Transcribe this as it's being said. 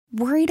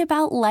Worried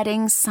about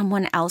letting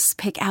someone else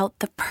pick out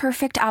the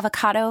perfect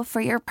avocado for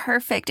your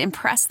perfect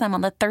impress them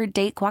on the third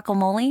date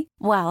guacamole?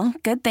 Well,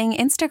 good thing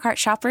Instacart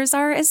shoppers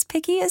are as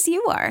picky as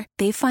you are.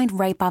 They find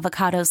ripe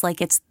avocados like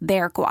it's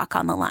their guac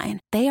on the line.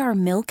 They are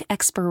milk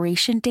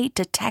expiration date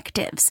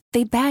detectives.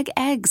 They bag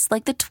eggs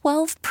like the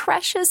 12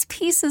 precious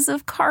pieces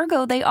of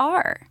cargo they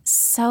are.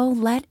 So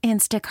let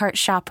Instacart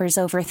shoppers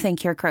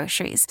overthink your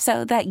groceries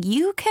so that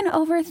you can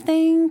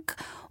overthink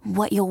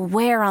what you'll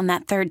wear on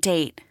that third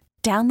date.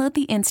 Download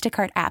the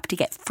Instacart app to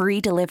get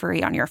free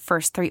delivery on your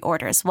first 3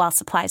 orders while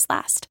supplies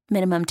last.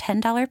 Minimum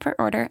 $10 per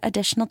order.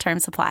 Additional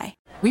terms apply.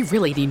 We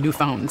really need new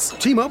phones.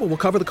 T-Mobile will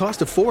cover the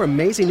cost of 4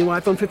 amazing new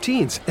iPhone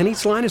 15s, and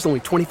each line is only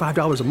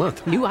 $25 a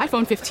month. New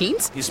iPhone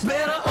 15s? It's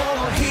better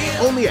over here.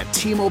 Only at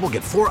T-Mobile,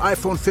 get 4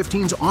 iPhone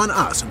 15s on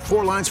us and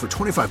 4 lines for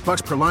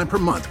 $25 per line per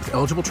month with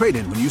eligible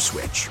trade-in when you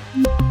switch.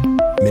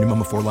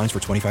 Minimum of 4 lines for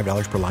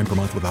 $25 per line per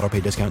month with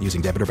autopay discount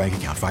using debit or bank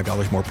account.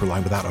 $5 more per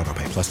line without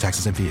autopay, plus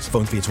taxes and fees.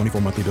 Phone fee at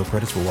 24 monthly bill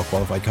credits for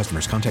well-qualified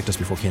customers. Contact us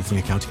before canceling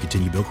account to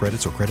continue bill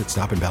credits or credit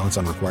stop and balance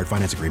on required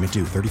finance agreement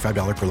due.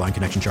 $35 per line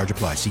connection charge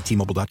applies. See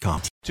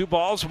T-Mobile.com. 2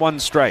 balls, 1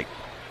 strike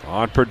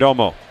on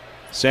Perdomo.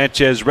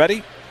 Sanchez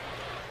ready.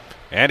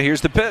 And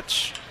here's the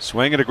pitch.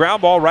 Swinging a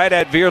ground ball right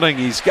at Vierling.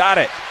 He's got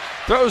it.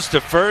 Throws to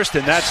first,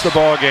 and that's the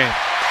ball game.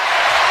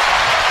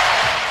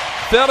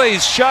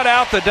 Phillies shut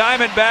out the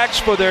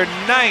Diamondbacks for their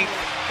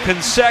 9th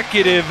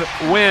consecutive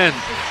win.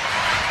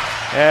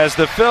 As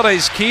the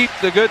Phillies keep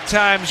the good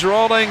times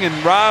rolling,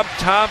 and Rob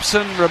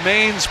Thompson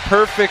remains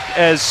perfect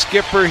as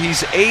skipper.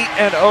 He's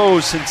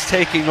 8-0 since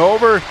taking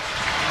over.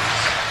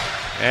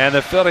 And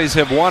the Phillies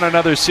have won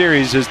another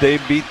series as they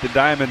beat the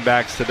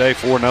Diamondbacks today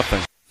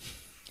 4-0.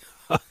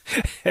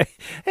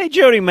 Hey,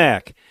 Jody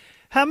Mack,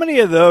 how many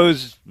of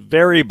those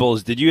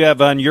variables did you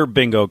have on your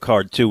bingo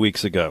card 2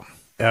 weeks ago?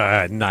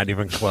 Not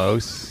even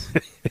close.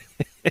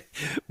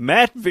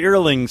 Matt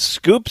Vierling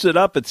scoops it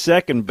up at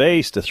second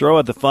base to throw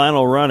at the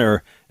final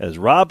runner as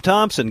Rob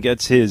Thompson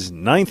gets his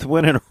 9th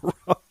win in a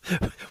row.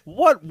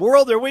 What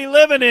world are we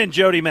living in,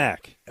 Jody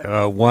Mack?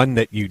 One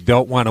that you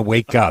don't want to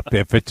wake up.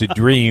 If it's a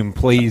dream,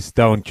 please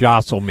don't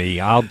jostle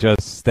me. I'll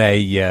just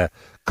stay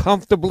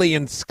comfortably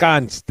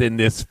ensconced in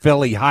this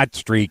Philly hot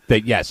streak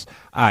that, yes,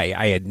 I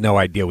had no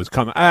idea was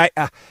coming.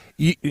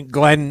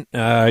 Glenn,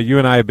 you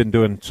and I have been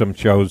doing some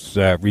shows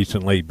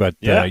recently, but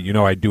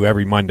I do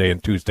every Monday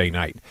and Tuesday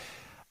night.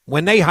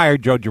 When they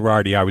hired Joe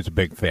Girardi, I was a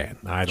big fan.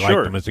 I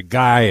liked him as a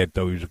guy. I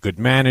thought he was a good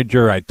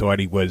manager. I thought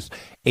he was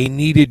a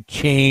needed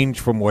change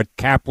from what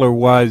Kapler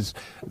was.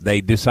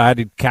 They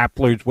decided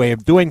Kapler's way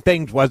of doing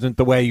things wasn't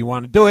the way you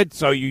want to do it,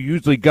 so you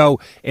usually go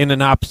in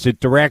an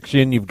opposite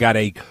direction. You've got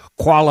a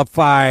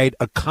qualified,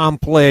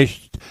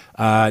 accomplished,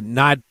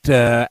 not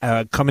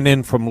coming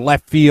in from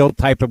left field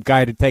type of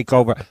guy to take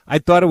over. I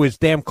thought it was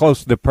damn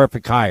close to the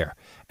perfect hire,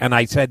 and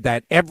I said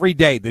that every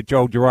day that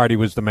Joe Girardi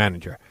was the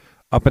manager,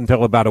 up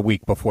until about a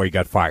week before he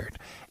got fired.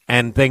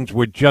 And things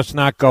were just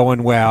not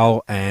going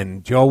well,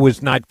 and Joe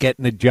was not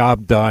getting the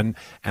job done.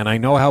 And I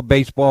know how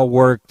baseball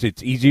works.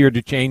 It's easier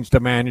to change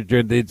the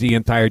manager than the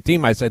entire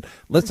team. I said,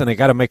 listen, I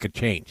got to make a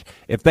change.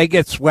 If they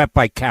get swept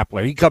by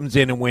Kapler, he comes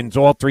in and wins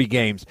all 3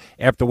 games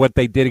after what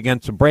they did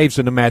against the Braves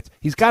and the Mets,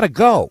 he's got to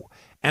go.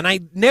 And I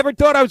never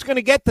thought I was going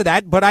to get to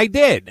that, but I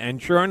did.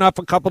 And sure enough,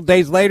 a couple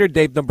days later,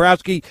 Dave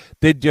Dombrowski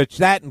did just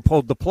that and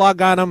pulled the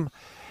plug on him.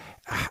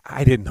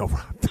 I didn't know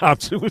Rob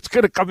Thompson was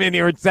going to come in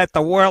here and set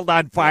the world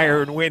on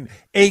fire and win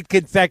 8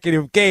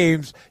 consecutive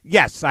games.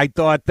 Yes, I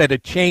thought that a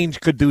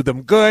change could do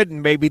them good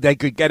and maybe they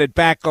could get it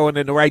back going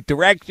in the right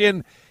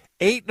direction.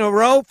 8 in a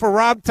row for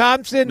Rob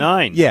Thompson?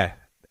 9. Yeah.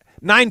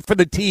 9 for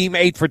the team,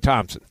 8 for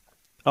Thompson.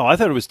 Oh, I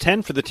thought it was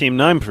 10 for the team,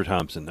 9 for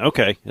Thompson.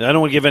 Okay. I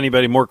don't want to give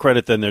anybody more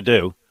credit than they're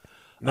due.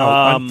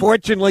 No,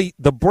 unfortunately,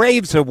 the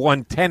Braves have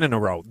won 10 in a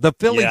row. The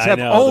Phillies have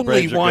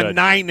only won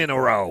 9 in a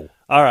row.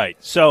 All right,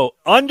 so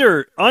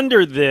under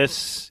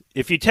this,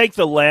 if you take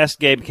the last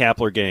Gabe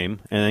Kapler game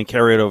and then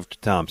carry it over to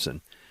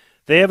Thompson,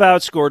 they have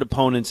outscored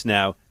opponents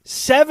now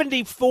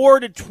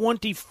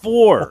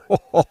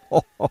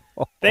 74-24.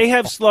 They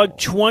have slugged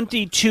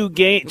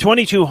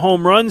 22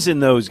 home runs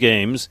in those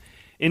games,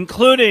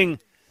 including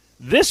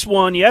this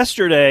one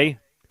yesterday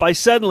by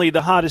suddenly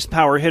the hottest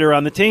power hitter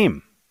on the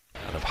team.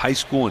 Out of high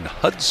school in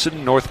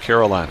Hudson, North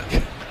Carolina.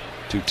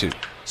 2-2.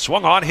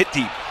 Swung on, hit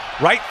deep.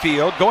 Right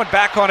field, going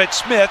back on it,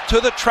 Smith to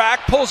the track,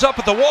 pulls up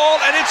at the wall,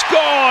 and it's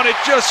gone. It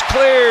just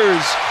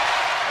clears.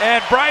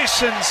 And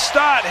Bryson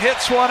Stott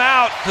hits one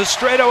out to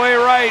straightaway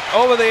right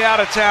over the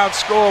out-of-town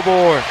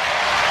scoreboard.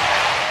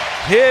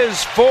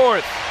 His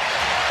 4th.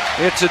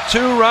 It's a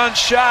 2-run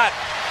shot.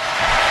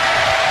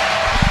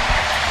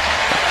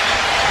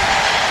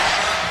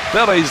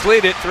 Phillies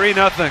lead it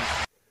 3-0.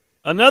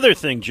 Another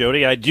thing,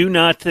 Jody, I do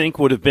not think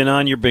would have been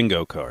on your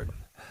bingo card.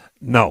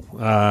 No.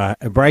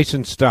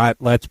 Bryson Stott,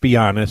 let's be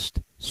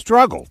honest,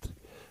 struggled.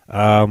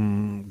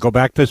 Go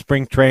back to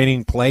spring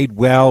training, played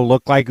well,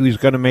 looked like he was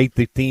going to make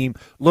the team,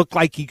 looked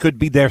like he could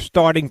be their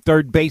starting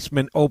third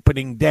baseman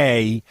opening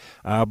day,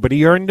 but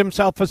he earned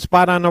himself a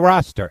spot on the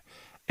roster.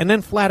 and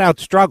then flat out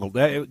struggled.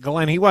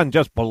 Glenn, he wasn't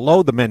just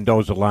below the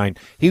Mendoza line.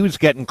 He was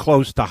getting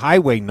close to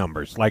highway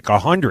numbers, like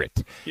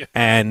 100. Yeah.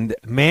 And,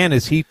 man,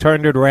 as he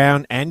turned it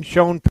around and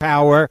shown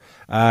power,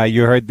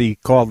 you heard the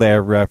call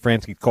there,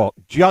 Francie call,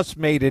 just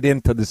made it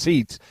into the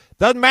seats.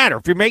 Doesn't matter.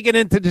 If you make it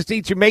into the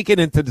seats, you make it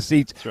into the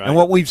seats. Right. And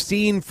what we've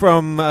seen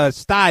from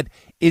Stade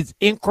is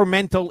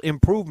incremental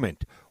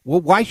improvement.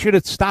 Well, why should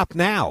it stop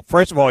now?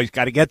 First of all, he's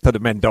got to get to the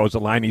Mendoza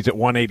line. He's at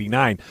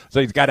 189,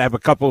 so he's got to have a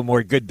couple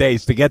more good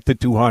days to get to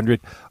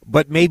 200.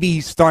 But maybe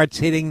he starts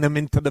hitting them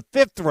into the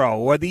fifth row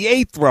or the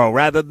eighth row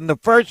rather than the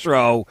first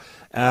row.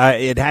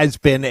 It has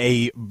been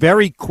a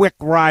very quick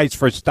rise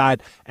for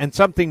Stade and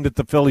something that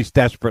the Phillies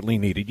desperately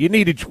needed. You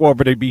needed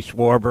Schwarber to be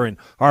Schwarber and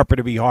Harper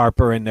to be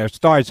Harper, and their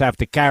stars have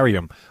to carry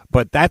them.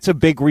 But that's a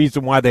big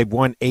reason why they've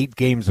won 8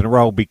 games in a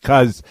row,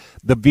 because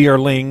the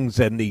Vierlings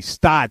and the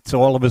Stotts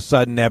all of a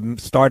sudden have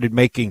started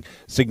making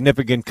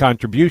significant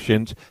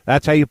contributions.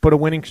 That's how you put a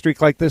winning streak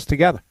like this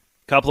together.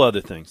 Couple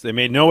other things. They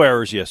made no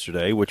errors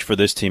yesterday, which for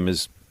this team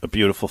is a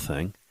beautiful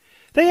thing.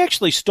 They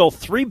actually stole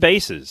 3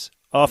 bases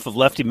off of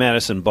lefty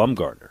Madison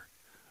Bumgarner.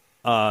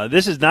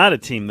 This is not a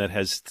team that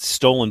has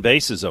stolen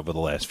bases over the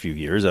last few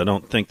years. I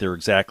don't think they're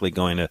exactly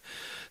going to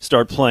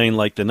start playing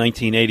like the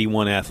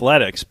 1981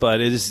 Athletics,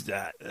 but it is.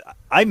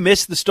 I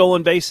miss the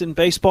stolen base in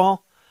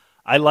baseball.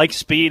 I like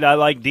speed. I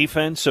like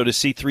defense. So to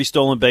see 3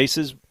 stolen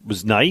bases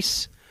was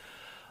nice.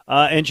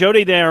 And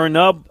Jody, they are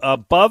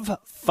above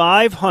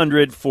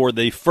 500 for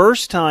the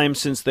first time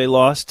since they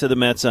lost to the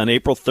Mets on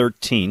April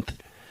 13th.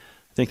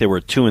 I think they were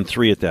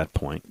 2-3 at that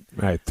point.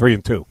 Right,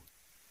 3-2.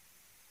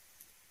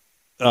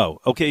 Oh,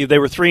 okay. They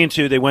were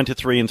 3-2. They went to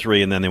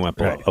 3-3, and then they went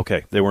below. Right.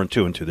 Okay, they weren't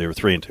 2-2. They were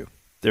 3-2.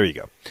 There you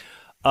go.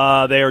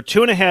 They are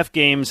 2.5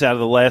 games out of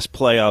the last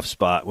playoff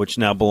spot, which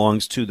now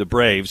belongs to the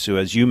Braves, who,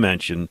 as you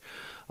mentioned,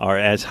 are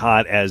as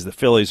hot as the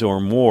Phillies or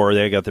more.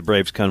 They got the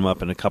Braves coming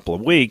up in a couple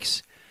of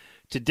weeks.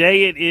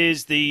 Today it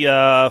is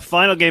the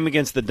final game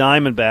against the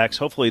Diamondbacks.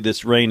 Hopefully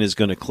this rain is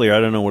going to clear. I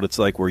don't know what it's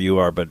like where you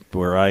are, but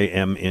where I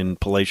am in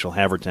palatial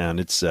Havertown,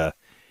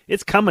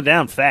 it's coming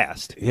down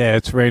fast. Yeah,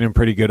 it's raining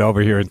pretty good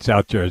over here in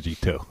South Jersey,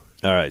 too.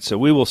 All right, so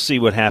we will see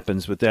what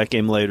happens with that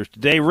game later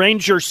today.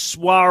 Ranger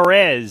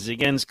Suarez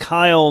against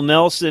Kyle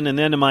Nelson, and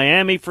then to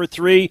Miami for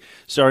 3,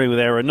 starting with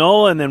Aaron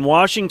Nola, and then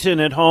Washington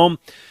at home.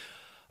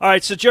 All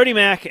right, so Jody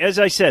Mack, as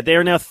I said, they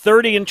are now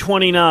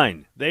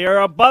 30-29. They are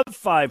above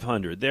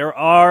 500. There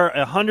are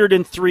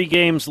 103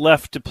 games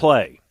left to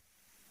play.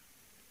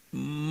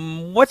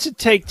 What's it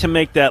take to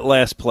make that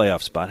last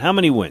playoff spot? How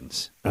many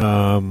wins?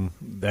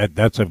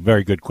 That's a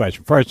very good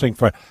question. First thing,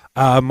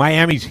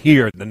 Miami's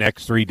here the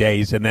next 3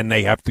 days, and then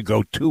they have to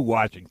go to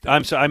Washington.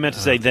 I'm sorry, I meant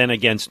to say then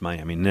against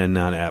Miami, then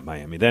not at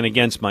Miami. Then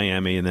against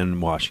Miami, and then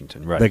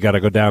Washington. Right? They got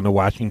to go down to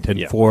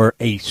Washington for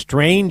a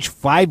strange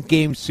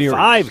 5-game series.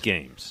 5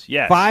 games,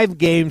 yes. 5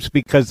 games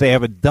because they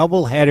have a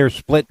doubleheader,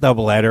 split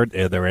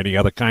doubleheader. Are there any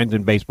other kinds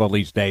in baseball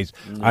these days?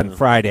 No. On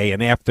Friday,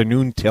 an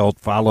afternoon tilt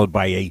followed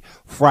by a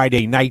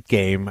Friday night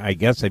game. I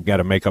guess they've got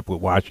to make up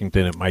with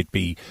Washington. It might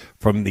be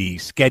from the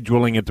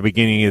scheduling at the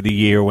beginning of the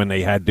year when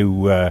they had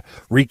to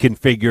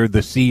reconfigure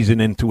the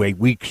season into a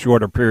week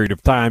shorter period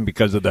of time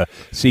because of the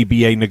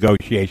CBA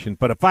negotiations.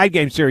 But a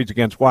 5-game series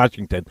against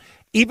Washington.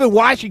 Even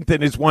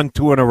Washington has won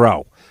 2 in a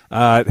row.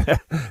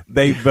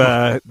 They've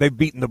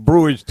beaten the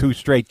Brewers 2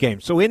 straight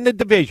games. So in the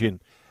division,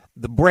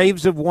 the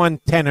Braves have won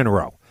 10 in a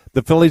row.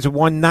 The Phillies have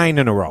won 9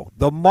 in a row.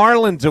 The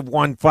Marlins have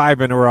won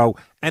 5 in a row.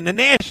 And the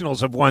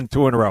Nationals have won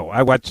 2 in a row.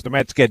 I watched the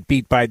Mets get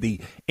beat by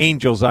the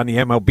Angels on the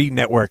MLB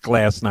Network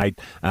last night.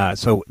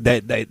 So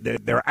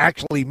they're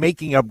actually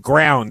making up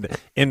ground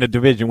in the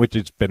division, which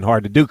has been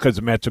hard to do because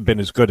the Mets have been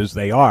as good as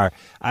they are.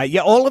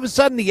 All of a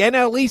sudden the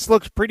NL East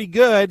looks pretty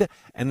good,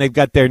 and they've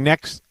got their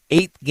next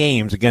 8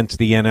 games against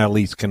the NL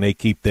East. Can they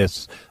keep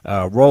this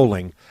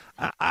rolling?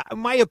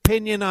 My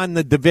opinion on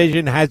the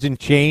division hasn't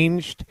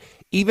changed.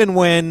 Even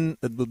when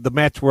the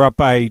Mets were up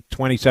by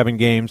 27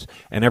 games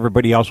and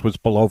everybody else was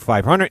below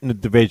 500 in the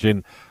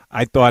division,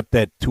 I thought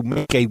that to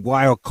make a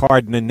wild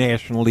card in the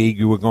National League,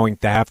 you were going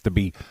to have to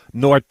be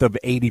north of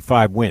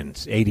 85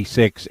 wins,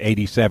 86,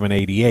 87,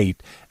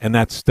 88, and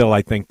that's still,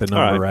 I think, the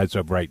number as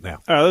of right now.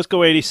 All right, let's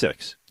go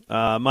 86.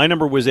 My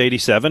number was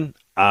 87.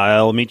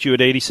 I'll meet you at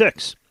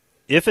 86.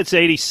 If it's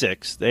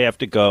 86, they have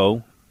to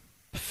go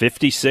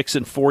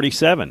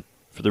 56-47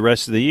 for the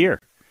rest of the year.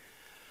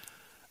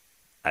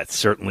 That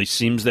certainly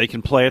seems they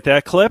can play at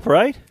that clip,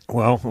 right?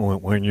 Well,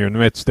 when you're in the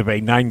midst of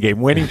a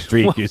 9-game winning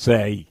streak, you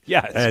say,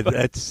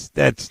 yes,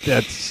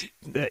 that's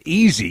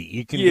easy.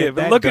 You can get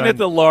but that looking done at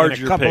the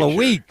larger in a couple picture. of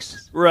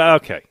weeks. Right,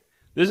 okay.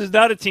 This is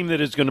not a team that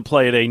is going to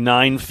play at a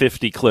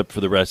 950 clip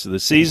for the rest of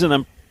the season.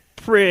 I'm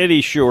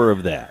pretty sure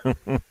of that.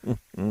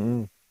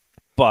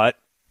 But,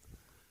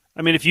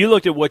 I mean, if you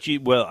looked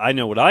at I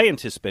know what I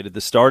anticipated at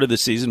the start of the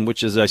season,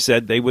 which, as I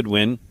said, they would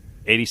win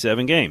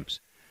 87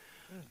 games.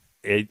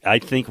 I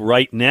think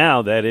right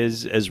now that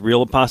is as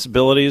real a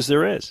possibility as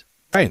there is.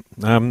 Right.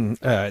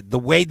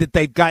 The way that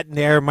they've gotten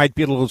there might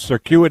be a little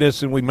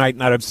circuitous, and we might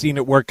not have seen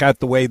it work out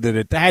the way that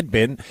it had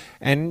been.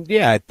 And,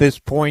 yeah, at this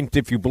point,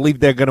 if you believe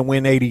they're going to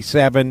win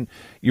 87,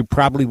 you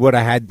probably would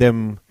have had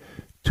them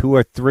 2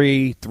 or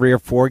 3 or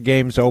 4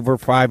 games over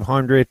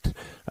 500,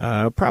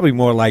 probably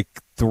more like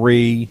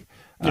 3.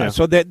 Yeah.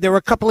 So they're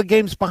a couple of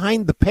games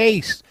behind the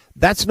pace.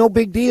 That's no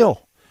big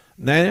deal.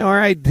 Then, all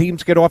right,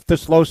 teams get off the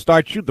slow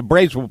start. Shoot, the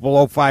Braves were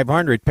below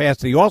 500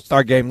 past the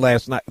All-Star game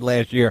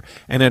last year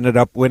and ended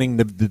up winning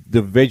the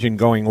division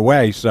going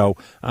away. So,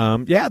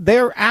 yeah,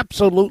 they're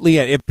absolutely –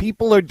 if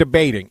people are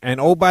debating – and,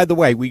 oh, by the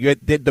way, we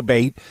did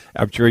debate.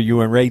 I'm sure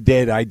you and Ray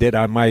did. I did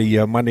on my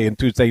Monday and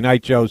Tuesday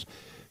night shows.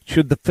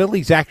 Should the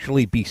Phillies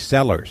actually be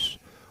sellers?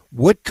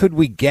 What could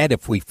we get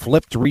if we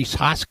flipped Rhys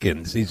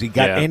Hoskins? Has he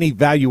got any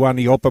value on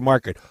the open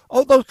market?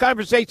 Oh, those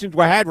conversations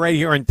were had right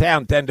here in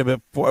town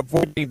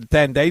 14 to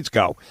 10 days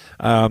ago.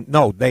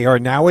 No, they are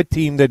now a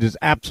team that is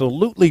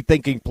absolutely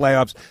thinking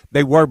playoffs.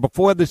 They were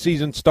before the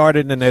season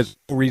started, and there's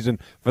no reason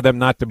for them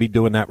not to be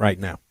doing that right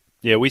now.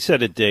 Yeah, we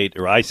set a date,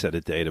 or I set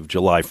a date of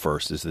July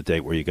 1st is the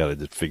date where you got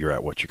to figure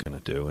out what you're going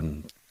to do,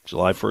 and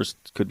July 1st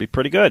could be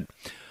pretty good.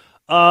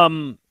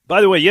 By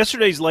the way,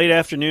 yesterday's late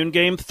afternoon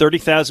game,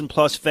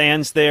 30,000-plus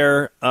fans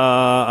there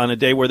on a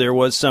day where there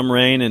was some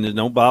rain and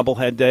no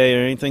bobblehead day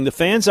or anything. The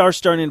fans are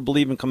starting to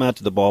believe and come out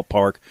to the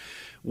ballpark,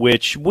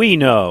 which we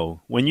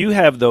know when you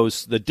have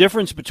the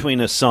difference between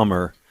a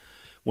summer,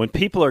 when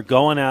people are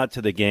going out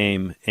to the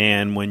game,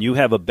 and when you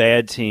have a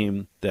bad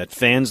team that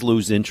fans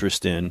lose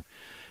interest in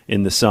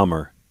the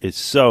summer, it's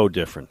so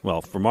different.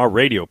 Well, from our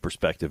radio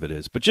perspective it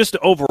is. But just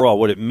overall,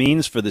 what it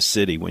means for the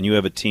city when you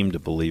have a team to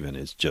believe in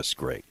is just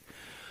great.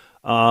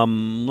 Let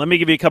me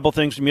give you a couple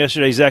things from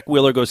yesterday. Zach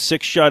Wheeler goes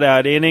 6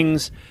 shutout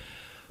innings.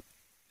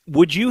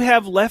 Would you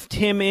have left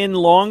him in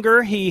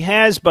longer? He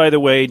has, by the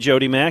way,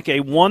 Jody Mack,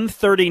 a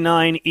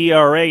 1.39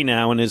 ERA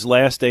now in his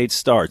last 8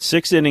 starts.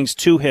 6 innings,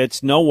 2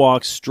 hits, no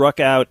walks, struck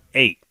out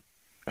 8.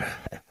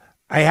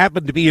 I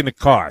happened to be in the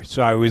car,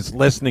 so I was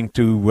listening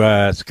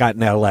to Scott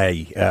in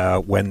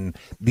L.A. When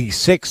the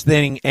 6th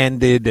inning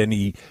ended and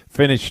he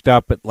finished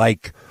up at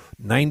like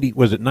 90,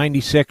 was it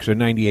 96 or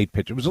 98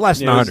 pitches? It was less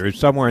than 100,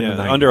 somewhere in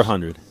the 90s. Under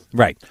 100.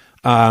 Right.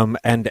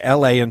 And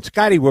L.A. and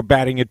Scotty were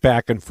batting it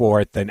back and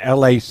forth, and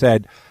L.A.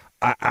 said,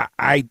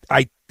 I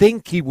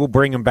think he will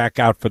bring him back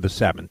out for the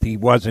 7th. He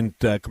wasn't,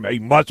 he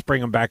must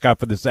bring him back out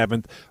for the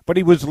 7th, but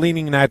he was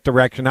leaning in that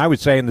direction. I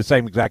was saying the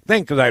same exact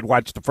thing because I had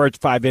watched the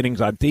first 5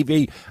 innings on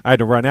TV. I had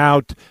to run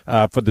out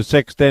for the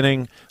 6th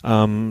inning,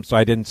 so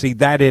I didn't see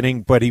that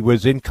inning, but he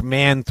was in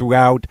command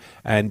throughout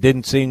and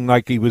didn't seem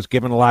like he was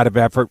giving a lot of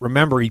effort.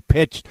 Remember, he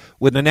pitched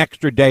with an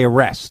extra day of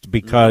rest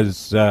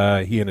because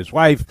he and his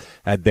wife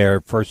had their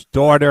first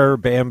daughter,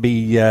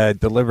 Bambi,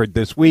 delivered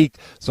this week,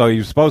 so he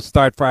was supposed to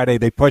start Friday.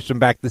 They pushed him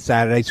back to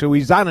Saturday, so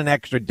he's on an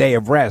extra day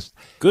of rest.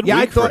 Good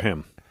week for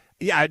him.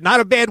 Yeah, not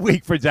a bad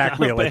week for Zach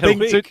Wheeler.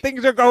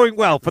 Things are going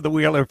well for the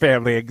Wheeler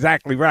family.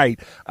 Exactly right.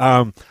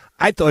 I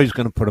thought he was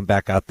going to put him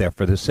back out there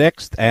for the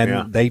 6th,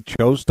 and they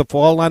chose to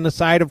fall on the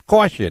side of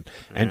caution.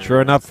 And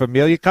sure enough,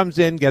 Familia comes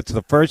in, gets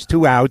the first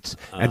 2 outs,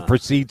 and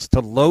proceeds to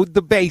load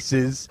the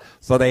bases.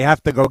 So they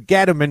have to go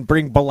get him and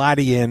bring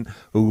Bellotti in,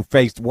 who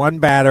faced one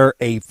batter,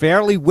 a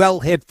fairly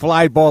well-hit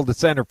fly ball to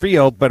center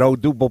field, but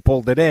Odubel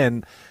pulled it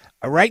in.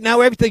 Right now,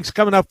 everything's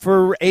coming up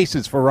for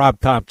aces for Rob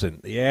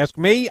Thompson. You ask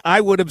me,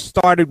 I would have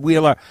started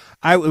Wheeler.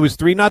 It was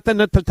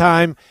 3-0 at the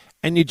time,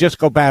 and you just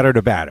go batter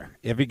to batter.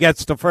 If he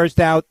gets the first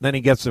out, then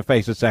he gets to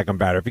face the second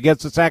batter. If he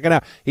gets the second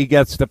out, he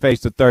gets to face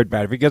the third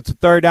batter. If he gets the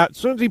third out, as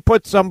soon as he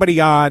puts somebody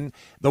on,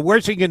 the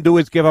worst he can do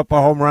is give up a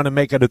home run and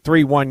make it a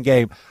 3-1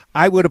 game.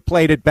 I would have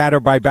played it batter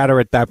by batter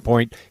at that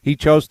point. He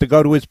chose to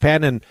go to his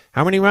pen, and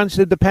how many runs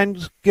did the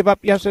Pens give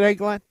up yesterday,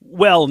 Glenn?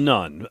 Well,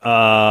 none.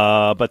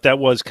 But that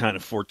was kind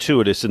of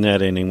fortuitous in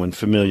that inning when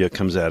Familia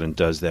comes out and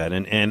does that.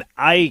 And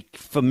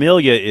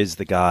Familia is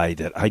the guy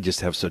that I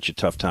just have such a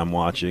tough time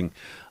watching.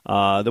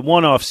 The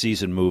one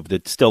off-season move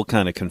that still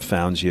kind of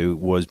confounds you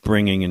was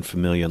bringing in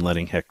Familia and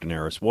letting Hector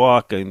Neris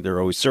walk. And there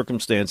are always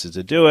circumstances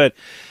to do it.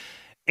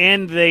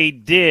 And they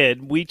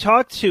did. We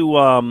talked to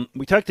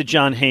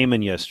John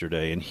Heyman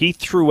yesterday, and he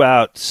threw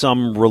out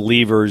some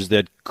relievers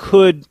that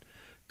could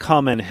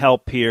come and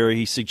help here.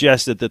 He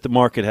suggested that the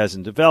market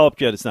hasn't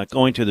developed yet. It's not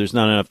going to. There's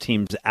not enough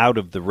teams out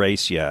of the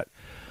race yet.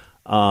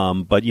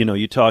 But,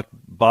 you talk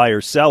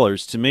buyers,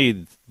 sellers. To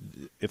me,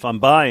 if I'm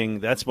buying,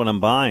 that's what I'm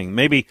buying.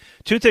 Maybe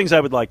 2 things I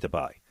would like to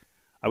buy.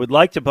 I would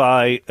like to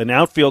buy an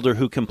outfielder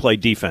who can play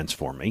defense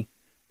for me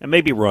and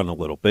maybe run a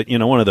little bit.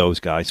 One of those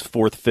guys,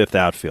 4th, 5th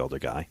outfielder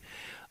guy.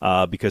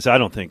 Because I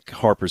don't think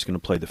Harper's going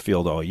to play the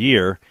field all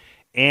year.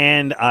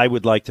 And I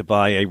would like to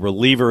buy a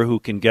reliever who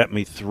can get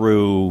me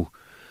through,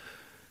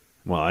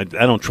 well, I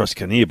don't trust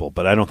Knievel,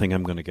 but I don't think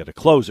I'm going to get a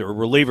closer. A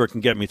reliever can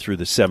get me through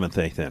the 7th,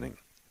 8th inning.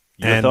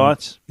 Your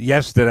thoughts?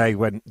 Yesterday,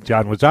 when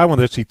John was on with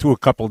us, he threw a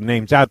couple of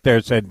names out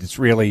there, said it's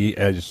really,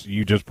 as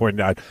you just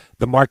pointed out,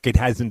 the market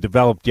hasn't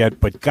developed yet,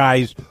 but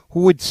guys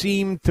who would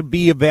seem to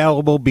be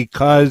available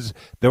because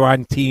they're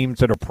on teams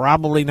that are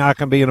probably not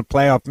going to be in a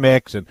playoff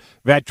mix, and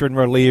veteran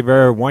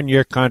reliever,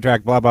 1-year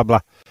contract, blah, blah,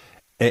 blah.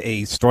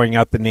 He's throwing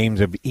out the names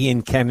of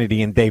Ian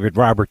Kennedy and David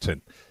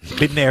Robertson.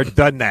 Been there,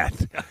 done that.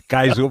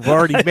 Guys who have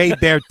already made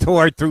their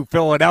tour through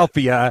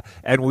Philadelphia,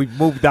 and we've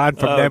moved on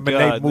from them, and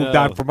they've moved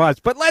on from us.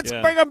 But let's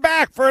bring them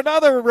back for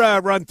another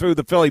run through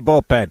the Philly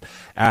bullpen.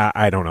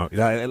 I don't know.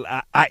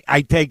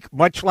 I take,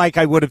 much like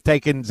I would have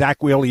taken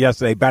Zach Wheeler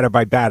yesterday, batter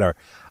by batter,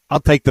 I'll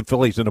take the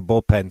Phillies in the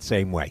bullpen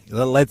same way.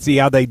 Let's see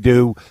how they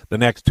do the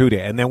next 2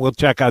 days, and then we'll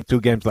check out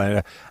 2 games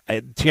later.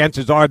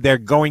 Chances are they're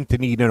going to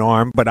need an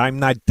arm, but I'm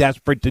not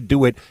desperate to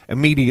do it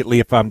immediately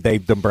if I'm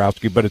Dave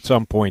Dombrowski. But at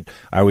some point,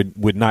 I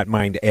would not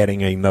mind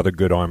adding another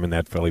good arm in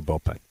that Philly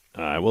bullpen.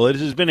 All right. Well, it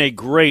has been a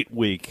great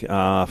week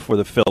for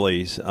the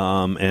Phillies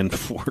and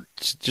for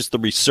just the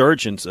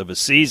resurgence of a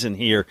season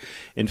here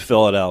in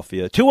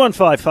Philadelphia.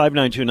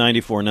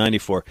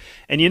 215-592-9494.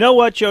 And you know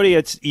what, Jody?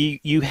 It's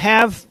you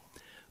have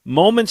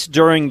moments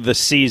during the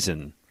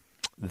season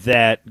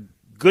that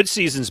good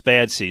seasons,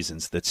 bad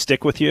seasons that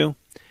stick with you.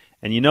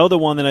 And you know the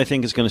one that I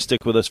think is going to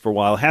stick with us for a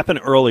while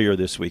happened earlier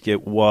this week.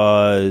 It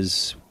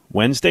was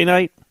Wednesday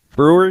night,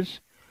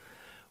 Brewers,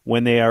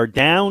 when they are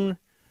down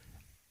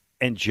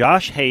and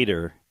Josh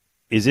Hader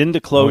is in to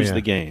close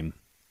the game.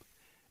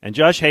 And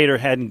Josh Hader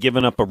hadn't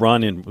given up a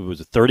run in, was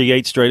it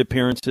 38 straight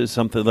appearances,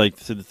 something like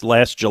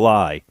last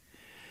July.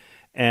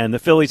 And the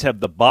Phillies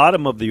have the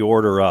bottom of the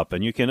order up,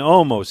 and you can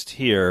almost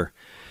hear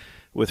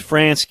with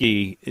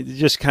Fransky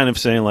just kind of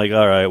saying like,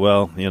 all right,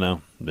 well, you know,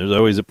 there's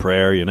always a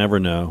prayer. You never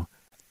know.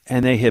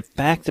 And they hit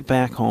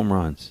back-to-back home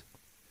runs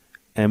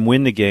and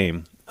win the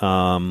game.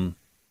 And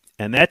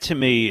that, to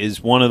me,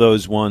 is one of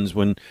those ones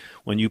when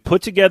you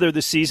put together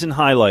the season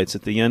highlights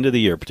at the end of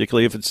the year,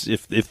 particularly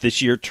if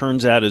this year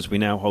turns out as we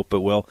now hope it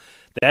will,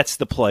 that's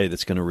the play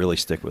that's going to really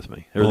stick with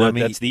me. Or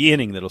that's the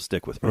inning that'll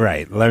stick with me.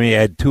 Right. Let me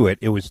add to it.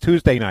 It was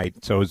Tuesday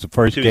night, so it was the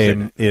first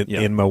game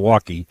in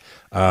Milwaukee.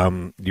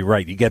 You're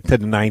right. You get to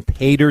the ninth.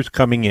 Hader's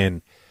coming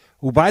in,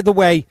 who, by the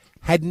way,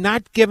 had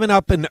not given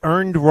up an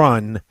earned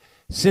run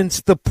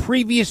since the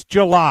previous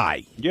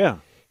July. Yeah.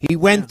 He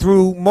went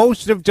through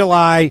most of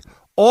July,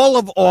 all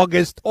of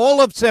August,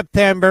 all of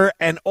September,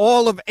 and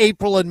all of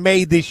April and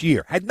May this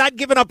year. Had not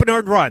given up an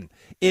earned run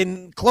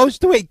in close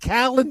to a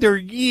calendar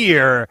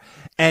year.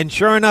 And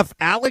sure enough,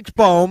 Alex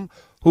Bohm,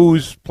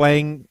 who's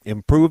playing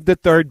improved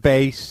at third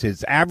base,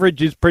 his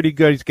average is pretty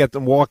good. He's got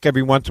them walk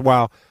every once in a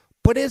while,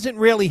 but isn't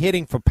really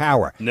hitting for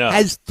power. No.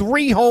 Has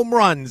 3 home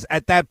runs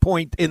at that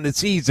point in the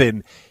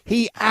season.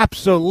 He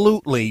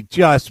absolutely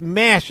just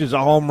mashes a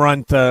home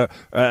run to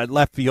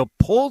left field,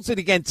 pulls it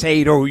against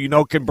Hader, who you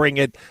know can bring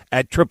it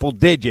at triple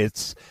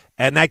digits,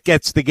 and that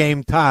gets the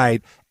game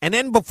tied. And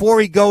then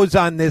before he goes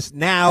on this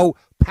now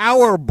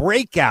power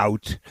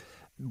breakout,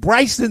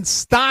 Bryson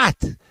Stott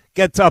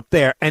gets up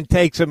there and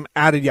takes him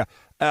out of Matt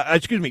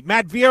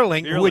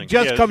Vierling, who had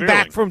just come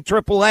back from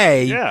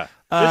AAA. Yeah.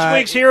 This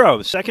week's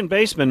hero, second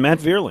baseman, Matt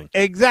Vierling.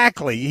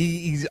 Exactly.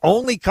 He's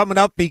only coming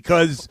up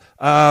because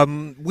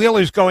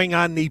Wheeler's going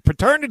on the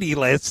paternity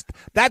list.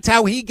 That's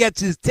how he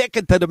gets his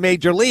ticket to the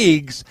major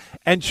leagues.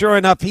 And sure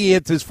enough, he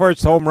hits his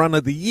first home run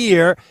of the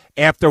year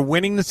after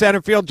winning the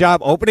center field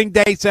job, opening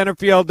day center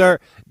fielder,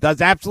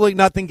 does absolutely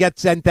nothing,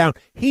 gets sent down.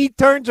 He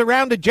turns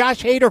around to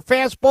Josh Hader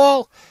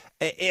fastball.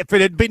 If it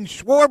had been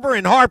Schwarber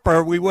and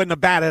Harper, we wouldn't have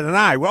batted an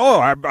eye.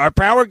 Well, our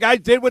power guys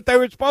did what they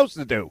were supposed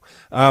to do.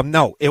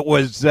 No, it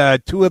was 2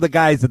 of the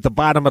guys at the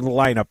bottom of the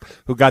lineup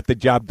who got the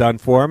job done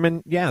for him.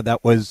 And, yeah,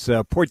 that was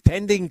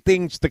portending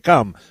things to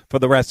come for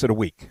the rest of the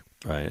week.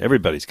 Right.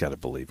 Everybody's got to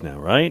believe now,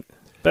 right?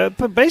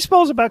 But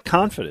baseball is about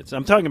confidence.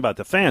 I'm talking about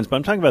the fans, but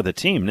I'm talking about the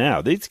team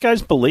now. These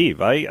guys believe.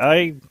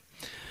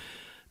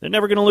 They're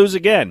never going to lose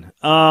again.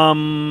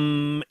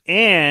 I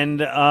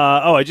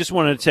just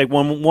wanted to take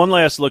one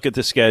last look at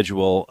the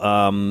schedule.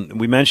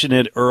 We mentioned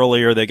it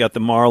earlier. They got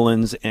the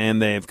Marlins,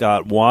 and they've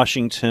got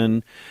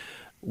Washington,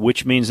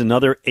 which means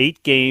another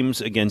 8 games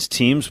against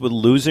teams with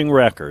losing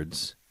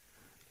records.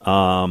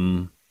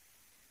 And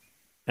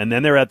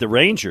then they're at the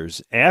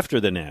Rangers after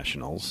the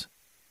Nationals.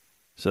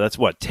 So that's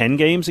 10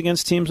 games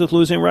against teams with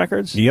losing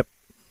records? Yep.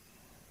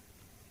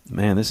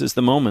 Man, this is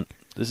the moment.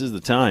 This is the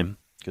time.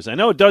 Because I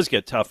know it does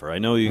get tougher. I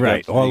know you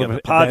got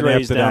the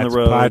Padres down the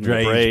road,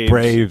 Padres,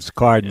 Braves,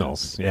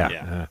 Cardinals.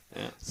 Yeah.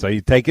 So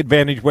you take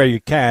advantage where you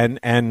can.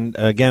 And,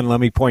 again, let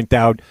me point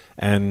out,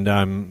 and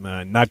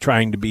I'm not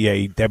trying to be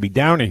a Debbie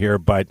Downer here,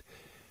 but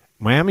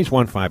Miami's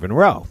won 5 in a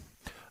row.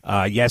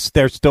 Yes,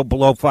 they're still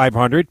below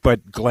 500,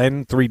 but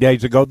Glenn, 3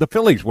 days ago, the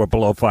Phillies were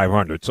below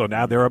 500. So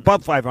now they're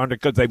above 500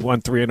 because they've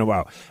won 3 in a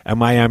row. And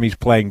Miami's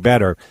playing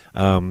better.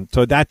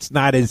 So that's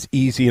not as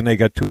easy, and they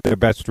got 2 of their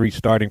best 3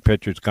 starting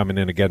pitchers coming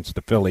in against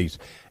the Phillies.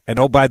 And,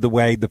 oh, by the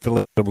way, the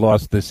Phillies have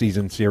lost the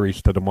season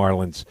series to the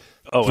Marlins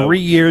 3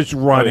 years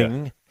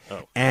running.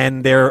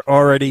 and they're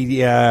already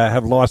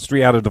have lost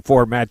 3 out of the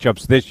 4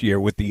 matchups this year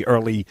with the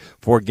early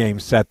 4-game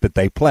set that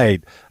they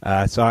played.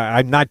 So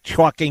I'm not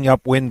chalking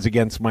up wins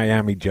against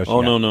Miami just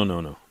yet.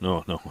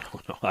 No.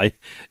 I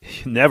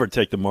never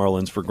take the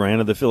Marlins for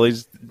granted. The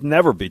Phillies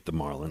never beat the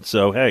Marlins.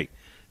 So, hey,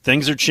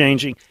 things are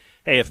changing.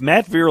 Hey, if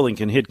Matt Vierling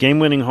can hit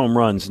game-winning home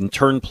runs and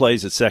turn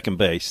plays at second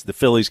base, the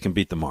Phillies can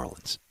beat the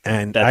Marlins.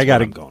 And that's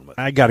what I'm going with.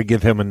 I got to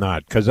give him a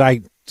nod because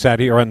I sat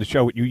here on the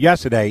show with you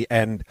yesterday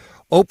and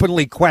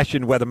openly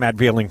questioned whether Matt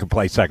Vierling can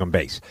play second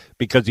base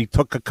because he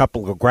took a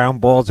couple of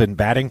ground balls in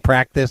batting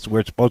practice.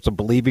 We're supposed to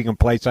believe he can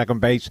play second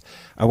base.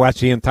 I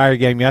watched the entire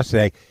game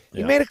yesterday.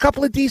 He made a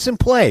couple of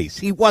decent plays.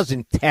 He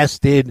wasn't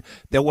tested.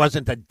 There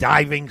wasn't a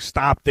diving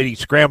stop that he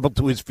scrambled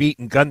to his feet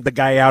and gunned the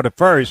guy out at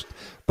first.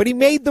 But he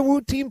made the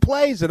routine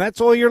plays, and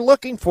that's all you're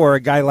looking for, a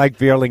guy like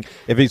Vierling,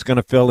 if he's going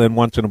to fill in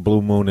once in a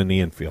blue moon in the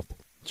infield.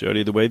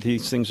 Jody, the way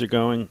these things are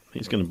going,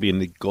 he's going to be in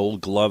the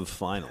Gold Glove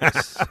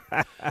finals.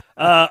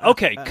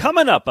 Okay,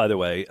 coming up, by the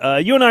way,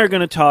 you and I are going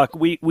to talk.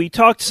 We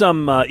talked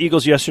some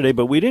Eagles yesterday,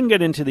 but we didn't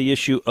get into the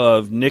issue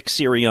of Nick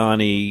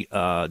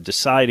Sirianni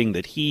deciding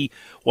that he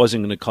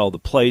wasn't going to call the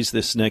plays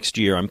this next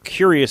year. I'm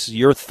curious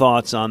your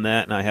thoughts on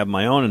that, and I have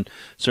my own, and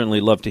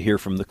certainly love to hear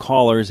from the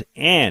callers.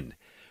 And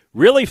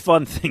really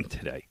fun thing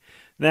today.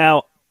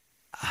 Now,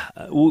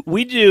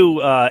 we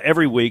do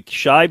every week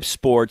Shibe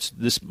Sports,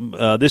 this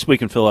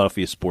week in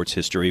Philadelphia sports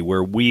history,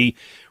 where we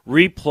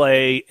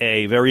replay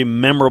a very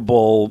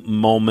memorable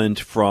moment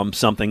from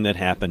something that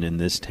happened in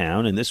this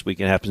town. And this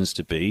week it happens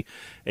to be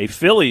a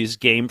Phillies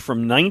game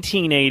from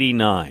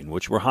 1989,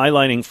 which we're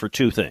highlighting for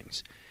 2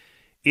 things.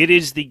 It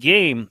is the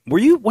game.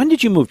 When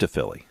did you move to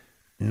Philly?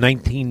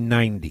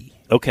 1990.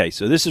 Okay,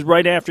 so this is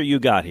right after you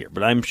got here,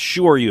 but I'm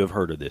sure you have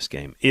heard of this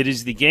game. It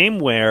is the game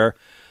where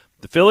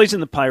the Phillies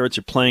and the Pirates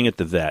are playing at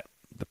the Vet.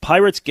 The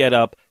Pirates get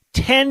up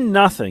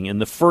 10-0 in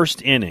the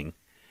first inning,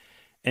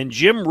 and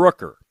Jim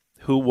Rooker,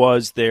 who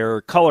was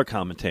their color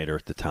commentator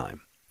at the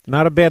time.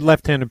 Not a bad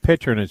left-handed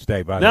pitcher in his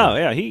day, by the way. No,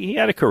 yeah, he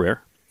had a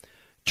career.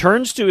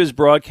 Turns to his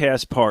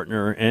broadcast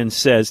partner and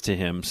says to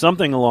him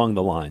something along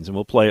the lines, and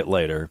we'll play it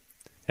later.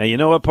 Hey, you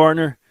know what,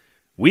 partner?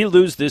 We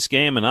lose this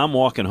game, and I'm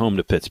walking home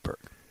to Pittsburgh.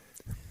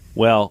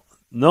 Well,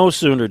 no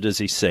sooner does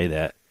he say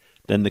that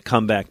than the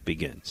comeback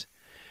begins.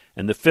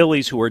 And the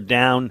Phillies, who are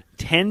down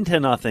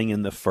 10-0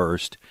 in the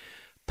first,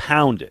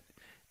 pound it.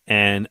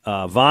 And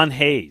Von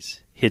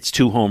Hayes hits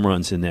 2 home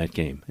runs in that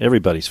game.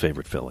 Everybody's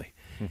favorite Philly.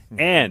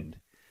 And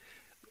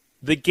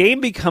the game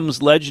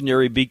becomes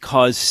legendary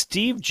because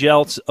Steve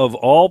Jeltz, of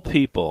all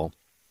people,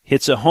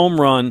 hits a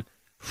home run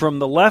from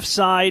the left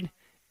side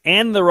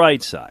and the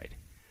right side.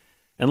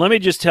 And let me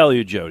just tell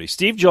you, Jody,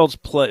 Steve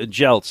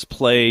Jeltz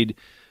played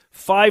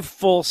 5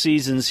 full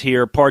seasons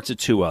here, parts of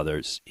 2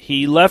 others.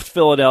 He left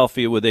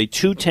Philadelphia with a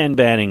 .210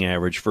 batting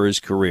average for his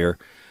career.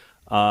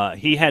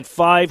 He had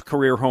 5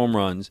 career home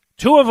runs,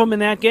 2 of them in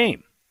that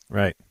game.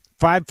 Right.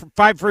 5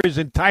 for his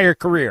entire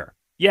career.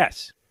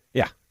 Yes.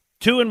 Yeah.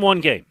 2 in 1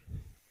 game.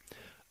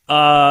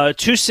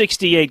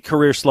 268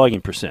 career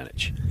slugging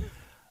percentage.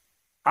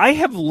 I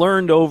have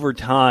learned over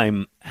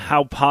time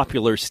how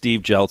popular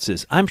Steve Jeltz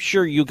is. I'm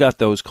sure you got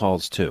those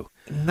calls too.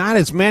 Not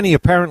as many,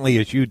 apparently,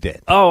 as you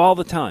did. Oh, all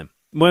the time.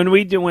 When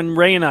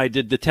Ray and I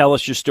did the Tell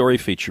Us Your Story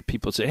feature,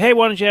 people say, hey,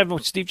 why don't you have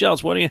Steve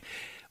Jeltz? Why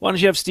don't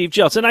you have Steve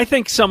Jeltz? And I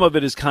think some of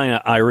it is kind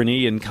of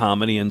irony and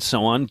comedy and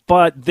so on.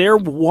 But there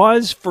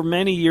was, for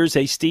many years,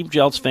 a Steve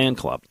Jeltz fan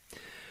club.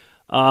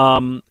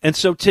 And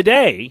so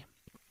today,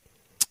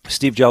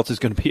 Steve Jeltz is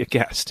going to be a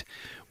guest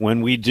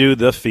when we do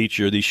the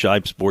feature, the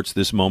Shibe Sports,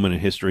 This Moment in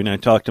History. And I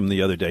talked to him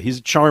the other day. He's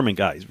a charming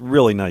guy. He's a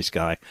really nice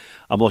guy.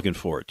 I'm looking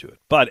forward to it.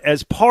 But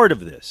as part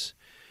of this,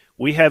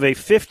 we have a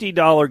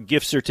 $50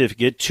 gift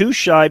certificate to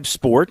Shibe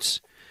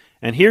Sports.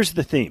 And here's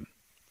the theme.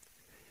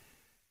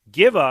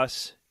 Give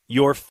us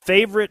your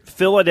favorite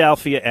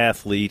Philadelphia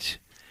athlete,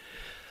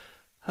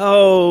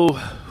 who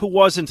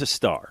wasn't a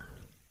star,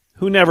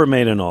 who never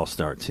made an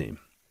all-star team,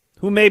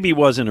 who maybe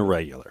wasn't a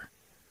regular,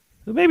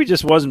 who maybe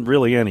just wasn't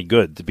really any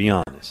good, to be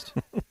honest.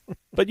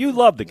 But you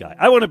love the guy.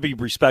 I want to be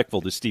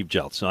respectful to Steve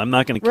Jeltz, so I'm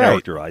not going to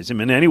characterize him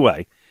in any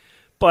way.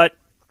 But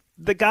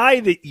the guy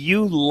that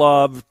you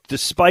love,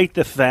 despite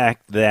the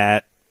fact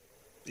that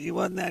he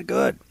wasn't that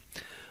good.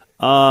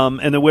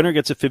 And the winner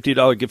gets a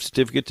 $50 gift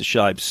certificate to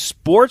Shibe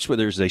Sports, where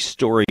there's a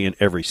story in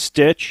every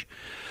stitch.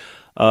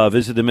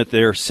 Visit them at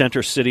their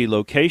Center City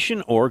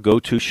location or go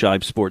to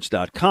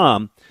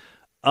shibesports.com.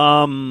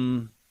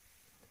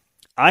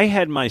 I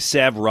had my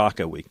Sav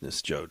Rocca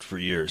weakness, Jode, for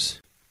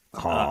years.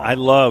 I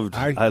loved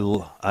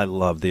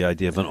the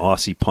idea of an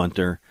Aussie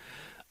punter.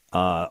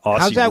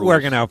 How's that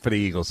working out for the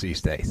Eagles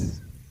these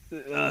days?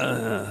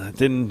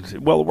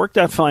 It worked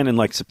out fine in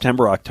like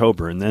September,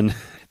 October, and then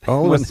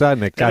all of a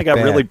sudden it got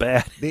really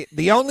bad.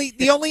 The only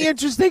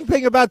interesting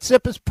thing about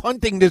Sippa's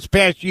punting this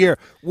past year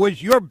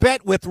was your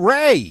bet with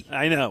Ray.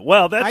 I know.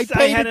 Well, I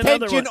paid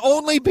attention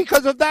only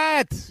because of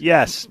that.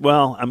 Yes.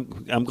 Well,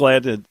 I'm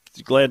glad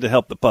to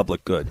help the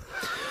public good.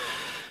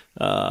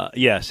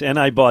 Yes, and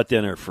I bought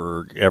dinner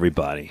for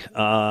everybody.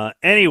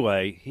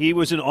 Anyway, he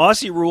was an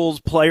Aussie rules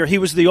player. He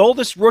was the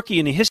oldest rookie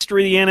in the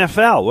history of the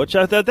NFL, which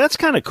I thought that's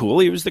kind of cool.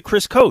 He was the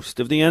Chris Coast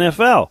of the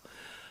NFL.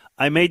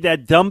 I made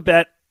that dumb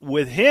bet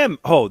with him.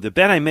 Oh, the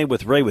bet I made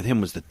with Ray with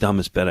him was the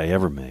dumbest bet I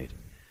ever made.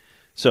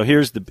 So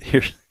here's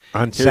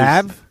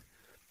Sav?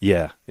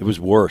 Yeah, it was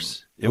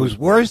worse. It was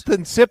worse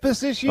than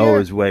Sippis this year? Oh, it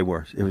was way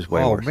worse. It was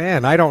way worse. Oh,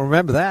 man, I don't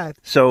remember that.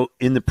 So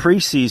in the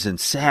preseason,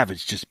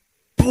 Savage just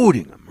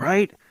booting him,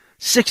 right?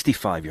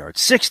 65 yards,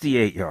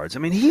 68 yards. I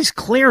mean, he's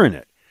clearing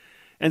it.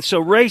 And so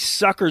Ray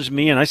suckers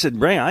me, and I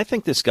said, Ray, I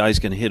think this guy's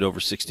going to hit over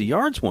 60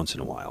 yards once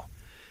in a while.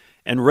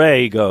 And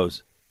Ray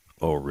goes,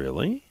 oh,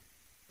 really?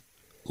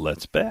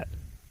 Let's bet.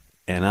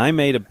 And I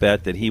made a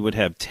bet that he would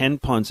have 10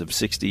 punts of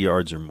 60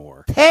 yards or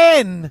more.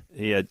 10?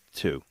 He had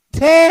 2.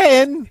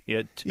 10? He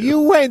had 2.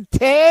 You went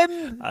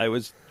 10? I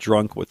was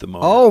drunk with the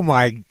moment. Oh,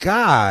 my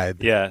God.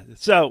 Yeah.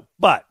 So,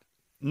 but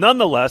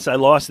nonetheless, I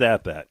lost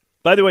that bet.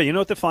 By the way, you know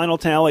what the final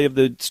tally of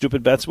the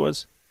stupid bets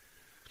was?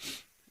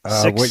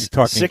 What are you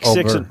talking 6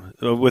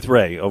 with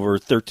Ray over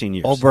 13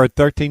 years. Over a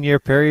 13-year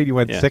period, you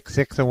went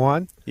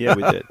 6-6-1? Yeah,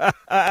 we did.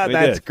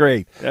 That's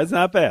great. That's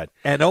not bad.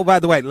 And, oh, by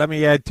the way, let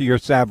me add to your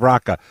Sav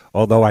Rocca,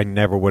 although I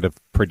never would have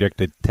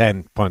predicted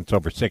 10 punts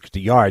over 60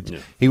 yards,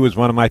 he was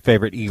one of my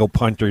favorite Eagle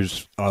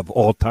punters of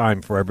all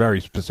time for a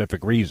very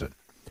specific reason.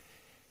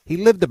 He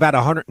lived about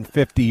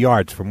 150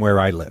 yards from where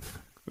I live.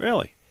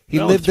 Really? He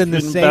lived in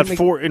the same...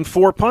 In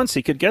 4 punts,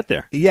 he could get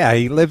there. Yeah,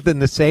 he lived in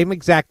the same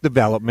exact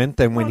development,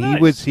 and when he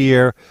was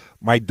here,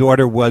 my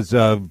daughter was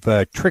of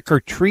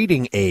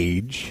trick-or-treating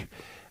age,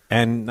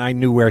 and I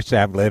knew where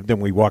Sav lived,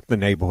 and we walked the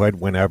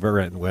neighborhood whenever,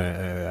 and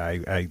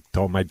when I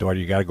told my daughter,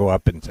 you got to go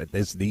up and say,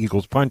 this is the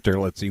Eagles punter,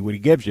 let's see what he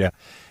gives you.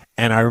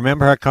 And I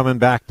remember her coming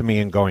back to me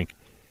and going,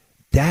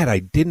 Dad, I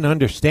didn't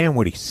understand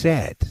what he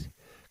said.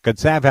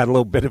 Because Sav had a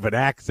little bit of an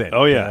accent.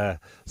 Oh, yeah.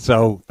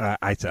 So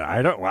I said,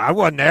 I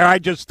wasn't there. I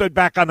just stood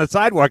back on the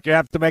sidewalk. You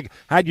have to make,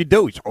 how'd you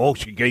do? He said,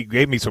 she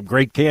gave me some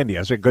great candy.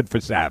 I said, good for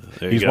Sav.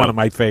 He's one of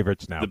my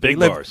favorites now. The big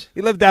bars.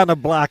 He lived down a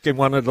block in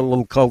one of the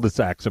little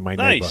cul-de-sacs in my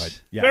neighborhood.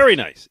 Nice. Yes. Very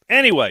nice.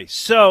 Anyway,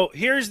 so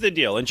here's the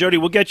deal. And, Jody,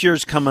 we'll get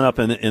yours coming up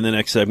in the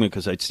next segment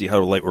because I see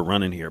how late we're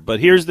running here. But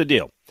here's the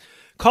deal.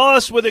 Call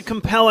us with a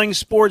compelling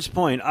sports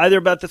point, either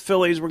about the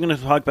Phillies. We're going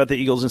to talk about the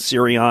Eagles and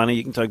Sirianni.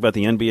 You can talk about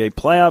the NBA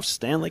playoffs,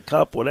 Stanley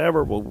Cup,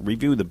 whatever. We'll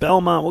review the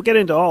Belmont. We'll get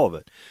into all of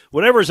it.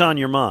 Whatever's on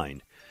your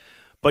mind.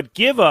 But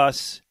give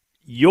us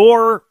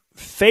your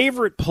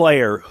favorite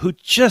player who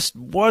just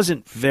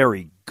wasn't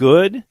very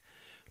good.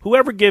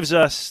 Whoever gives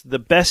us the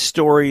best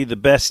story, the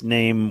best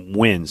name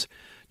wins.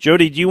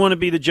 Jody, do you want to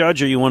be the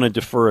judge or you want to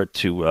defer it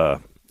to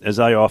as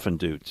I often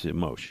do, to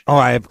Moshe? Oh,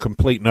 I have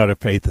complete and utter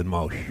faith in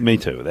Moshe. Me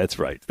too. That's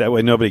right. That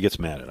way nobody gets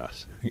mad at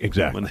us.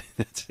 Exactly.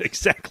 That's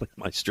exactly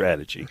my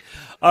strategy.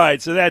 All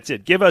right, so that's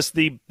it. Give us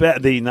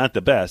not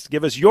the best.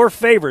 Give us your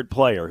favorite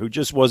player who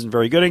just wasn't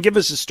very good, and give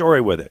us a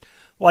story with it.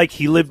 Like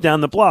he lived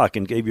down the block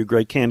and gave you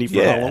great candy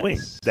for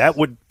Halloween. That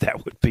would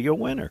be a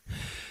winner.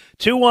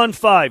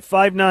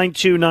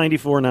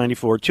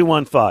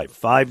 215-592-9494.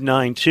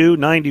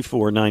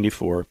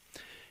 215-592-9494.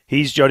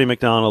 He's Jody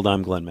McDonald.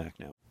 I'm Glenn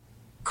Macnow.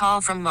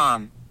 Call from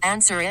mom.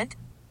 Answer it.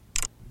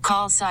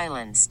 Call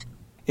silenced.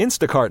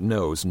 Instacart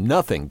knows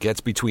nothing gets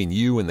between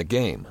you and the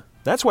game.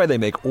 That's why they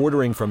make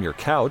ordering from your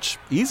couch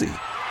easy.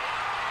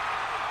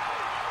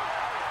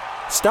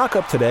 Stock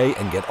up today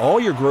and get all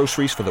your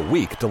groceries for the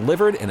week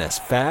delivered in as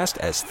fast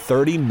as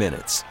 30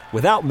 minutes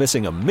without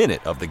missing a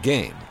minute of the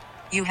game.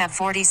 You have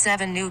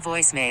 47 new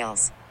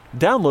voicemails.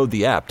 Download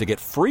the app to get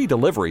free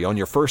delivery on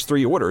your first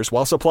 3 orders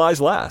while supplies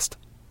last.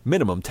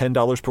 Minimum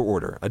 $10 per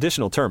order.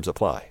 Additional terms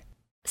apply.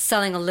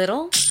 Selling a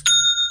little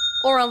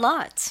or a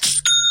lot?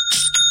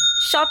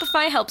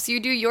 Shopify helps you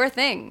do your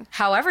thing,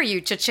 however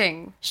you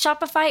cha-ching.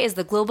 Shopify is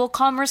the global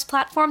commerce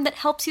platform that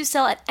helps you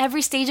sell at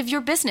every stage of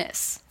your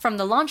business. From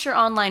the launch your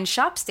online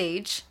shop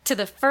stage, to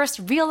the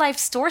first real-life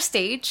store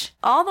stage,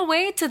 all the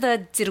way to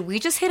the did we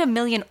just hit 1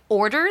 million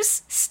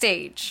orders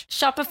stage.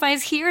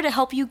 Shopify's here to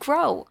help you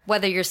grow.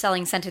 Whether you're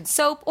selling scented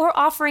soap or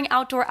offering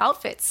outdoor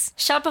outfits,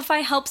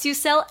 Shopify helps you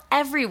sell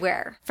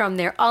everywhere. From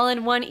their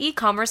all-in-one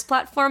e-commerce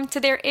platform to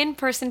their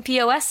in-person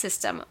POS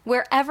system.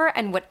 Wherever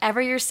and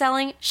whatever you're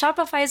selling,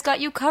 Shopify's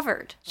got you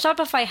covered.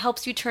 Shopify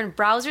helps you turn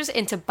browsers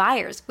into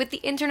buyers with the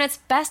internet's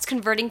best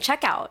converting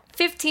checkout.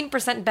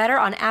 15% better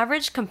on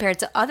average compared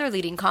to other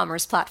leading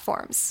commerce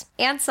platforms.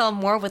 And sell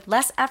more with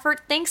less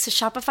effort thanks to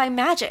Shopify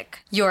Magic,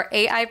 your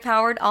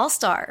AI-powered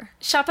all-star.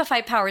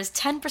 Shopify powers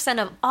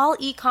 10% of all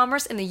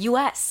e-commerce in the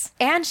U.S.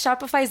 And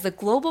Shopify is the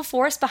global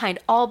force behind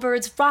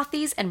Allbirds,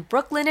 Rothy's, and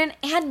Brooklinen,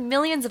 and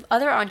millions of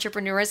other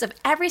entrepreneurs of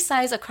every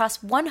size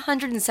across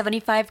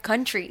 175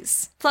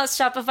 countries. Plus,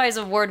 Shopify's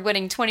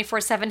award-winning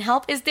 24/7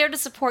 help is there to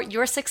support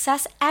your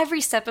success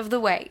every step of the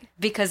way.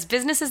 Because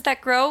businesses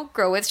that grow,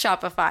 grow with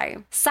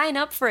Shopify. Sign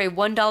up for a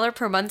 $1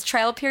 per month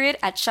trial period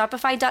at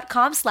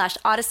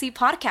shopify.com/Odyssey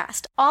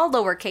Podcast, all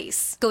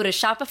lowercase. Go to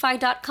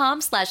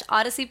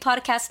shopify.com/Odyssey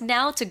Podcast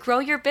now to grow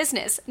your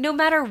business, no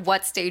matter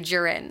what stage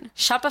you're in.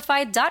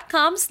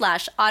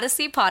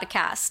 Shopify.com/Odyssey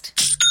Podcast.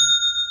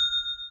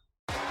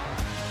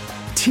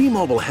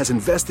 T-Mobile has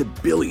invested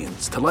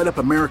billions to light up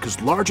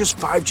America's largest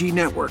 5G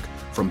network,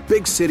 from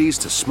big cities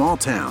to small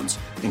towns,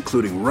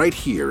 including right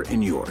here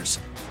in yours.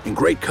 And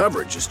great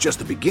coverage is just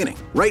the beginning.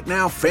 Right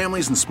now,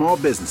 families and small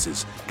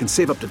businesses can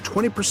save up to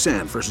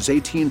 20% versus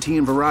AT&T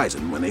and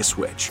Verizon when they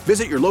switch.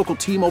 Visit your local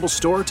T-Mobile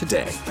store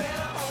today.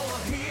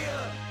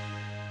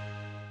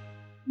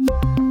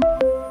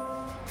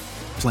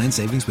 Plan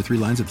savings with 3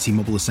 lines of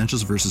T-Mobile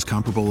Essentials versus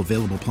comparable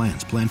available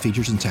plans. Plan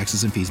features and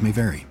taxes and fees may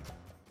vary.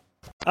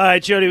 All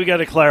right, Jody, we got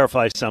to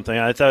clarify something.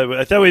 I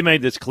thought we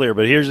made this clear,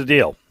 but here's the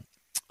deal.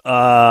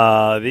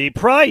 The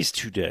prize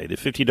today, the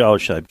 $50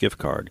 Shibe gift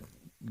card,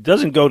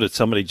 doesn't go to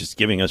somebody just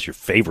giving us your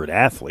favorite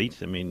athlete.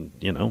 I mean,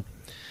 you know,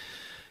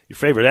 your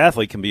favorite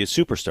athlete can be a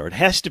superstar. It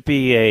has to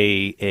be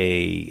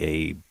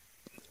a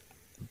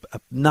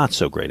not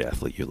so great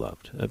athlete you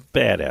loved, a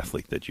bad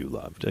athlete that you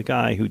loved, a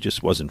guy who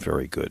just wasn't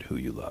very good who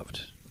you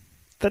loved.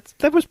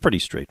 That was pretty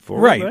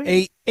straightforward,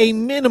 right? A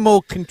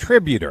minimal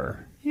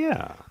contributor.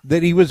 Yeah.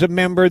 That he was a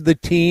member of the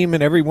team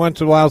and every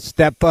once in a while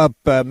step up,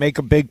 make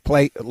a big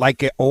play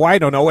like, a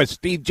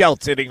Steve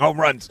Jeltz hitting home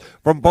runs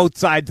from both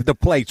sides of the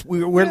plate.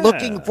 We're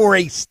looking for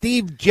a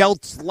Steve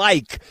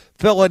Jeltz-like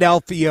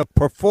Philadelphia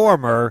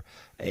performer.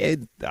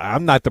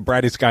 I'm not the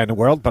brightest guy in the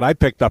world, but I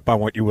picked up on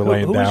what you were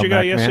laying down. Who was your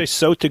guy yesterday? Man.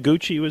 So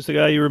Taguchi was the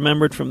guy you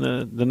remembered from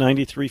the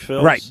 93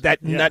 Phils? Right.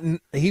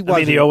 He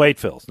wasn't the 08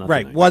 Phils.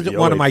 Right. Wasn't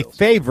one of my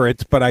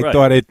favorites, but I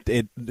thought it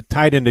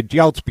tied into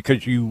Jeltz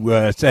because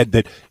you said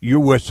that you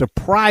were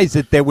surprised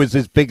that there was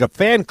this big a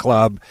fan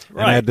club.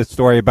 Right. And I had the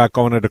story about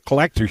going to the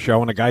collector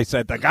show, and the guy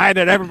said, the guy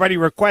that everybody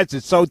requests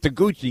is So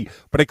Taguchi,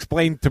 but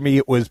explained to me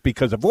it was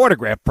because of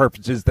autograph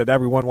purposes that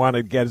everyone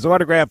wanted to get his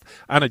autograph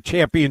on a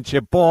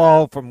championship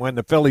ball from when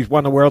the Phillies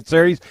won the World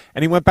Series,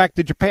 and he went back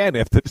to Japan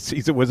after the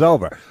season was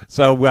over.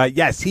 So,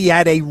 yes, he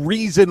had a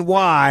reason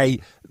why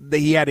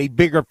he had a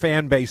bigger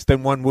fan base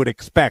than one would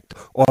expect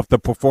off the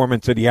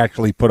performance that he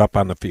actually put up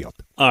on the field.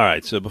 All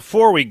right, so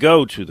before we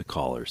go to the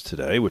callers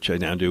today, which I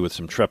now do with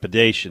some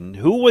trepidation,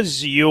 who was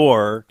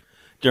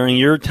during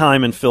your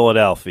time in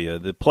Philadelphia,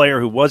 the player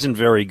who wasn't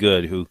very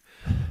good, who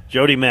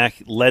Jody Mack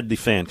led the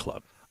fan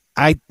club?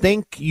 I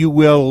think you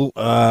will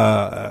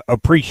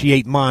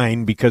appreciate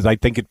mine because I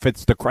think it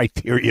fits the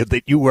criteria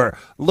that you were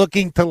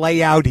looking to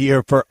lay out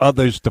here for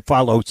others to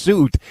follow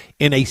suit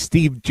in a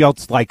Steve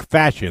Jeltz-like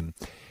fashion.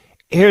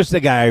 Here's the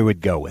guy I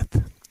would go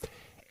with.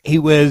 He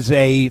was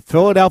a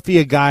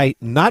Philadelphia guy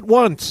not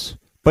once,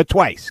 but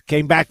twice.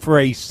 Came back for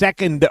a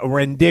second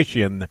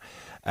rendition.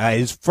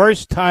 His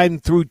first time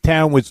through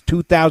town was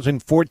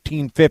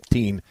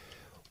 2014-15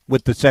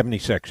 with the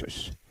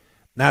 76ers.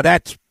 Now,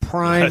 that's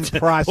prime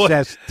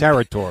process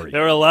territory.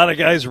 There were a lot of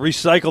guys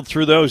recycled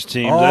through those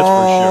teams, that's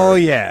for sure. Oh,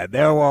 yeah.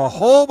 There were a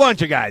whole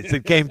bunch of guys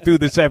that came through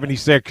the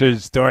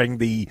 76ers during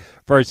the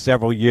first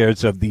several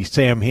years of the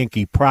Sam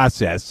Hinkie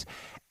process.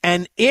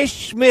 And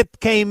Ish Smith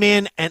came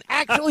in and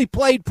actually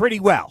played pretty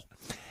well.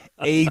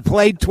 He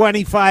played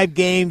 25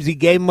 games. He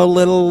gave him a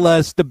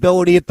little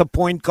stability at the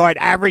point guard,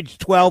 averaged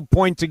 12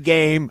 points a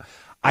game.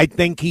 I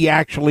think he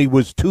actually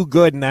was too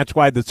good, and that's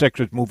why the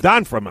Sixers moved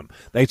on from him.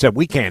 They said,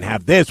 we can't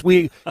have this.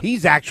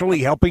 He's actually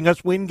helping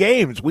us win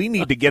games. We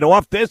need to get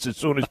off this as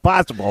soon as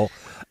possible.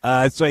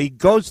 So he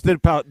goes to the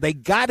Pelicans. They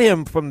got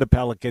him from the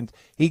Pelicans.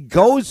 He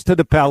goes to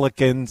the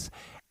Pelicans,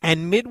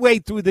 and midway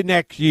through the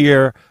next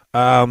year,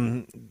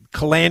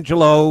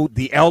 Colangelo,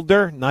 the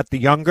elder, not the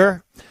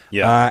younger,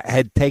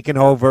 had taken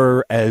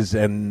over as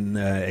an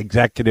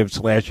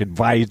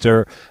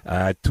executive/advisor,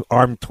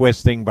 arm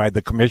twisting by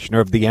the commissioner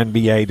of the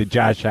NBA to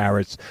Josh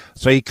Harris.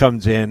 So he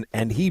comes in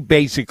and he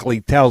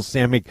basically tells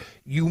Sam,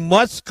 you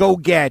must go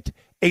get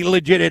a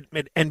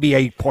legitimate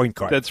NBA point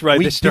guard. That's right.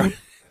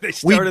 They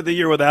started the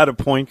year without a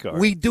point guard.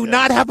 We do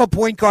not have a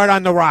point guard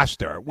on the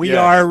roster. We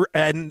are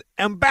an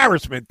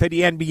embarrassment to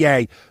the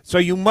NBA. So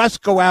you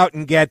must go out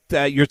and get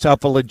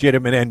yourself a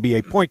legitimate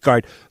NBA point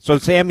guard. So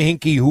Sam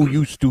Hinkie, who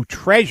used to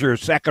treasure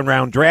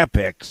second-round draft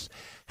picks,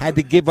 had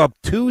to give up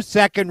 2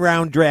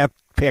 second-round draft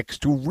picks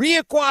to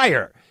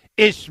reacquire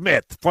Ish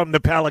Smith from the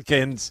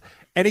Pelicans.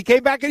 And he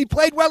came back and he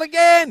played well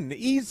again.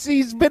 He's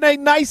been a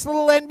nice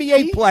little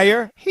NBA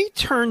player. He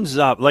turns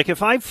up. Like,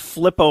 if I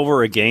flip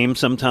over a game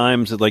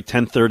sometimes at like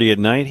 10:30 at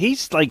night,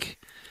 he's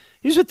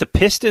with the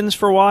Pistons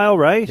for a while,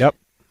 right? Yep.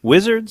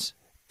 Wizards.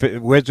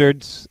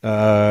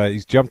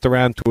 He's jumped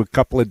around to a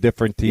couple of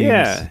different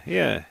teams.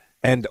 Yeah.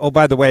 And, oh,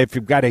 by the way, if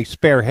you've got a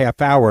spare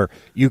half hour,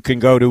 you can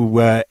go to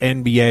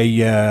NBA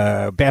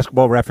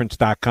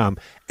basketballreference.com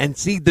and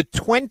see the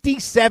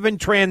 27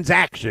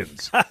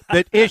 transactions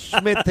that Ish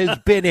Smith has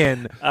been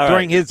in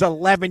during his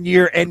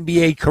 11-year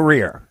NBA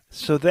career.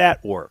 So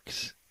that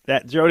works.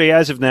 That Jody,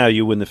 as of now,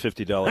 you win the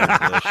 $50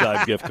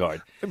 Shibe gift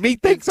card. Me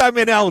thinks I'm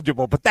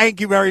ineligible, but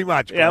thank you very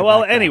much. Yeah,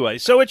 well, anyway,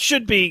 so it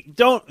should be.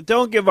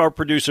 Don't give our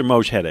producer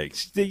Moshe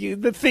headaches.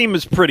 The theme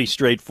is pretty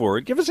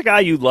straightforward. Give us a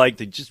guy you like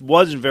that just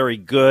wasn't very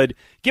good.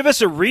 Give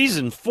us a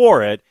reason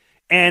for it,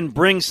 and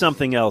bring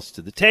something else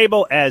to the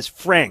table, as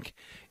Frank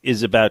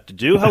is about to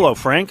do. Hello,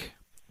 Frank.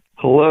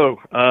 Hello.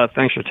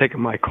 Thanks for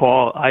taking my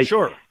call.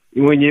 Sure.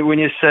 When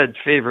you said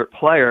favorite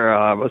player,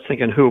 I was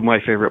thinking who my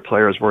favorite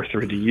players were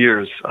through the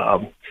years.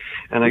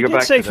 And I go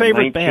back say to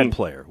favorite bad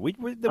player.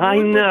 I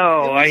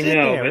know.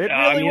 It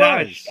really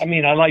was.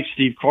 I like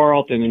Steve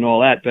Carlton and all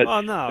that, but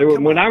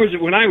when I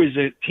was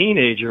a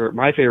teenager,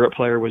 my favorite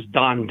player was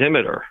Don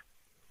Demeter.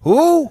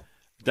 Who?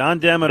 Don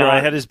Demeter.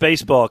 I had his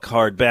baseball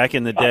card back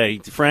in the day.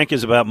 Frank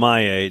is about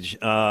my age.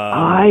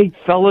 I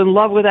fell in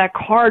love with that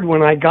card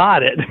when I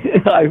got it.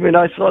 When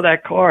I saw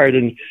that card,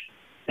 and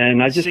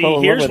I just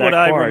fell in love with that card. Here's what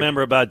I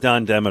remember about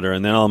Don Demeter,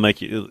 and then I'll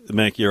make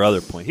your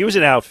other point. He was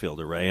an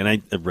outfielder,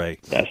 Ray, Ray.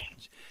 Yes.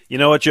 You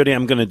know what, Judy?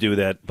 I'm going to do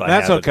that by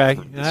That's habit,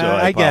 okay. So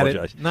I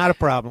apologize. Get it. Not a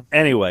problem.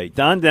 Anyway,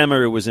 Don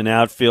Demeter was an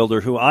outfielder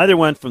who either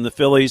went from the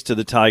Phillies to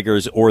the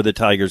Tigers or the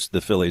Tigers to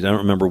the Phillies. I don't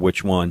remember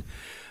which one.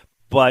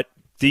 But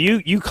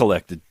you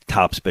collected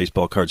Topps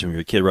baseball cards when you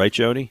were a kid, right,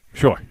 Jody?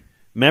 Sure.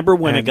 Remember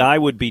when a guy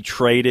would be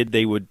traded,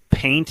 they would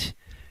paint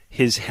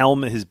his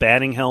helmet, his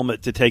batting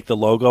helmet, to take the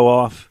logo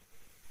off?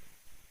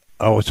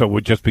 Oh, so it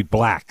would just be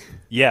black.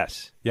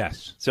 Yes.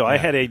 Yes. So I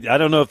had I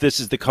don't know if this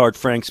is the card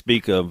Frank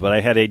speak of, but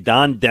I had a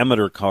Don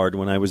Demeter card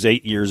when I was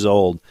 8 years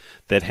old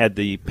that had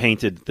the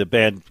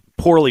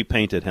poorly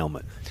painted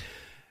helmet.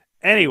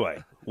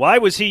 Anyway, why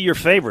was he your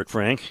favorite,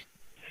 Frank?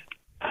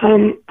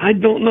 I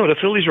don't know. The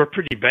Phillies were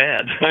pretty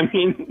bad. I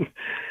mean,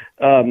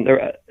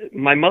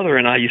 my mother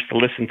and I used to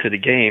listen to the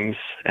games,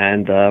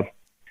 and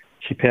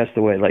she passed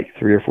away like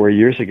 3 or 4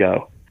 years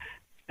ago.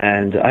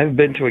 And I've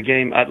been to a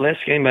game.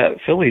 Last game at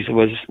Phillies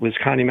was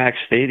Connie Mack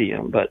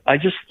Stadium, but I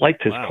just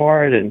liked his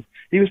card, and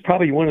he was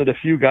probably one of the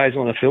few guys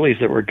on the Phillies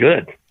that were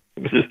good.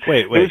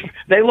 Wait.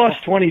 They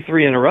lost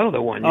 23 in a row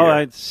the one year. All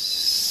right,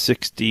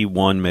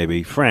 61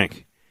 maybe.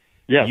 Frank,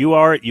 yeah, you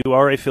are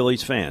a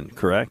Phillies fan,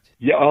 correct?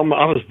 Yeah, I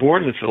was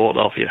born in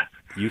Philadelphia.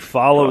 You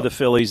follow the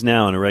Phillies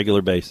now on a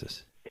regular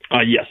basis?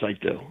 Yes, I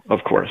do.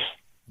 Of course.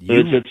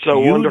 It's so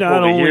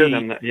wonderful to hear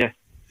them. Yeah.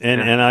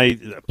 And I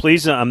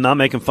please, I'm not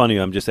making fun of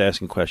you. I'm just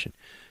asking a question.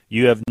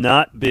 You have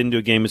not been to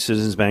a game at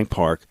Citizens Bank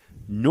Park,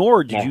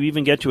 nor did you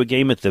even get to a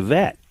game at the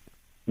Vet.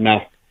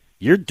 No.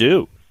 You're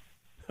due.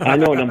 I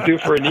know, and I'm due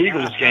for an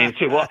Eagles game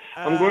too. Well,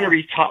 I'm going to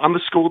retire. I'm a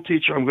school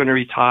teacher. I'm going to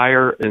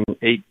retire in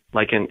 8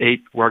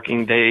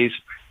 working days.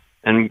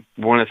 And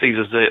one of the things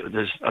is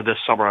this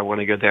summer I want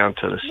to go down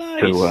to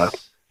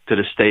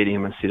the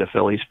stadium and see the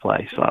Phillies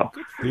play. So,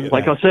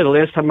 like I said, the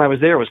last time I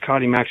was there was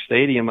Connie Mack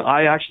Stadium.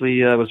 I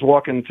actually was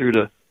walking through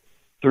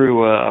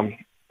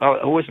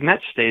it was Met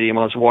Stadium.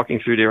 I was walking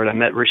through there and I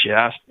met Richie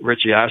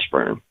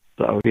Ashburn.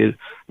 So he's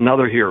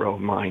another hero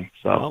of mine.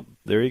 So well,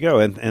 there you go.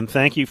 And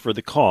thank you for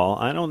the call.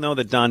 I don't know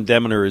that Don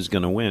Demeter is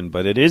going to win,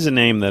 but it is a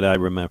name that I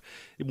remember.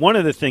 One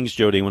of the things,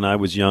 Jody, when I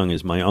was young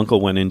is my uncle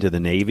went into the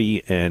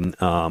Navy, and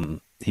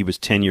he was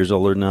 10 years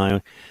older than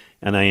I,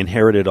 and I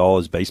inherited all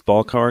his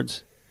baseball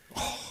cards,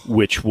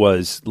 which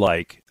was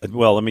like,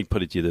 well, let me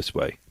put it to you this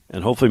way.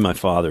 And hopefully my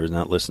father is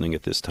not listening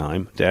at this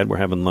time. Dad, we're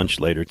having lunch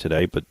later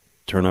today, but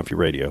turn off your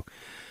radio.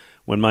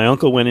 When my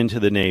uncle went into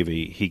the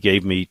Navy, he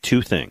gave me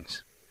two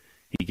things.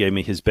 He gave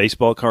me his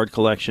baseball card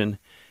collection,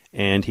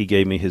 and he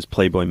gave me his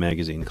Playboy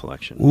magazine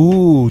collection.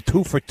 Ooh,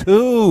 2 for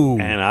 2.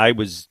 And I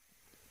was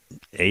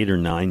 8 or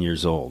 9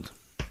 years old.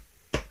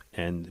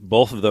 And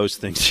both of those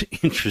things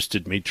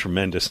interested me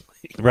tremendously.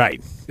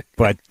 Right.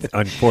 But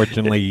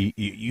unfortunately,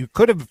 you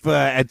could have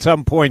at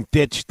some point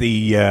ditched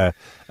the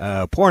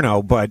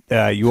porno, but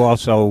you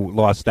also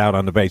lost out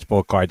on the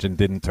baseball cards and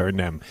didn't turn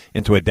them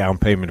into a down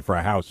payment for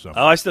a house. So.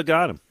 Oh, I still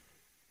got them.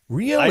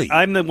 Really?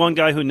 I'm the one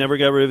guy who never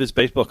got rid of his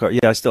baseball card.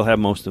 Yeah, I still have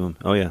most of them.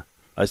 Oh, yeah.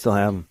 I still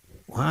have them.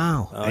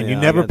 Wow. And you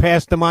never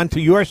passed them on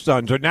to your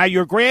sons or now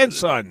your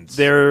grandsons.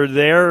 They're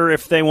there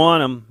if they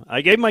want them.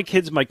 I gave my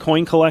kids my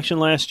coin collection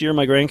last year,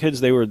 my grandkids.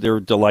 They were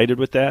delighted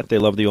with that. They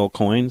love the old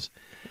coins.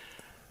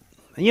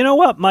 You know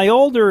what? My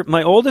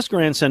oldest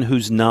grandson,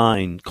 who's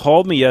 9,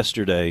 called me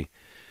yesterday.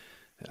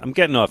 I'm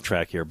getting off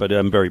track here, but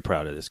I'm very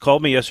proud of this.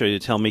 Called me yesterday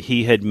to tell me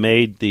he had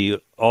made the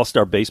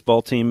all-star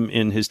baseball team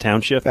in his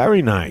township.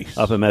 Very nice.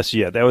 Up in Mess.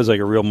 Yeah, that was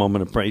like a real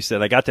moment of praise. He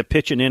said, I got to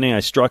pitch an inning.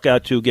 I struck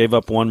out 2, gave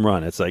up 1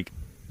 run. It's like,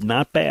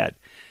 not bad.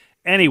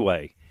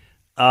 Anyway,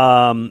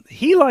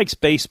 he likes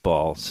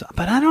baseball,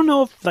 but I don't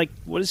know if,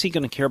 what is he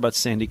going to care about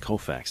Sandy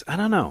Koufax? I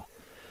don't know.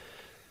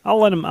 I'll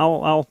let him,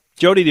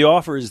 Jody, the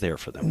offer is there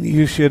for them.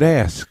 You should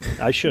ask.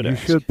 I should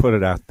ask. You should put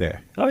it out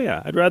there. Oh,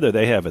 yeah. I'd rather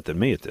they have it than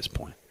me at this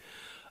point.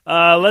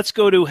 Let's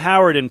go to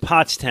Howard in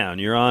Pottstown.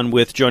 You're on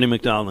with Jody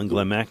McDonald and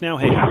Glenn Mack now.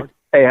 Hey, Howard.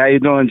 Hey, how you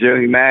doing,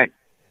 Jody Mack?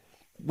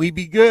 We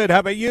be good. How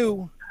about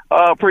you?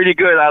 Oh, pretty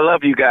good. I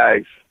love you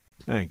guys.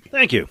 Thank you.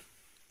 Thank you.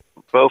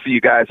 Both of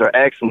you guys are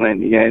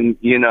excellent. And,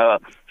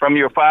 from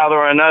your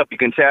father on up, you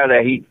can tell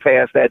that he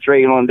passed that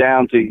trade on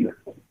down to you.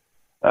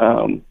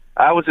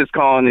 I was just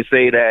calling to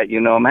say that,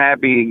 I'm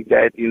happy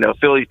that,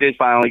 Phillies did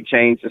finally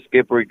change the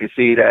skipper. You could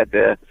see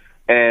that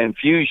and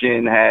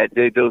Fusion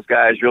did those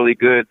guys really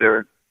good.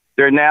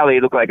 Now they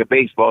look like a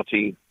baseball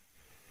team.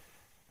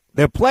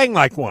 They're playing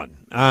like one.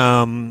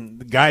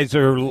 The guys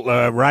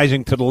are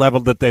rising to the level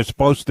that they're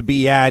supposed to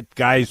be at.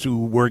 Guys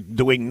who were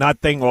doing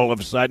nothing all of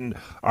a sudden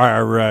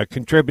are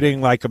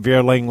contributing, like a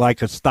Vierling,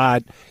 like a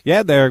Stott.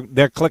 Yeah,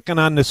 they're clicking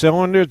on the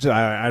cylinders.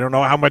 I don't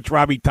know how much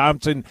Robbie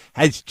Thompson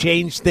has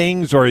changed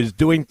things or is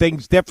doing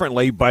things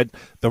differently, but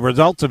the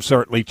results have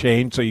certainly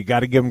changed, so you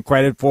got to give them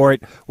credit for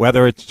it,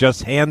 whether it's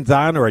just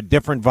hands-on or a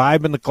different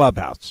vibe in the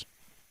clubhouse.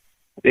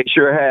 They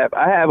sure have.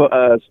 I have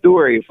a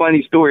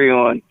funny story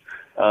on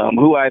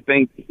who I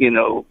think,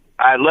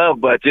 I love,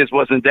 but just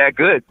wasn't that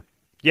good.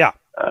 Yeah.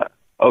 The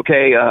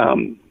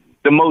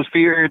most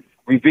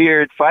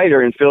revered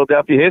fighter in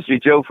Philadelphia history,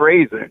 Joe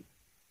Frazier.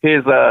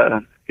 His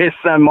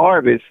son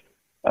Marvis,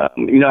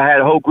 had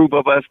a whole group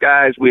of us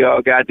guys. We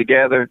all got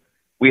together.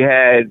 We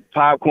had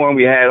popcorn.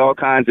 We had all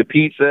kinds of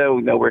pizza.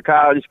 We're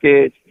college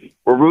kids.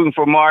 We're rooting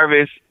for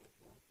Marvis.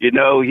 He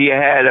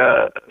had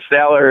a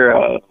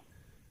stellar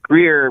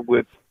career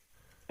with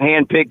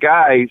hand-picked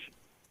guys.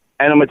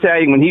 And I'm going to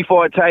tell you, when he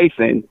fought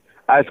Tyson,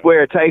 I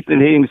swear Tyson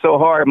hit him so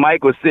hard,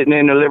 Mike was sitting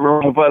in the living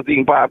room with us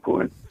eating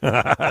popcorn.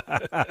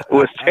 It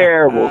was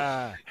terrible.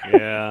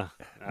 Yeah.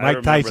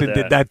 Mike Tyson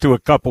did that to a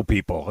couple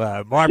people.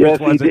 Marvis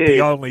wasn't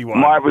the only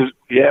one. Marvis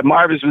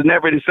was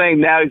never the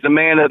same. Now he's a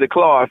man of the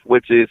cloth,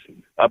 which is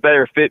a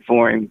better fit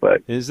for him.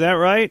 But is that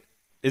right?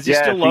 Is he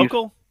still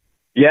local?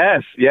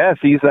 Yes.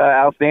 He's an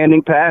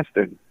outstanding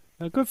pastor.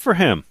 Good for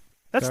him.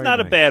 That's very not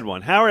nice. A bad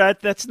one. Howard,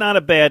 that's not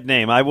a bad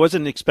name. I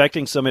wasn't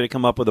expecting somebody to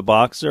come up with a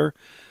boxer.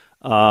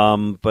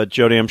 But,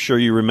 Jody, I'm sure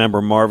you remember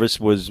Marvis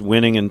was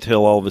winning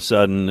until all of a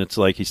sudden it's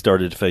like he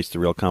started to face the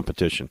real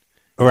competition,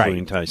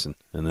 including Tyson.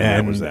 And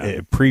then that was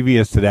that.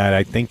 Previous to that,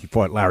 I think he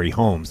fought Larry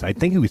Holmes. I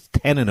think he was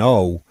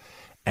 10-0,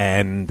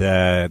 and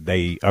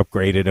they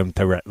upgraded him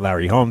to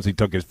Larry Holmes. He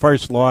took his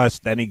first loss.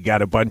 Then he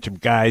got a bunch of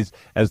guys,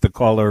 as the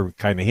caller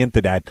kind of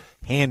hinted at,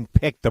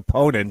 hand-picked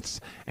opponents,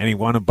 and he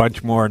won a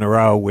bunch more in a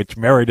row, which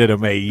merited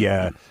him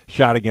a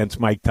shot against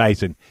Mike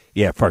Tyson.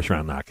 Yeah,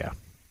 first-round knockout.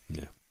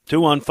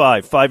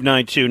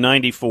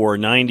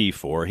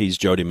 215-592-9494. He's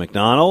Jody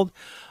McDonald.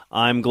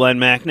 I'm Glenn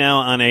Macnow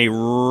on a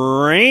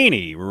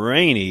rainy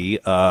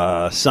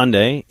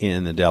Sunday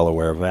in the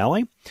Delaware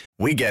Valley.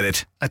 We get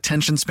it.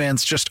 Attention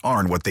spans just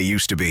aren't what they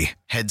used to be.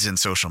 Heads in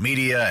social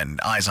media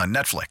and eyes on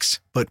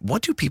Netflix. But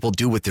what do people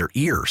do with their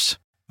ears?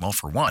 Well,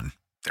 for one,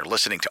 they're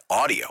listening to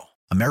audio.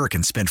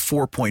 Americans spend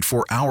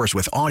 4.4 hours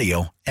with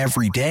audio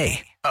every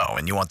day. Oh,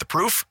 and you want the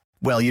proof?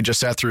 Well, you just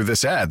sat through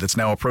this ad that's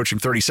now approaching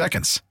 30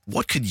 seconds.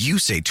 What could you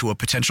say to a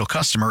potential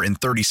customer in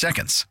 30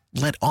 seconds?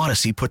 Let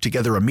Odyssey put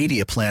together a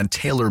media plan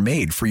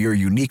tailor-made for your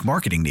unique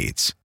marketing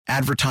needs.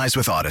 Advertise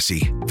with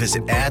Odyssey.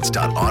 Visit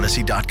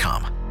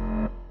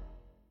ads.odyssey.com.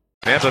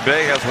 Tampa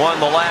Bay has won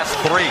the last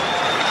 3.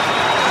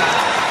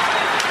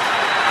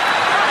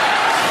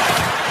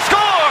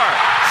 Score!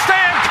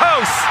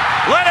 Stamkos!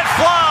 Let it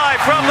fly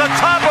from the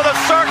top of the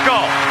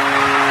circle!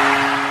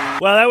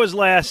 Well, that was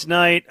last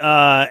night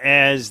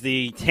as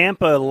the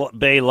Tampa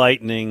Bay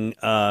Lightning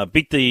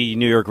beat the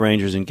New York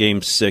Rangers in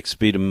Game 6,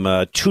 beat them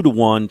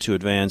 2-1 to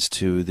advance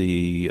to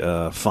the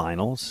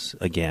finals.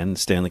 Again,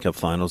 Stanley Cup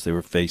Finals. They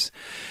were faced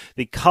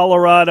the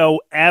Colorado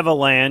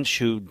Avalanche,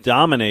 who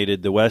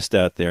dominated the West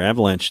out there.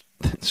 Avalanche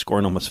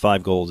scoring almost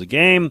 5 goals a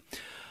game.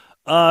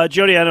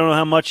 Jody, I don't know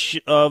how much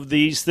of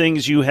these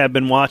things you have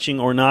been watching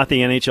or not. The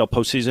NHL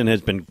postseason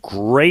has been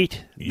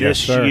great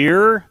this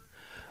year.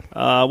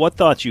 What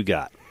thoughts you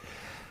got?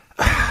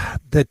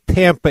 The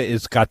Tampa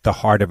has got the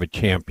heart of a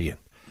champion.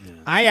 Yeah.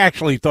 I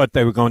actually thought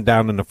they were going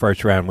down in the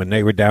first round when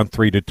they were down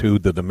 3-2 to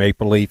the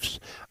Maple Leafs.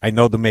 I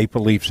know the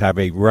Maple Leafs have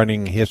a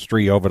running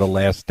history over the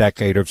last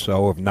decade or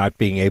so of not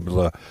being able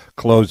to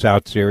close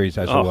out series.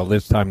 I said, well,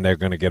 this time they're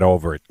going to get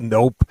over it.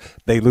 Nope.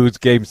 They lose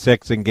Game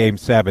 6 and Game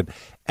 7.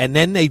 And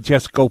then they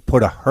just go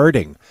put a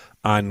hurting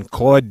on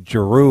Claude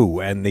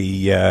Giroux and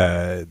the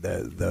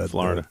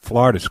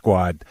Florida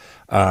squad,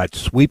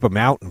 sweep them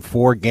out in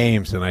 4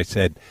 games. And I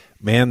said,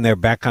 man, they're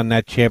back on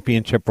that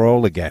championship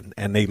roll again.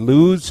 And they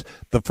lose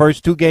the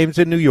first 2 games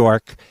in New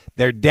York.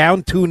 They're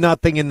down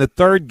 2-0 in the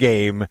third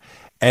game,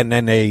 and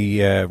then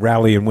they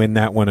rally and win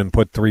that one and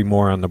put 3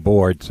 more on the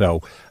board.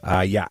 So,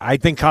 I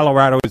think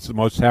Colorado is the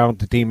most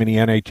talented team in the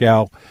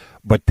NHL,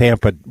 but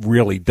Tampa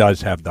really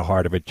does have the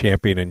heart of a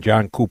champion, and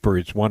John Cooper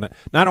is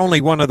not only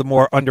one of the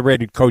more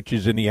underrated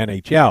coaches in the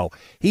NHL,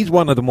 he's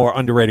one of the more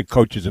underrated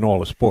coaches in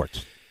all of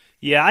sports.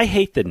 Yeah, I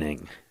hate the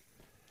Ning.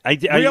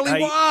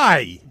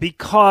 Why?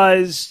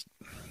 Because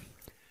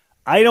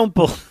I don't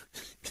believe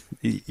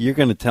 – you're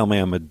going to tell me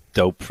I'm a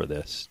dope for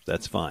this.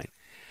 That's fine.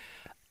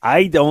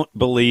 I don't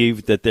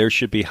believe that there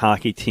should be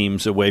hockey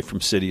teams away from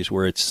cities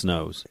where it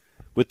snows,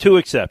 with 2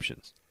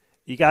 exceptions.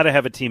 You got to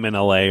have a team in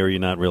L.A. or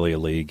you're not really a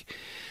league,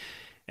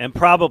 and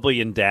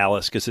probably in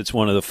Dallas because it's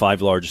one of the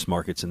 5 largest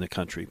markets in the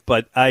country.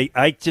 But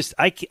I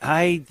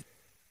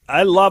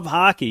I love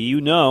hockey,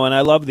 and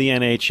I love the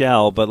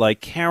NHL, but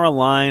like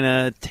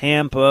Carolina,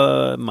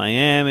 Tampa,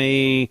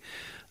 Miami,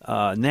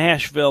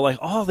 Nashville, like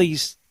all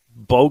these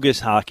bogus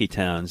hockey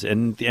towns,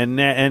 and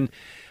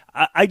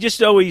I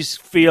just always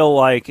feel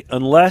like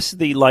unless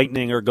the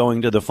Lightning are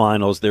going to the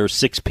finals, there are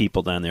 6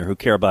 people down there who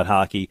care about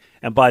hockey.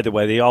 And by the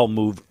way, they all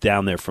moved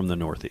down there from the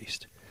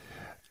Northeast.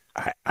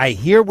 I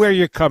hear where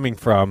you're coming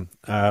from.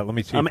 Let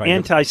me see. I'm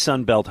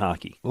anti-Sun Belt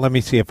hockey. Let me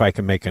see if I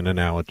can make an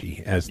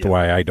analogy as to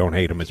why I don't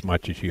hate them as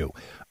much as you.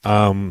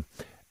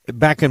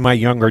 Back in my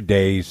younger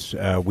days,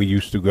 we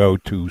used to go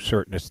to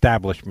certain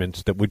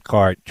establishments that would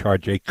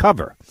charge a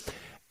cover.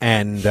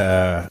 And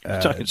you're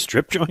talking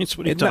strip joints?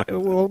 What are you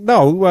talking? Well,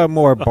 no,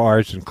 more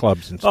bars and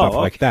clubs and stuff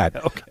like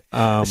that. Okay.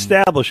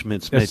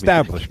 Establishments. Maybe.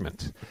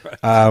 Establishments.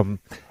 Right.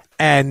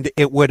 And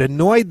it would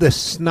annoy the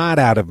snot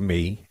out of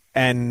me.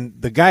 And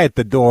the guy at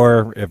the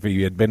door, if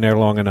he had been there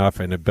long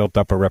enough and had built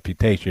up a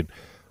reputation,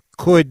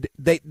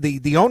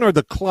 the owner of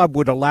the club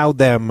would allow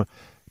them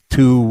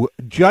to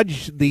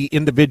judge the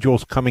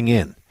individuals coming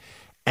in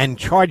and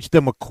charge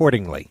them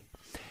accordingly.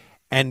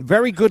 And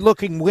very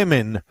good-looking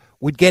women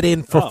would get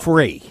in for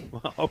free.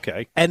 Well,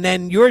 okay. And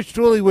then yours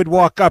truly would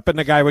walk up, and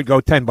the guy would go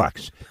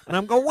 $10. And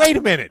I'm going, wait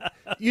a minute.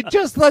 You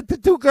just let the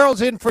 2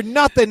 girls in for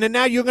nothing, and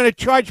now you're going to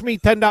charge me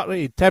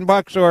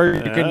 $10, or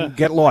you can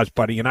get lost,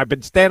 buddy. And I've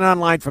been standing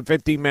online for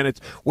 15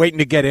 minutes waiting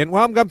to get in.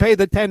 Well, I'm going to pay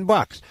the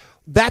 $10.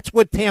 That's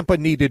what Tampa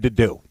needed to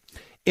do.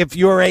 If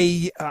you're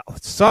a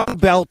Sun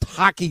Belt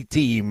hockey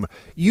team,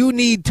 you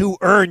need to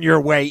earn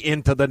your way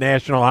into the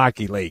National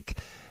Hockey League.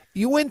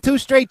 You win 2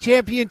 straight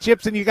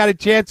championships and you got a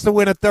chance to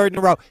win a 3rd in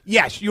a row.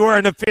 Yes, you're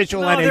an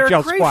official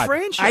NHL squad.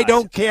 Franchise. I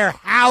don't care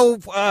how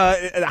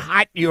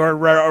hot your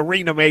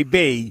arena may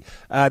be.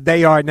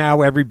 They are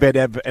now every bit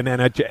of an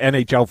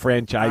NHL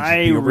franchise.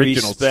 I the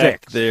original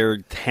respect 6. their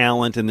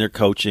talent and their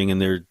coaching and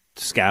their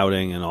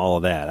scouting and all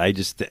of that.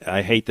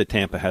 I hate that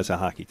Tampa has a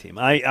hockey team.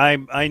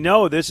 I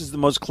know this is the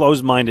most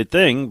closed-minded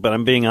thing, but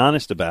I'm being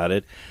honest about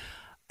it.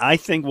 I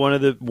think one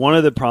of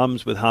the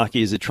problems with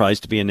hockey is it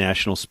tries to be a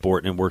national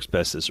sport and it works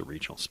best as a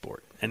regional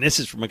sport. And this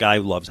is from a guy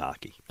who loves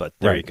hockey. But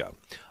there you go.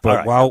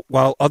 But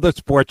while other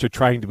sports are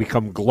trying to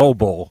become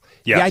global,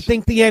 I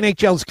think the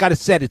NHL's got to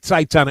set its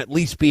sights on at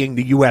least being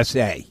the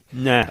USA.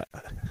 Nah.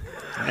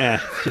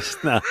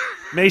 Just nah.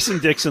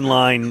 Mason-Dixon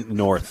line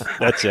north.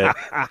 That's it.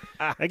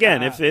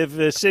 Again, if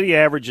the city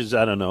averages,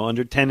 I don't know,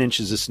 under 10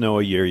 inches of snow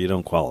a year, you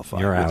don't qualify.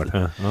 You're out,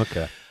 huh?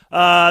 Okay.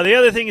 The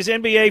other thing is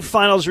NBA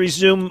Finals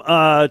resume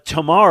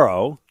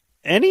tomorrow.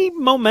 Any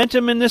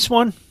momentum in this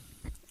one?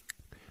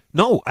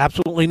 No,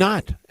 absolutely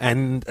not.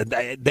 And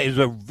there's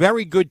a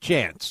very good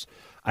chance.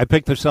 I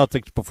picked the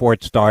Celtics before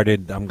it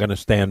started. I'm going to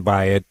stand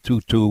by it.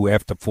 2-2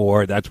 after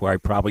 4. That's where I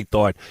probably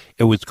thought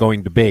it was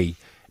going to be.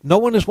 No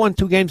one has won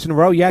 2 games in a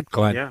row yet,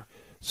 Glenn. Yeah.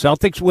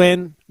 Celtics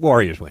win,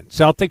 Warriors win.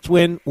 Celtics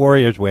win,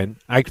 Warriors win.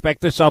 I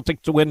expect the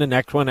Celtics to win the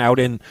next one out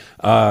in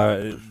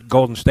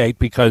Golden State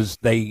because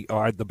they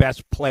are the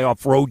best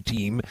playoff road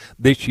team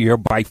this year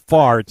by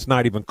far. It's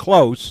not even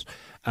close.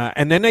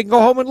 And then they can go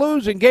home and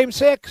lose in Game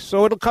 6.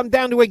 So it'll come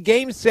down to a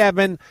Game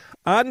 7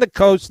 on the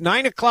coast,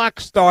 9 o'clock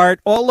start,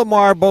 all the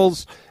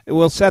marbles.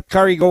 Will Seth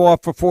Curry go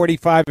off for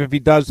 45? If he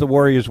does, the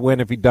Warriors win.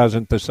 If he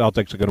doesn't, the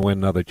Celtics are going to win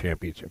another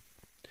championship.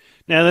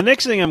 Now, the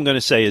next thing I'm going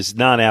to say is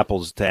not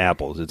apples to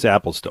apples. It's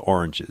apples to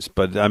oranges.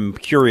 But I'm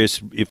curious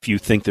if you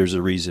think there's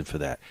a reason for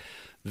that.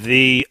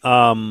 The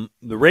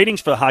ratings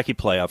for the hockey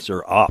playoffs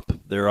are up.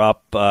 They're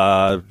up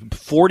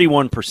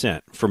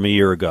 41% from a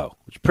year ago.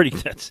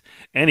 That's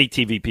any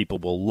TV people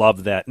will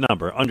love that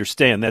number.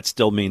 Understand that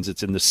still means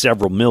it's in the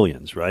several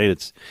millions, right?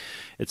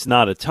 It's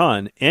not a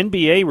ton.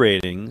 NBA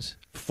ratings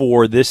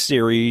for this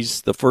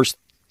series, the first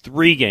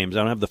 3 games. I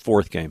don't have the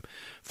 4th game.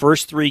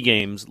 First 3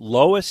 games,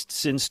 lowest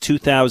since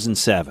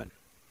 2007.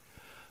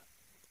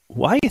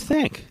 Why do you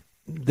think?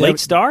 Late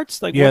starts?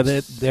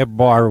 Their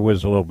bar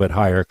was a little bit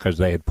higher because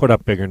they had put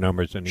up bigger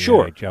numbers than the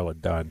NHL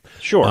had done.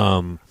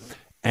 Sure.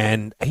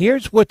 And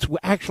here's what's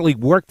actually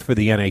worked for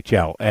the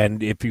NHL.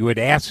 And if you had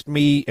asked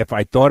me if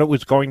I thought it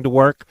was going to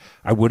work,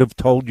 I would have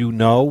told you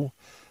no.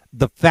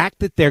 The fact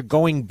that they're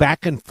going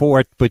back and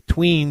forth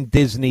between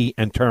Disney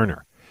and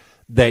Turner.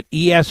 That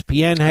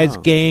ESPN has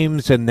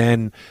games and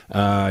then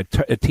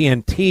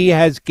TNT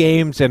has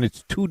games, and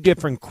it's 2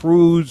 different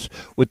crews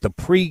with the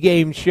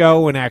pregame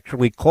show and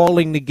actually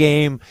calling the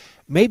game.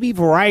 Maybe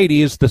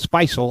variety is the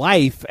spice of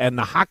life, and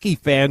the hockey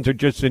fans are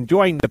just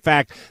enjoying the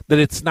fact that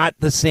it's not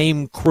the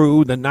same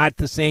crew, not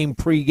the same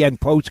pre-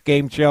 and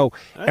post-game show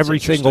every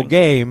single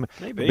game.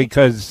 Maybe.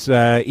 Because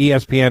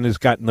ESPN has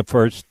gotten the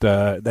first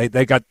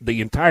they got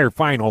the entire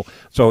final,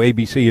 so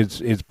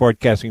ABC is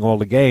broadcasting all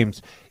the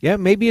games. Yeah,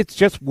 maybe it's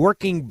just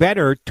working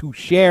better to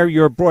share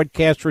your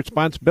broadcast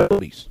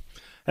responsibilities.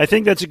 I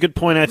think that's a good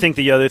point. I think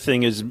the other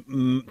thing is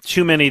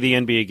too many of the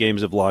NBA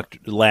games have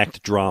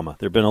lacked drama.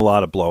 There have been a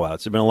lot of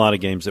blowouts. There have been a lot of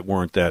games that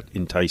weren't that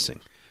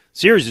enticing.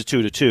 Series is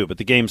 2-2, but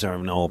the games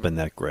haven't all been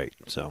that great.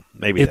 So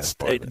maybe that's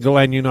part of it.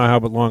 Glenn, you know how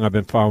long I've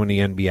been following the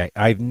NBA.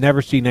 I've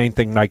never seen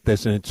anything like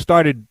this, and it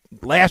started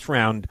last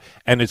round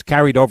and it's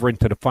carried over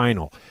into the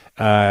final.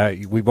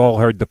 we've all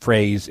heard the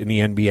phrase in the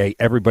NBA,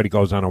 everybody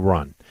goes on a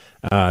run.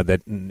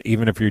 That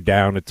even if you're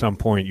down at some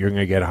point, you're going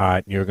to get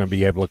hot and you're going to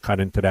be able to cut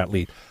into that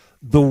lead.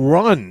 The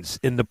runs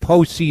in the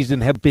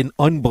postseason have been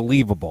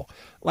unbelievable.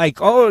 Like,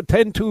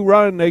 10-2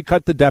 run, they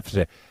cut the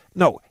deficit.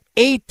 No,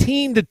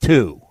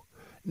 18-2,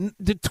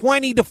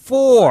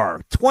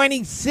 20-4,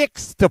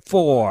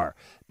 26-4.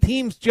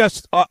 Teams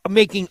just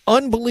making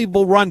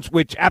unbelievable runs,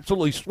 which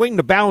absolutely swing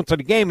the balance of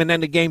the game, and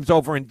then the game's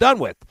over and done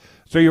with.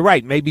 So you're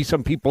right. Maybe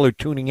some people are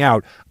tuning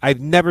out.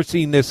 I've never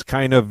seen this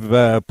kind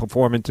of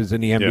performances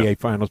in the NBA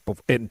Finals,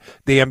 in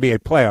the NBA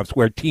playoffs,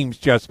 where teams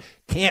just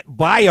can't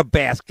buy a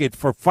basket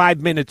for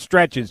 5-minute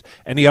stretches,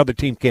 and the other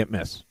team can't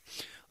miss.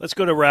 Let's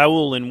go to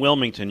Raul in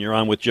Wilmington. You're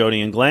on with Jody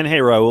and Glenn.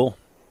 Hey, Raul.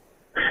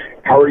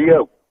 How are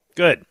you?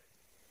 Good.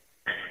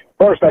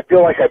 First, I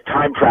feel like I've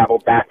time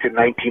traveled back to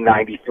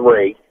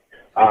 1993.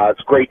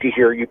 It's great to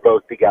hear you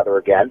both together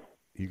again.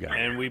 You got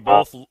and we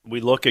both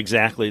we look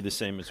exactly the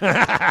same as well.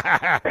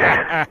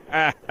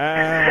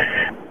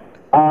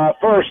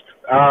 First,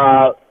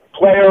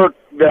 player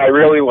that I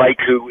really like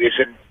who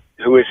isn't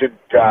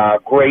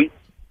great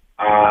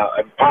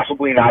and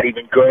possibly not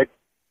even good.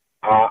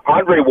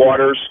 Andre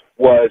Waters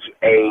was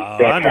a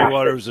fantastic. Andre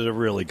Waters is a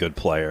really good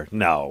player.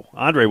 No,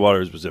 Andre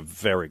Waters was a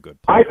very good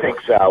player. I think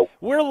so.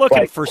 We're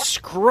looking for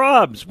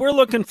scrubs. We're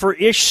looking for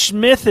Ish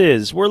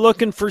Smithes. We're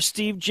looking for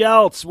Steve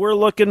Jeltz. We're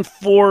looking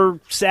for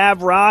Sav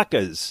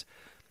Rakas.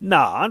 No,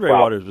 Andre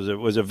Waters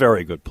was a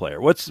very good player.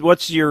 What's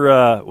your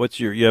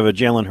you have a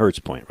Jalen Hurts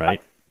point,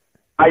 right?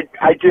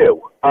 I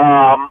do.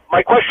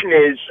 My question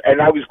is,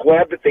 and I was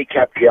glad that they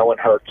kept Jalen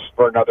Hurts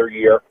for another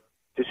year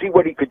to see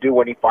what he could do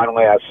when he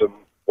finally has some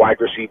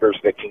wide receivers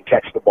that can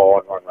catch the ball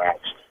and run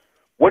routes.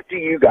 What do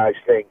you guys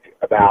think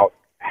about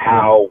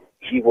how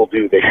he will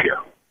do this year?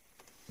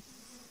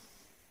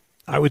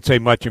 I would say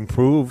much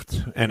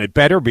improved, and it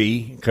better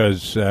be,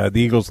 because the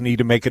Eagles need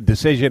to make a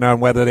decision on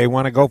whether they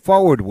want to go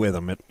forward with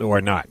him or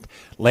not.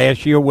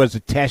 Last year was a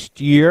test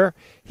year.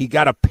 He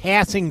got a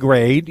passing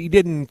grade. He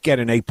didn't get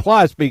an A+,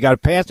 but he got a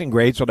passing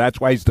grade, so that's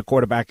why he's the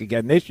quarterback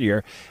again this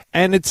year.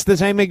 And it's the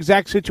same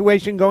exact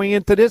situation going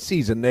into this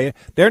season.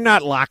 They're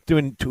not locked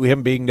into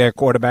him being their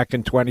quarterback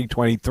in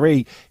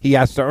 2023. He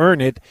has to earn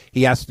it.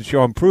 He has to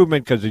show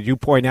improvement because, as you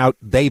point out,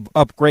 they've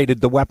upgraded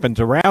the weapons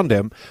around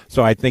him.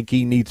 So I think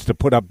he needs to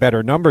put up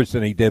better numbers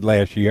than he did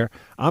last year.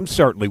 I'm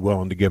certainly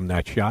willing to give him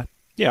that shot.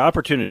 Yeah,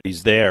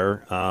 opportunity's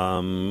there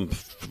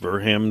for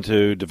him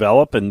to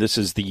develop, and this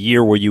is the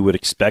year where you would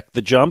expect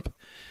the jump.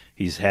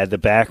 He's had the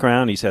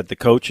background, he's had the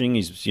coaching,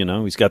 he's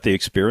got the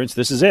experience.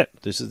 This is it.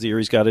 This is the year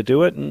he's got to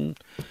do it, and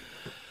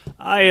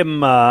I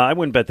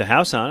wouldn't bet the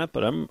house on it,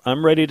 but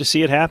I'm ready to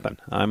see it happen.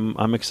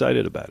 I'm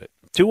excited about it.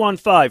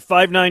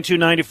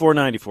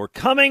 215-592-9494.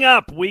 Coming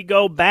up, we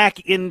go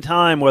back in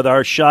time with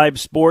our Shibe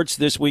Sports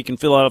This Week in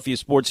Philadelphia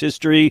Sports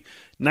History.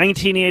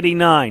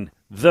 1989,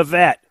 The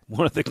Vet.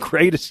 One of the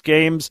greatest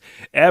games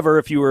ever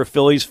if you were a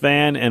Phillies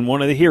fan, and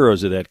one of the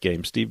heroes of that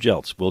game, Steve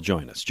Jeltz, will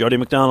join us. Jody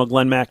McDonald,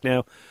 Glenn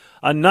Macnow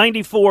on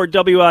 94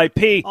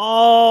 WIP.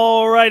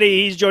 All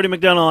righty, he's Jody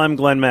McDonald. I'm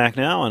Glenn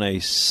Macnow on a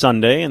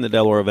Sunday in the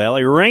Delaware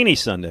Valley. Rainy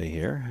Sunday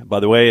here. By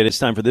the way, it is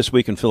time for This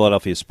Week in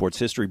Philadelphia Sports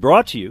History,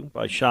 brought to you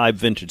by Shibe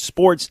Vintage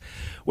Sports,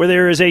 where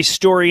there is a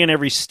story in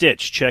every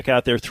stitch. Check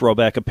out their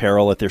throwback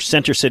apparel at their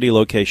Center City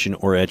location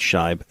or at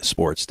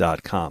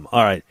shibesports.com.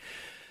 All right.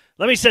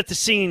 Let me set the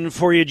scene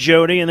for you,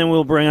 Jody, and then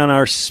we'll bring on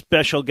our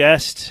special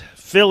guest,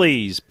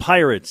 Phillies,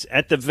 Pirates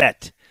at the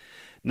Vet,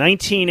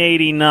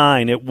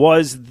 1989. It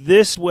was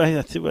this way.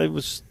 I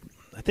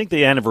think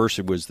the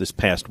anniversary was this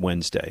past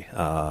Wednesday,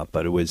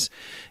 but it was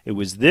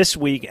this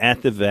week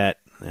at the Vet.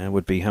 That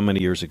would be how many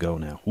years ago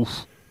now?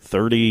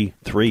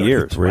 33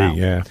 years. Wow.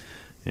 Yeah.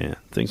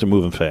 Things are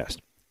moving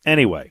fast.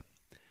 Anyway.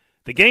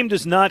 The game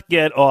does not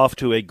get off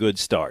to a good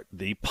start.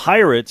 The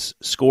Pirates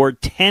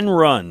scored 10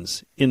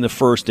 runs in the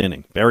first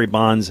inning. Barry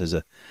Bonds has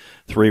a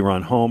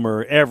 3-run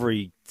homer.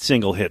 Every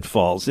single hit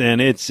falls, and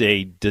it's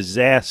a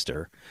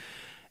disaster.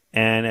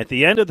 And at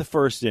the end of the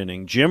first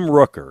inning, Jim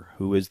Rooker,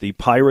 who is the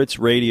Pirates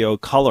radio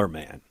color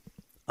man,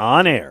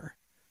 on air,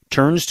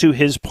 turns to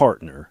his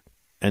partner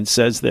and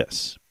says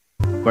this.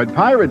 But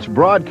Pirates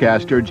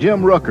broadcaster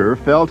Jim Rooker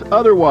felt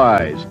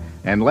otherwise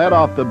and led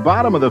off the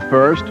bottom of the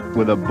first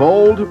with a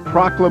bold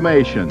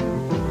proclamation.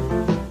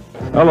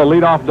 Well, a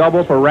leadoff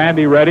double for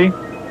Randy Reddy.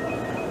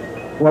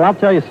 Well, I'll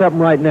tell you something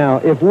right now.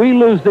 If we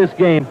lose this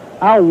game,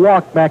 I'll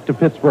walk back to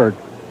Pittsburgh.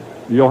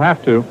 You'll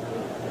have to.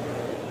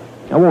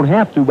 I won't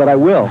have to, but I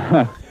will.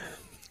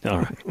 All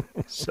right.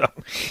 So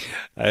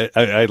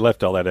I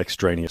left all that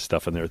extraneous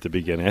stuff in there at the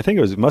beginning. I think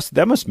that must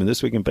have been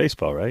This Week in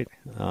Baseball, right?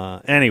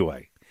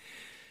 Anyway.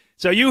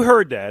 So you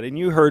heard that, and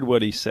you heard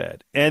what he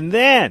said. And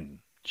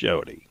then,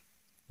 Jody,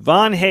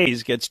 Von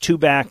Hayes gets 2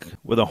 back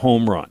with a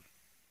home run.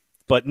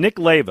 But Nick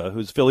Leyva,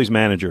 who's Phillies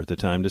manager at the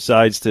time,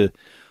 decides to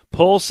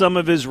pull some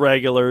of his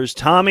regulars.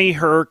 Tommy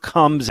Herr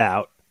comes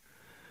out.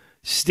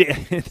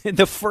 In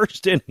the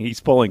first inning, he's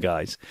pulling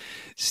guys.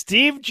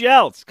 Steve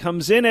Jeltz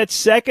comes in at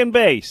second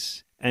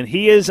base, and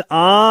he is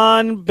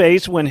on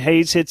base when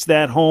Hayes hits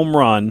that home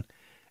run.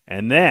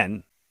 And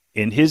then,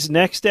 in his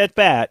next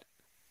at-bat,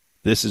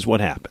 this is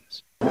what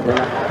happens. Jeltz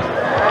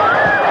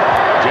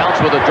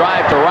with a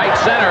drive to right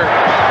center.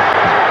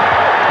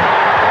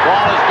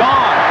 Ball is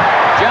gone.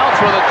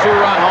 Jeltz with a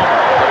 2-run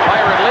homer. The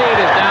Pirate lead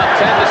is now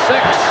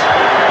 10-6.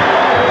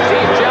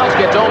 Steve Jeltz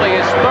gets only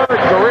his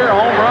 3rd career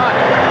home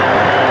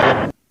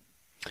run.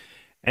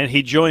 And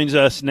he joins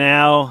us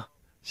now,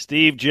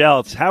 Steve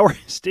Jeltz.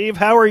 Steve,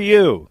 how are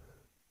you?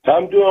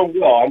 I'm doing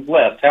well. I'm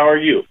blessed. How are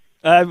you?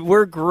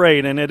 We're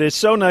great, and it is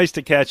so nice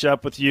to catch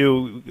up with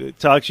you.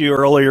 Talked to you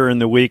earlier in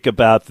the week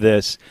about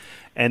this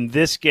and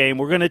this game.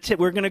 We're going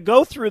to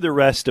go through the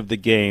rest of the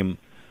game,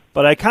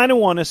 but I kind of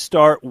want to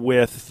start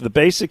with the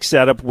basic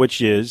setup, which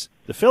is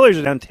the Phillies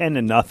are down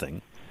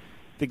 10-0.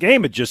 The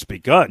game had just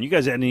begun. You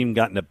guys hadn't even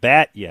gotten a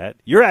bat yet.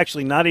 You're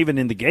actually not even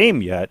in the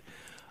game yet.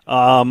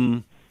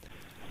 When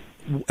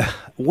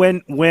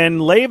Nick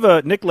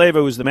Leyva,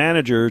 who's the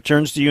manager,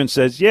 turns to you and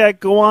says, "Yeah,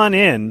 go on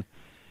in,"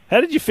 how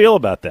did you feel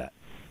about that?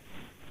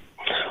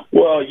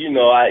 Well,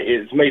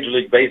 it's Major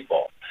League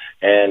Baseball,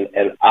 and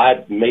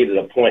I made it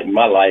a point in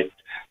my life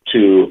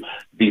to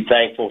be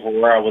thankful for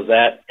where I was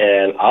at,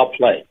 and I'll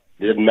play.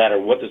 It doesn't matter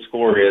what the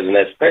score is, and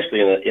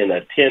especially in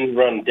a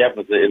 10-run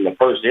deficit in the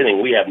first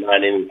inning, we have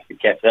 9 innings to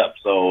catch up.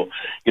 So,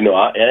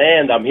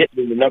 and I'm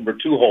hitting the number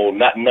 2 hole,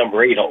 not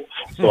number 8 hole.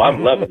 So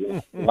I'm loving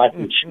it. I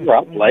said, sure,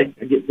 I'll play.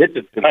 I get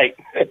pitches tonight.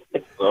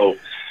 So,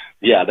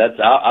 yeah,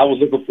 I was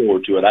looking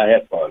forward to it. I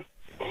had fun.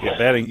 Yeah,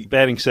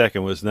 batting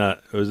second was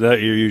not your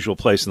usual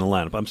place in the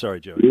lineup. I'm sorry,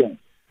 Joe.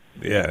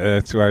 Yeah,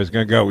 that's where I was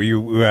going to go.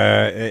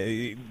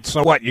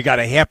 So what? You got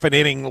a half an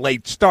inning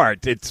late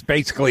start. It's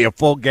basically a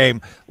full game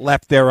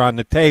left there on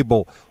the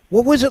table.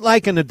 What was it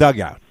like in the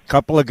dugout? A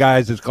couple of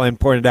guys, as Glenn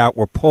pointed out,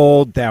 were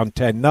pulled down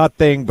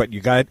 10-0, but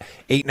you got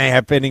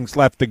 8.5 innings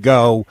left to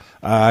go.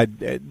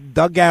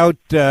 Dugout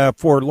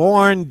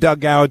forlorn,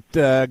 dugout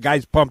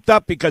guys pumped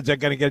up because they're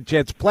going to get a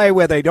chance to play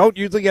where they don't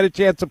usually get a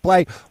chance to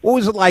play. What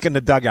was it like in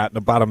the dugout in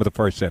the bottom of the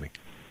first inning?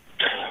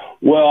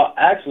 Well,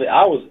 actually,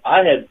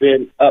 I had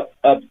been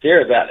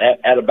upstairs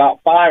at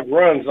about 5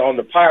 runs on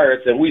the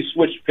Pirates, and we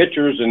switched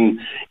pitchers, and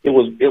it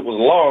was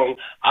long.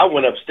 I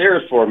went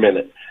upstairs for a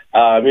minute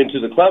into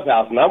the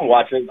clubhouse, and I'm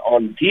watching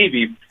on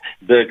TV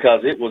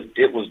because it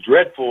was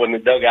dreadful in the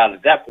dugout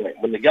at that point.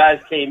 When the guys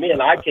came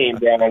in, I came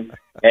down,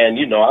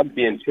 and I'm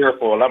being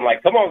cheerful, and I'm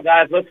like, "Come on,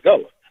 guys, let's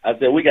go." I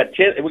said, "We got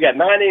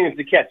 9 innings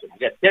to catch them. We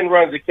got 10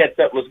 runs to catch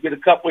up. Let's get a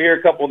couple here,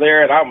 a couple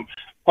there," and I'm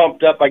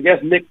pumped up. I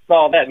guess Nick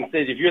saw that and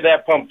said, "If you're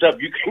that pumped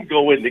up, you can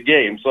go in the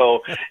game."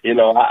 So,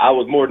 I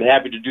was more than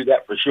happy to do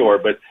that for sure.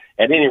 But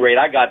at any rate,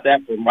 I got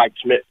that from Mike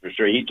Schmidt for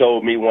sure. He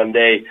told me one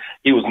day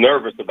he was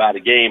nervous about a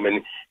game,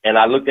 and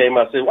I looked at him.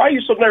 I said, "Why are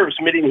you so nervous,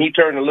 Schmidt?" And he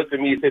turned and looked at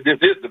me and said, "This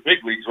is the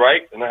big leagues,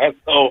 right?" And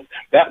so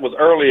that was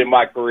early in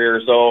my career.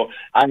 So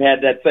I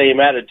had that same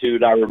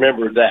attitude. I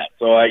remember that.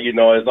 So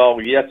it's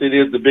always, yes, it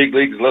is the big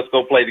leagues, and let's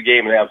go play the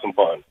game and have some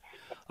fun.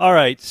 All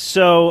right,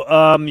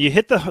 so you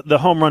hit the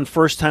home run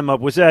first time up.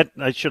 Was that,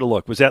 I should have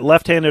looked, was that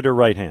left-handed or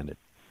right-handed?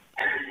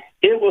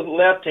 It was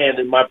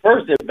left-handed. My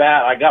first at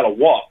bat, I got a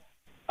walk,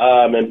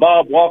 and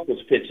Bob Walk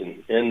was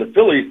pitching. And the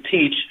Phillies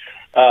teach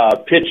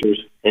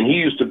pitchers, and he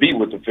used to be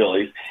with the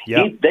Phillies.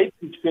 Yep. They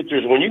teach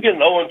pitchers, when you get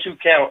an 0-2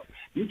 count,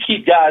 you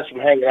keep guys from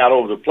hanging out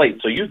over the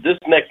plate. So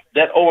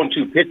that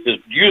 0-2 pitch is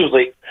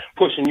usually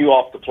pushing you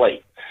off the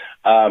plate.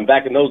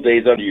 Back in those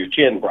days, under your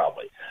chin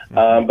probably.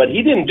 But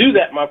he didn't do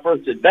that in my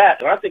first at bat,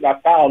 and I think I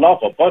fouled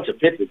off a bunch of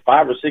pitches,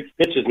 5 or 6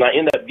 pitches, and I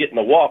ended up getting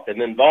a walk, and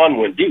then Vaughn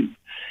went deep.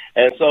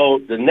 And so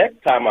the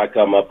next time I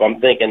come up, I'm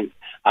thinking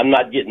I'm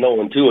not getting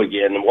 0-2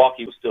 again, and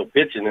Walkie was still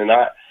pitching, and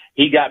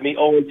he got me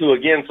 0-2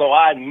 again, so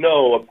I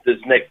know this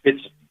next pitch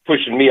is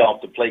pushing me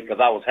off the plate because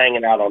I was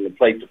hanging out on the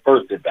plate the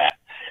first at bat.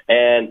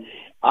 And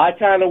I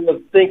kind of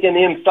was thinking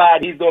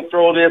inside he's going to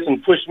throw this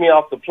and push me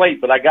off the plate,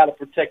 but I got to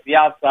protect the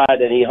outside,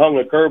 and he hung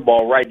a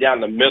curveball right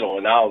down the middle,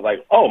 and I was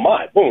like, oh,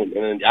 my, boom.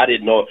 And I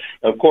didn't know.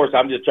 Of course,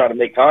 I'm just trying to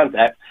make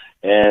contact,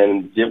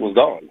 and it was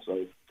gone.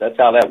 So that's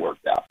how that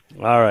worked out.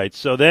 All right,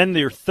 so then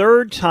your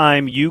third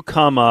time you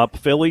come up,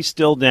 Philly's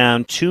still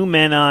down, 2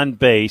 men on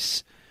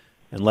base,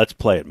 and let's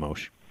play it,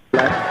 Moshe. A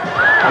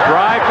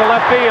drive to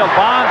left field.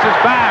 Bonds is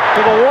back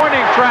to the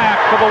warning track,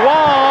 to the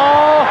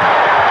wall.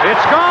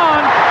 It's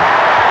gone.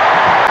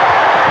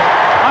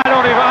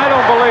 I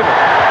don't believe it.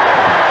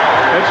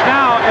 It's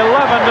now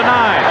 11-9.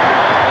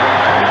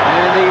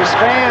 And these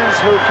fans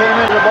who came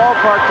into the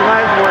ballpark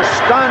tonight were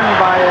stunned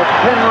by a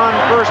 10-run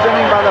first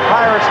inning by the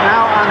Pirates,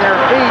 now on their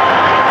feet,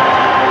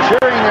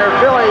 cheering their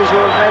Phillies,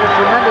 who have made a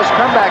tremendous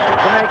comeback to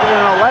make it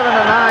an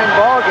 11-9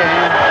 ball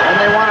game, and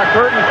they want a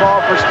curtain call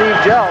for Steve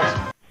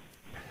Jeltz.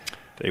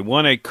 They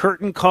won a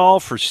curtain call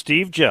for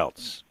Steve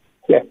Jeltz.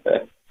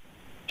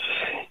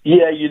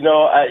 Yeah,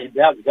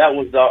 that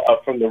was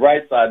from the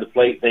right side of the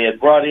plate. They had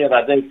brought in,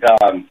 I think,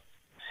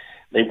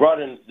 they brought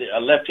in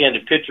a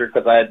left-handed pitcher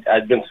because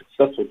I'd been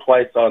successful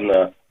twice on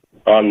the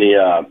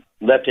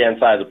left-hand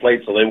side of the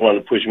plate, so they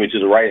wanted to push me to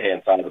the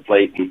right-hand side of the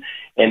plate,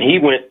 and he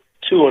went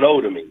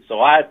 2-0 to me.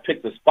 So I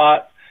picked the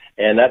spot,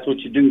 And that's what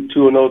you do,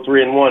 2-0,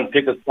 3-1.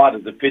 Pick a spot.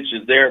 If the pitch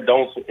is there,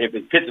 if the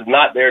pitch is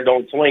not there,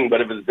 don't swing.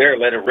 But if it's there,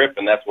 let it rip,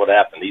 and that's what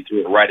happened. He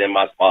threw it right in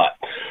my spot.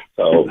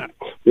 So,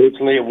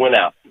 fortunately, it went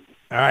out.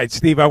 All right,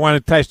 Steve, I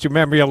want to test your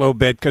memory a little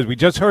bit because we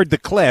just heard the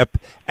clip,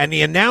 and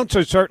the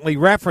announcer certainly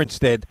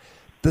referenced it,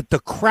 that the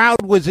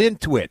crowd was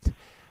into it.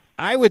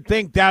 I would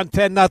think down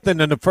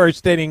 10-0 in the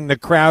first inning, the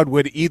crowd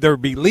would either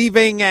be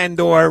leaving and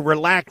or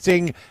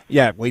relaxing.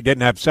 Yeah, we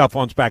didn't have cell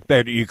phones back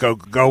there. You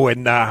go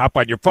and hop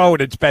on your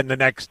phone and spend the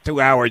next 2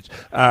 hours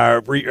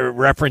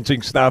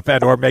referencing stuff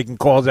and or making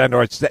calls and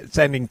or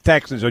sending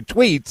texts or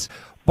tweets.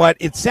 But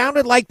it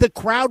sounded like the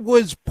crowd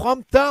was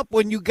pumped up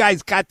when you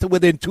guys got to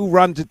within 2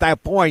 runs at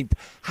that point.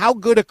 How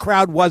good a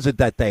crowd was it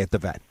that day at the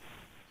Vet?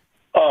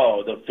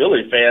 Oh, the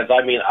Philly fans.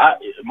 I mean,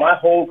 my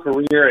whole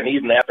career, and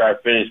even after I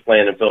finished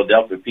playing in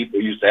Philadelphia, people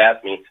used to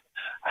ask me,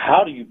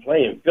 how do you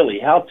play in Philly?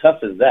 How tough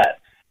is that?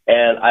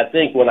 And I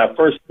think when I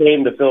first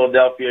came to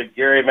Philadelphia,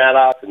 Gary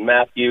Maddox and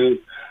Matthews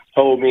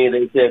told me,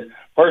 they said,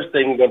 first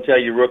thing I'm going to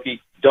tell you,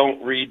 rookie,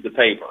 don't read the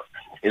paper.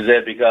 Is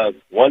that because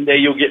one day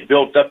you'll get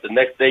built up, the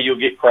next day you'll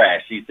get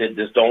crashed. He said,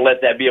 just don't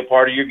let that be a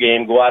part of your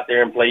game. Go out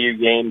there and play your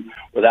game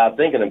without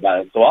thinking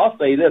about it. So I'll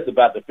say this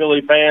about the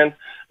Philly fans.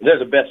 They're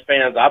the best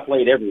fans. I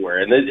played everywhere,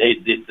 and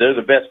they're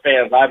the best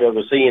fans I've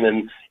ever seen.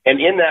 And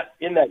in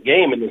that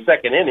game, in the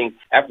second inning,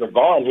 after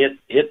Vaughn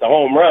hit the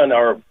home run,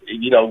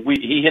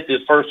 he hit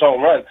his first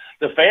home run,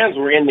 the fans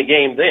were in the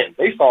game then.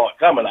 They saw it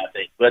coming, I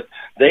think, but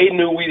they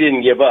knew we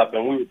didn't give up,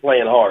 and we were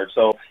playing hard.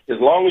 So as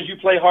long as you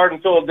play hard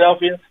in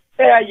Philadelphia,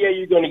 yeah,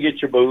 you're going to get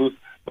your booze.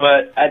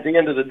 But at the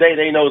end of the day,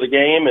 they know the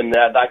game, and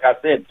like I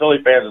said, Philly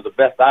fans are the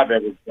best I've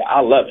ever.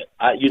 I love it.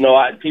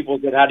 People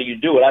said, "How do you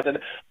do it?" I said,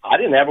 "I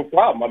didn't have a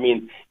problem. I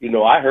mean,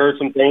 I heard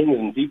some things,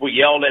 and people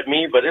yelled at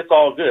me, but it's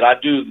all good. I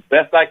do the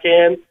best I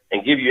can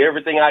and give you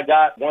everything I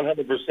got,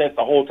 100%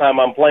 the whole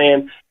time I'm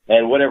playing,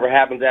 and whatever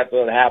happens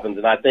after that happens."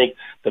 And I think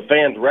the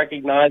fans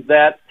recognize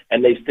that,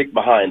 and they stick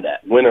behind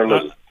that, win or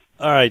lose.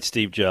 All right,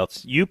 Steve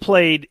Jeltz, you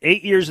played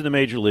 8 years in the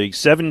major leagues,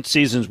 7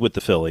 seasons with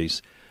the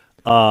Phillies.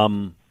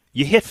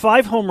 You hit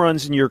 5 home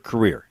runs in your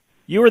career.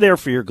 You were there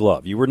for your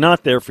glove. You were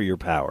not there for your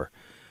power.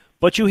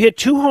 But you hit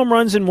 2 home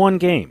runs in 1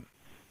 game.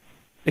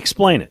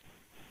 Explain it.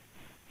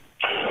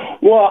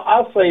 Well,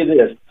 I'll say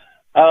this.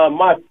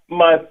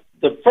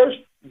 The first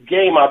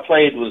game I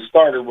played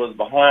was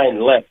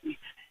behind Lefty.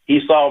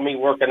 He saw me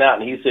working out,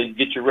 and he said,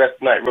 "Get your rest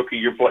tonight, rookie.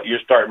 You're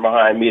starting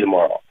behind me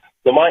tomorrow."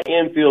 So my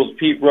infield's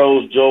Pete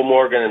Rose, Joe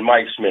Morgan, and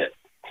Mike Schmidt.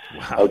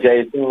 Wow.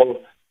 Okay,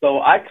 so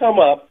I come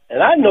up,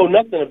 and I know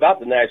nothing about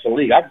the National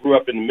League. I grew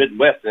up in the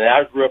Midwest, and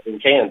I grew up in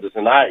Kansas,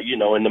 and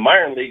in the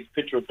minor leagues,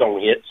 pitchers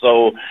don't hit.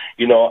 So,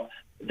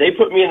 they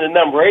put me in the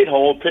number 8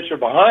 hole, pitcher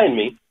behind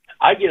me.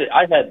 I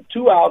had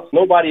 2 outs,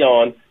 nobody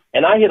on,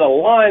 and I hit a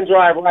line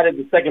drive right at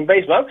the second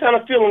baseman. I'm kind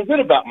of feeling good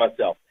about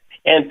myself.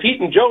 And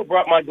Pete and Joe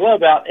brought my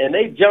glove out, and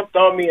they jumped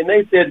on me, and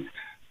they said,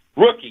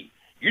 "Rookie,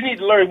 you need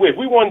to learn. If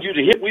we wanted you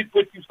to hit, we'd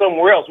put you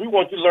somewhere else. We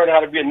want you to learn how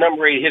to be a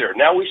number 8 hitter.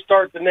 Now we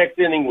start the next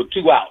inning with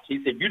 2 outs."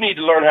 He said, "You need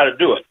to learn how to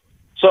do it."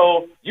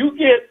 So you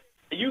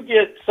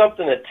get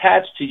something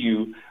attached to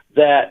you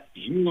that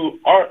you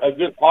aren't a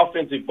good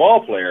offensive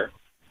ball player,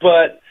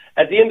 but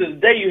at the end of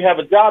the day, you have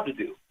a job to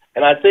do.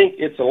 And I think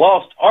it's a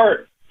lost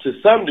art to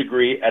some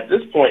degree at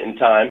this point in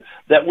time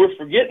that we're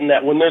forgetting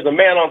that when there's a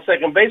man on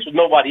second base with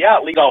nobody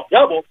out, lead off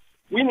double,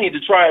 we need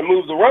to try and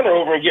move the runner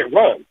over and get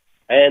runs.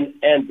 And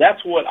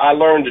that's what I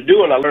learned to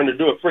do, and I learned to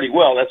do it pretty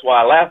well. That's why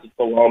I lasted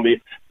so long.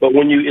 But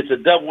it's a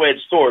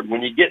double-edged sword.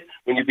 When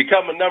you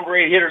become a number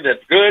 8 hitter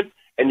that's good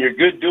and you're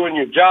good doing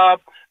your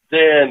job,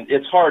 then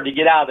it's hard to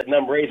get out of that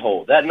number 8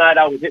 hole. That night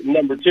I was hitting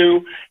number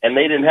 2, and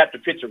they didn't have to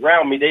pitch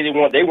around me. They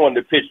wanted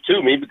to pitch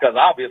to me because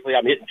obviously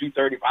I'm hitting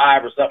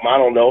 235 or something. I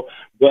don't know.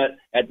 But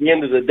at the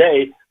end of the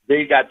day,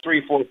 they got 3,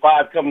 4,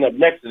 5 coming up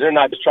next, and they're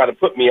not just trying to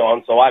put me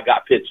on. So I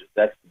got pitches.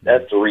 That's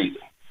the reason.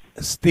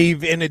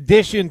 Steve, in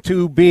addition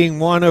to being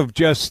one of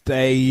just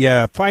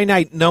a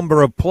finite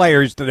number of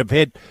players that have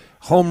hit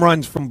home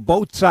runs from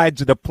both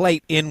sides of the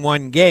plate in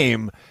one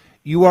game,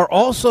 you are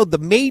also the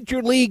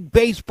Major League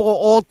Baseball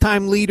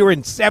all-time leader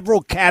in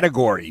several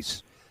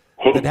categories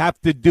that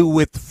have to do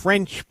with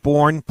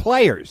French-born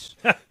players.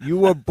 You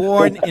were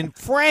born in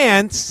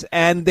France,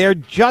 and there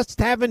just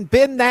haven't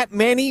been that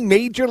many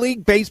Major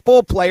League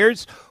Baseball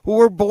players who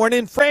were born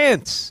in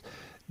France.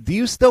 Do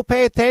you still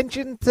pay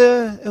attention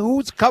to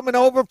who's coming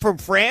over from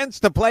France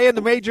to play in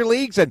the major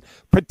leagues and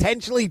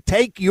potentially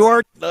take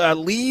your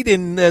lead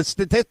in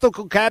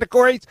statistical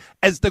categories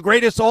as the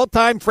greatest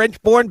all-time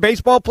French-born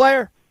baseball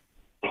player?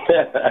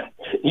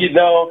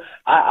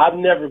 I've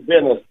never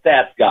been a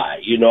stats guy.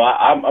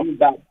 I'm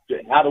about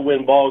how to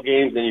win ball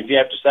games, and if you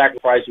have to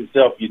sacrifice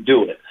yourself, you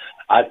do it.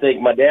 I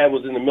think my dad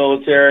was in the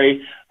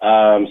military,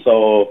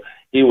 so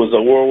he was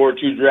a World War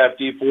II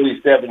draftee,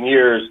 47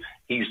 years.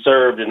 He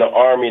served in the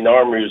Army and the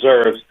Army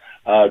Reserves,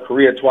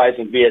 Korea twice,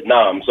 in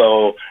Vietnam.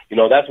 So,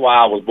 that's why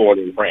I was born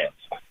in France.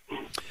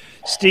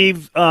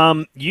 Steve,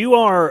 you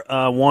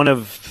are one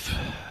of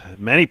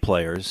many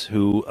players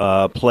who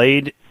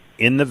played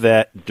in the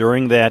Vet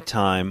during that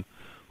time,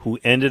 who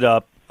ended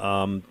up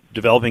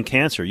developing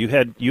cancer. You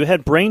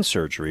had brain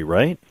surgery,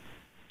 right?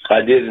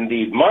 I did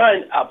indeed.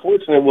 Mine,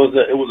 unfortunately,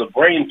 was a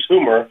brain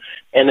tumor,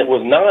 and it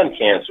was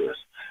non-cancerous.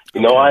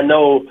 I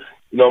know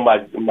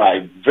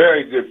my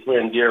very good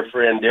friend, dear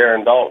friend,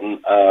 Darren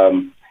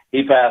Dalton.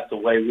 He passed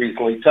away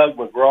recently. Tug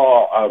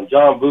McGraw,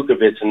 John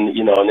Vukovich, and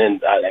then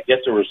I guess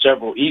there were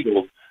several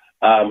Eagles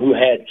who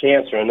had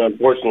cancer, and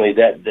unfortunately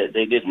that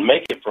they didn't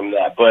make it from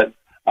that. But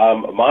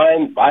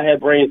mine, I had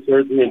brain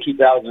surgery in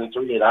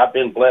 2003, and I've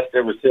been blessed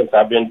ever since.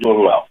 I've been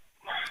doing well.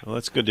 Well,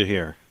 that's good to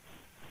hear.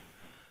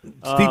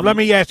 Steve, let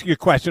me ask you a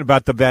question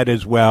about the vet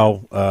as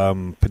well.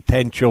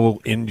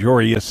 Potential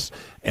injurious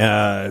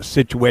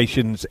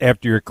situations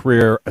after your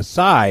career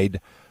aside,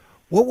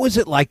 what was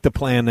it like to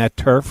play on that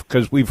turf?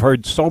 Because we've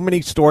heard so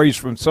many stories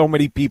from so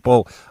many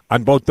people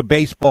on both the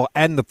baseball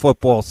and the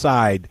football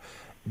side.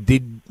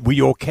 Were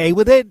you okay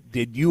with it?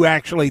 Did you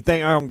actually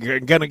think, I'm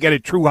going to get a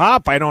true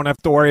hop, I don't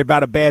have to worry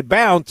about a bad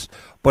bounce,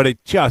 but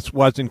it just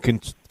wasn't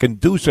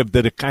conducive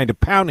to the kind of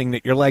pounding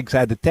that your legs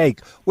had to take?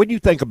 What do you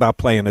think about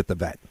playing at the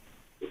vet?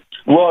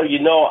 Well,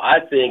 I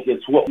think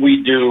it's what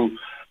we do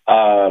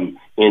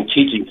in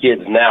teaching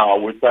kids now.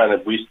 We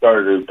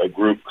started a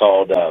group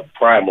called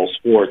Primal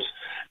Sports,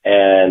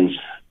 and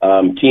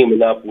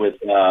teaming up with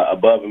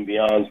Above and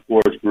Beyond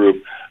Sports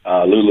Group,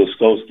 Lou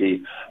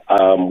Laskowski.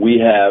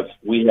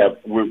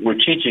 We're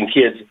teaching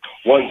kids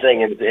one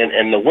thing,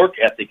 and the work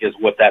ethic is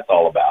what that's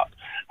all about.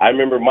 I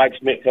remember Mike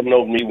Schmidt coming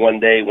over to me one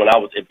day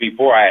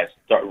before I had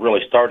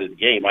really started the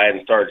game. I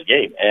hadn't started the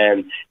game,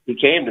 and he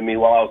came to me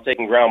while I was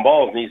taking ground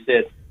balls, and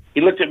he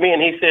looked at me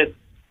and he said,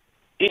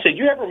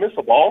 "You ever miss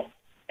a ball?"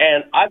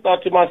 And I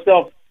thought to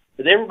myself,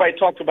 that everybody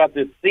talked about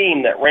this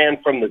theme that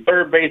ran from the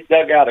third base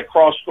dugout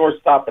across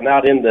shortstop and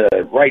out in the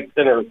right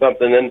center or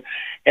something.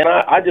 And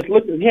I just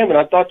looked at him and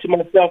I thought to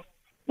myself,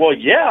 well,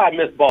 yeah, I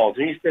miss balls.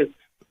 And he says,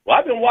 well,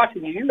 I've been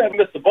watching you. You haven't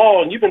missed a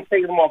ball, and you've been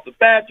taking them off the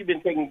bat. You've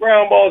been taking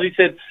ground balls. He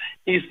said,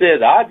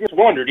 I just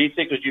wondered. He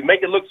said, because you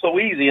make it look so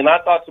easy. And I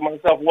thought to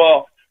myself,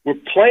 well, we're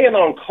playing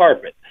on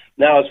carpet.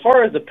 Now, as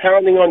far as the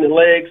pounding on the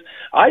legs,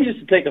 I used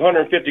to take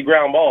 150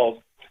 ground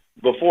balls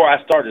before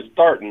I started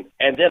starting,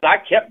 and then I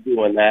kept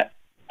doing that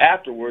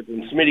afterwards.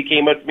 And Smitty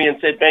came up to me and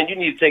said, man, you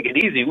need to take it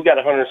easy. We got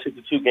a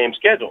 162-game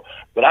schedule.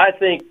 But I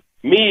think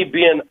me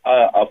being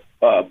a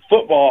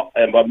football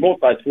and a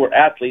multi-sport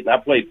athlete, and I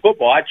played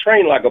football, I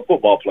trained like a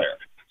football player.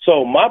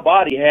 So my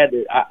body had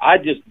to, I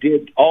just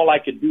did all I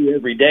could do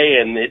every day,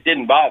 and it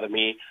didn't bother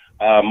me.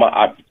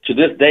 To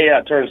this day,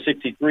 I turned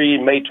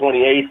 63 May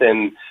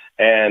 28th,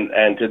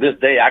 and to this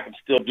day, I can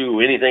still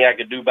do anything I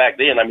could do back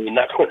then. I mean,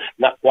 not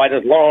quite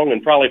as long,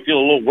 and probably feel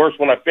a little worse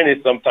when I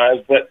finish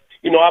sometimes, but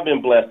I've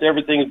been blessed.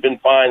 Everything's been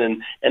fine,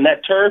 and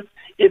that turf,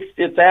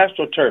 it's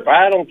AstroTurf.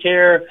 I don't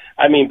care.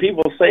 I mean,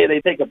 people say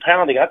they take a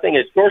pounding. I think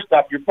at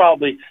shortstop, you're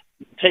probably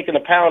taking a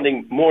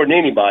pounding more than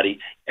anybody,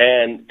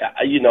 and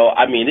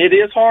it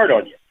is hard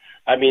on you.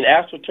 I mean,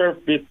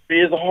 AstroTurf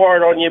is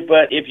hard on you,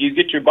 but if you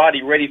get your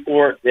body ready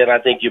for it, then I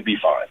think you'll be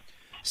fine.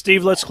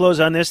 Steve, let's close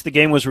on this. The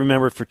game was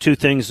remembered for two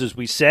things, as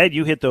we said.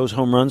 You hit those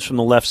home runs from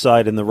the left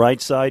side and the right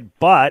side,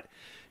 but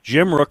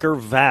Jim Rooker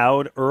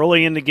vowed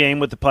early in the game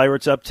with the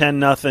Pirates up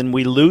 10-0,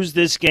 we lose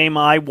this game,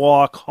 I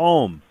walk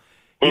home.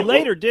 He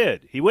later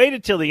did. He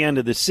waited till the end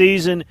of the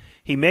season.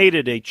 He made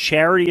it a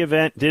charity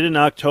event, did in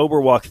October,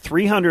 walked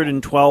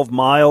 312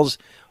 miles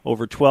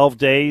over 12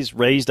 days,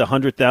 raised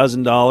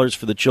 $100,000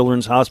 for the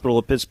Children's Hospital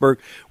of Pittsburgh.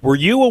 Were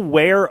you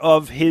aware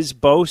of his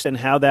boast and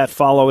how that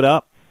followed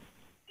up?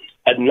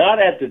 Not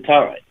at the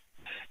time.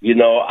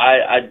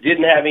 I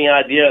didn't have any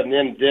idea,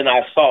 and then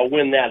I saw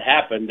when that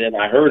happened, and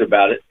I heard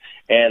about it,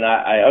 and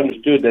I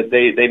understood that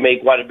they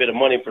make quite a bit of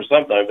money for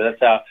something, but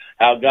that's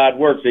how God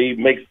works. He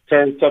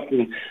turns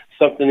something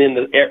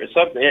into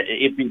something.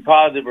 It be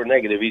positive or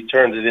negative, he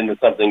turns it into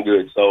something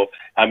good. So,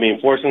 I mean,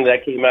 fortunately,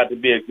 that came out to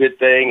be a good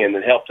thing, and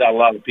it helps out a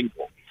lot of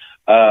people.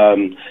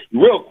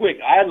 Real quick,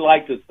 I'd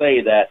like to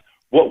say that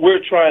what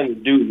we're trying to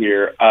do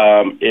here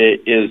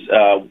is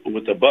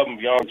with the Above and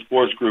Beyond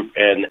Sports Group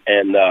and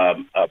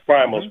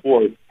Primal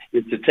Sports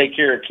is to take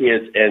care of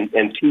kids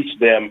and teach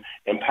them,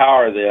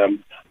 empower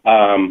them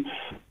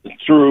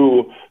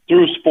through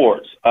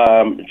sports,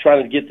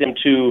 trying to get them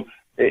to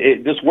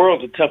this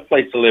world's a tough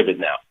place to live in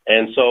now,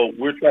 and so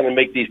we're trying to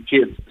make these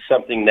kids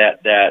something that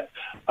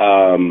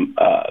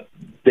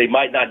they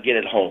might not get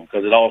at home,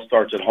 because it all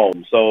starts at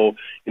home. So,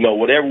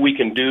 whatever we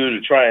can do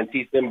to try and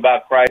teach them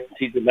about Christ, and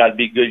teach them how to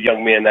be good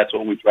young men, that's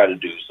what we try to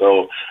do.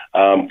 So,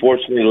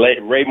 fortunately,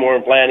 Ray Moore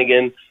and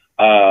Flanagan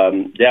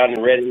down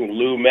in Reading,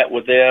 Lou met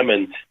with them,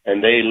 and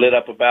they lit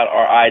up about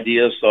our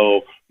ideas.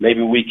 So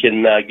maybe we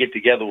can get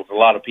together with a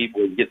lot of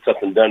people and get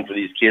something done for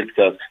these kids,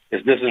 because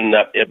this isn't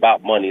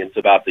about money. It's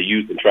about the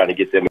youth and trying to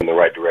get them in the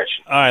right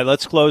direction. All right,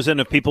 let's close in.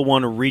 If people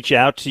want to reach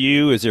out to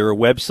you, is there a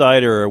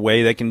website or a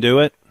way they can do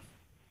it?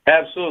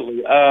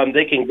 Absolutely.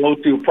 They can go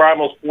to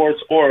Primal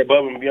Sports or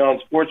Above and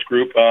Beyond Sports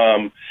Group.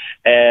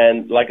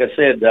 And like I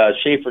said,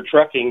 Schaefer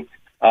Trucking,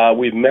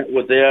 we've met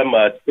with them.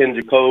 Ken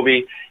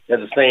Jacoby has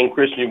the same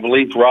Christian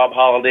beliefs. Rob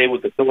Holliday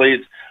with the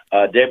Phillies.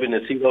 Debbie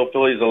Nacito,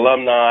 Phillies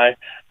alumni.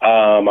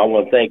 I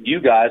want to thank you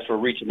guys for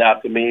reaching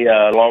out to me,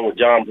 along with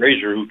John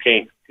Brazier, who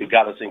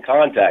got us in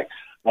contact.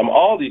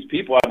 All these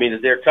people,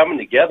 they're coming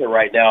together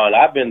right now, and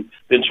I've been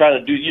trying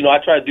to do, I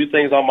try to do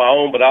things on my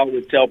own, but I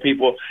always tell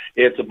people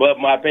it's above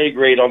my pay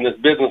grade on this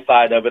business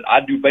side of it. I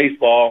do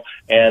baseball,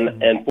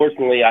 and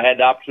fortunately, I had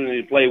the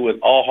opportunity to play with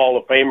all Hall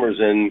of Famers,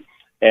 and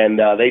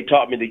they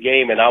taught me the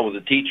game, and I was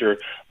a teacher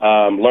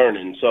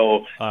learning.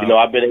 So,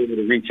 I've been able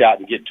to reach out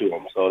and get to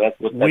them. So that's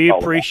what we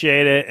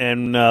appreciate it,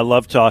 and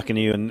love talking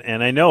to you.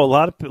 And I know a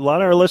lot of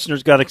our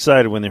listeners got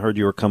excited when they heard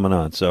you were coming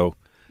on. So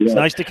it's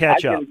nice to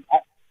catch up.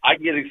 I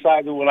get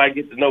excited when I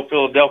get to know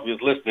Philadelphia's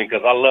listening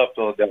because I love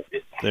Philadelphia.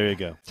 There you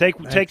go.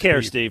 Take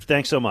care, Steve.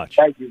 Thanks so much.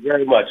 Thank you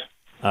very much.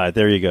 All right,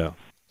 there you go.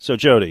 So,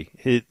 Jody,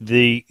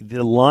 the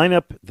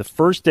lineup, the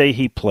first day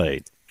he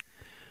played,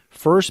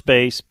 first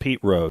base,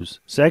 Pete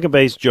Rose, second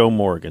base, Joe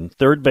Morgan,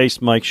 third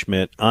base, Mike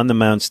Schmidt, on the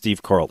mound,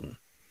 Steve Carlton.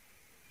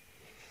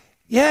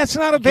 Yeah, it's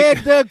not a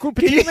bad group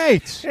of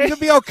teammates. You'll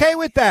be okay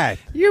with that.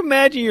 You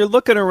imagine you're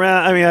looking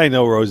around. I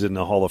know Rose isn't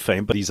a Hall of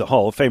Fame, but he's a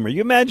Hall of Famer.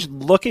 You imagine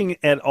looking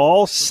at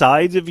all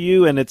sides of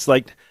you, and it's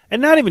like,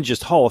 and not even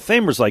just Hall of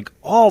Famers, like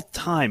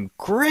all-time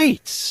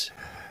greats.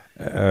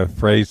 A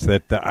phrase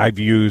that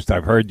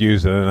I've heard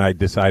used, and I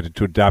decided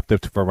to adopt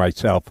it for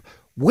myself.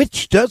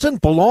 Which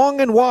doesn't belong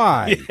and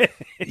why?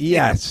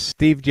 Yes,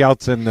 Steve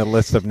Jeltsin, the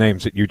list of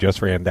names that you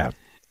just ran down.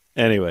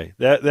 Anyway,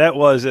 that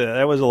was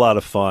a lot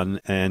of fun,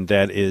 and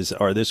that is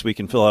our This Week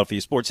in Philadelphia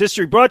Sports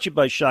History, brought to you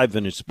by Shibe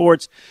Vintage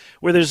Sports,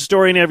 where there's a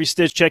story in every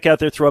stitch. Check out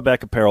their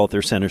throwback apparel at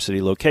their Center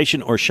City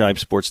location or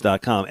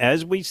shibesports.com.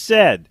 As we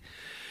said,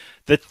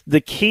 the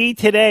key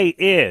today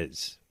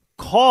is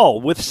call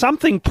with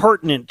something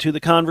pertinent to the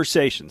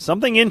conversation,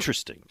 something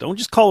interesting. Don't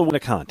just call to win a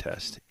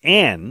contest.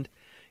 And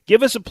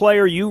give us a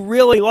player you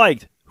really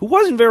liked who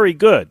wasn't very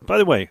good. By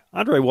the way,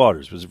 Andre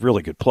Waters was a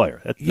really good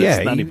player. That's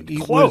not even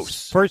close. He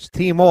was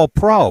first-team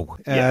All-Pro.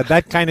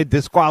 That kind of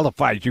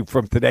disqualifies you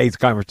from today's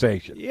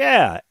conversation.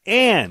 Yeah,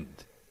 and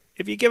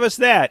if you give us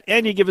that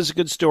and you give us a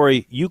good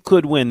story, you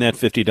could win that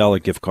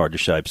 $50 gift card to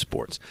Shibe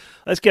Sports.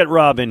 Let's get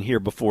Rob in here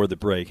before the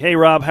break. Hey,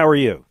 Rob, how are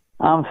you?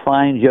 I'm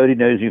fine. Jody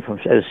knows you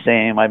from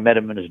Sam. I met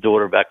him and his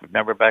daughter back in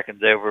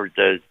the over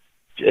at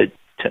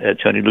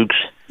Tony Luke's.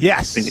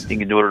 Yes.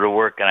 Bringing your daughter to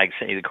work, and I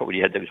sent you the card when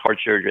you had the heart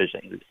surgery. I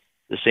sent you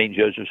the St.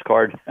 Joseph's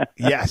card.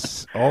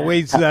 Yes.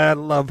 Always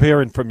love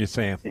hearing from you,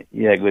 Sam.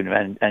 Yeah, good,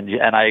 man.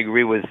 And I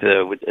agree with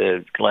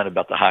Glenn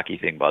about the hockey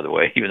thing, by the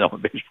way, even though I'm a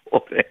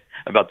baseball fan,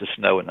 about the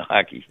snow and the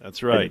hockey.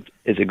 That's right.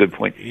 It's a good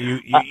point. You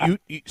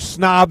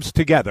snobs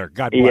together.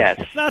 God bless. Yes.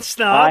 It's not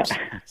snobs.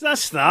 It's not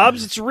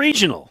snobs. It's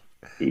regional.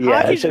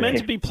 Yeah, hockey's meant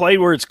to be played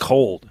where it's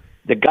cold.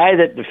 The guy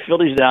that the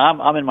Phillies,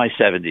 I'm in my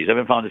 70s. I've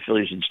been following the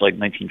Phillies since like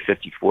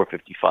 1954,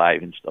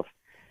 55 and stuff.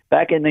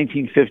 Back in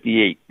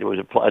 1958, there was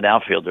an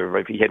outfielder.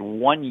 Right? He had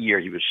 1 year.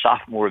 He was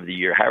sophomore of the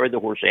year. Harry the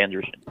Horse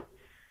Anderson. If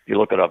you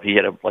look it up, he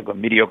had a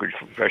mediocre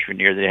freshman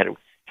year. They had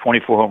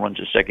 24 home runs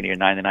his second year,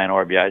 99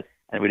 RBI,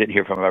 and we didn't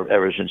hear from him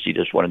ever since. He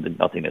just went into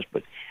nothingness.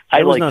 But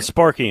I was not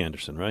Sparky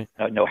Anderson, right?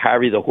 No,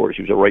 Harry the Horse.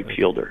 He was a right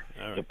fielder,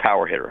 a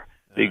power hitter,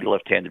 big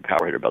left-handed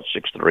power hitter, about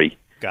 6'3".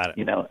 Got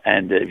it.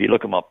 And if you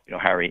look him up,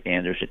 Harry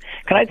Anderson.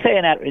 Can I tell you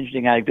an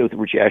interesting anecdote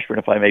with Richie Ashburn,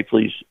 if I may,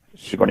 please?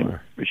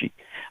 Sure. Richie.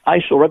 I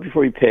saw right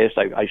before he passed.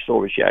 I saw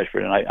Richie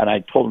Ashburn, and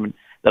I told him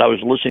that I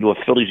was listening to a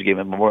Phillies game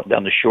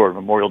down the shore,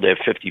 Memorial Day of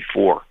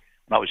 '54,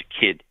 when I was a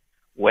kid.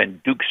 When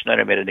Duke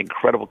Snyder made an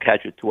incredible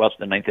catch with 2 outs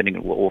in the ninth inning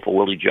off of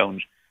Willie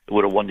Jones, that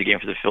would have won the game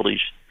for the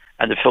Phillies.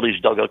 And the Phillies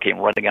dugout came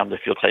running out the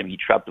field claiming he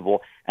trapped the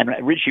ball. And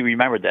Richie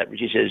remembered that.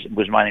 Richie says,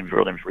 my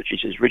real name is Richie.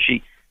 He says,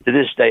 Richie, to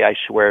this day, I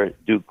swear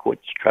Duke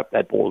trapped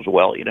that ball as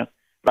well,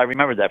 But I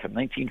remember that from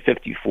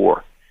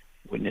 1954,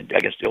 when I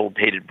guess the old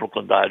hated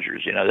Brooklyn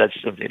Dodgers,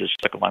 that's something that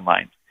stuck in my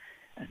mind.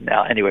 And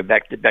now, anyway,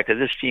 back to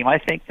this team, I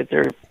think that they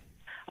were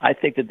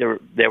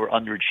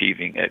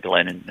underachieving,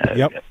 Glenn and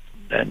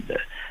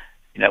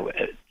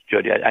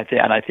Jody.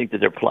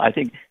 I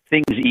think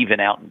things even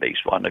out in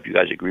baseball. I don't know if you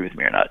guys agree with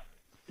me or not.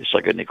 It's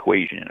like an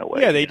equation in a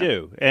way. Yeah, they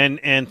do.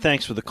 And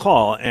thanks for the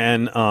call.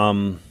 And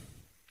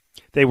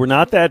they were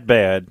not that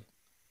bad.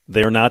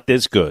 They are not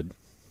this good.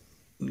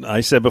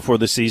 I said before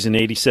the season,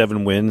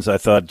 87 wins. I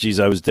thought, geez,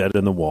 I was dead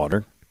in the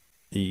water.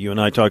 You and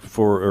I talked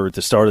before, or at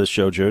the start of the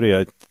show, Jody.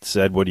 I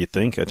said, what do you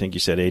think? I think you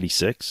said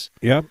 86.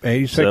 Yep,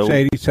 86,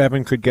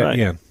 87 could get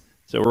you in.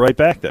 So we're right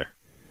back there.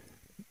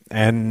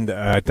 And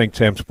I think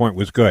Sam's point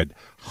was good.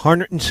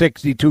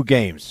 162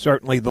 games,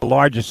 certainly the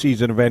largest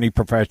season of any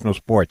professional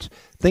sports.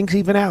 Things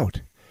even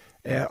out.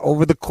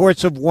 Over the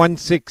course of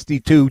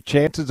 162,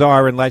 chances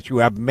are, unless you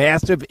have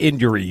massive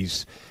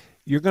injuries,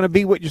 you're going to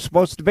be what you're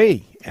supposed to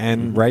be.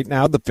 And right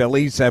now, the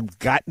Phillies have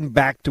gotten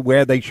back to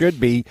where they should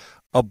be,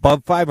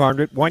 above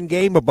 500. One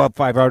game above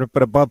 500,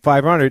 but above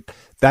 500.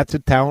 That's a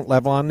talent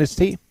level on this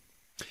team.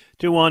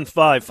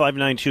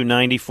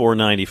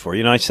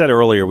 215-592-9494. I said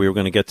earlier we were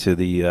going to get to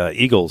the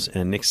Eagles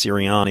and Nick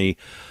Sirianni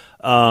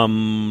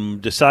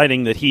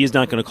deciding that he is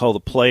not going to call the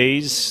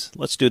plays.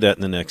 Let's do that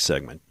in the next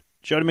segment.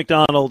 Jody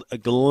McDonald,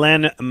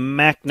 Glenn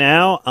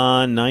Macnow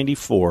on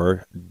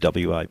 94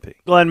 WIP.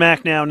 Glenn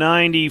Macnow,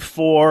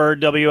 94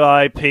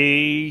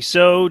 WIP.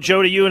 So,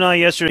 Jody, you and I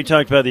yesterday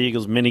talked about the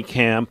Eagles mini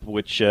camp,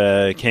 which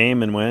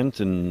came and went,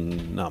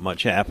 and not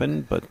much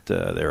happened, but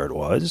there it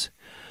was.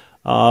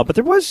 But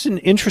there was an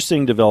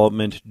interesting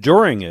development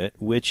during it,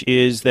 which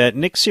is that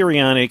Nick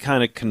Sirianni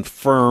kind of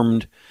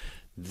confirmed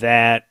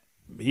that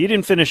he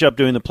didn't finish up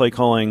doing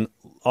the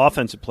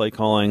offensive play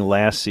calling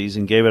last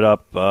season, gave it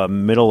up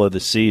middle of the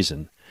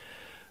season.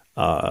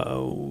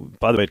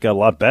 By the way, it got a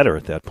lot better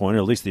at that point, or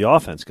at least the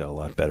offense got a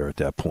lot better at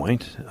that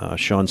point.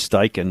 Sean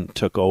Steichen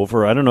took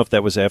over. I don't know if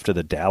that was after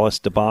the Dallas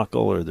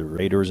debacle or the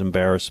Raiders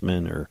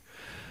embarrassment, or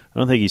I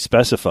don't think he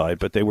specified,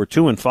 but they were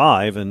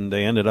 2-5, and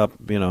they ended up,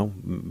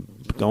 going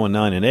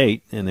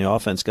 9-8, and the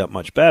offense got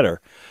much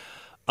better.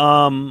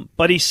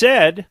 But he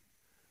said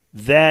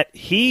that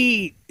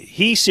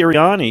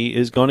Sirianni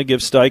is going to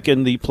give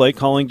Steichen the play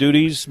calling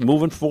duties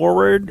moving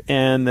forward,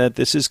 and that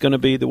this is going to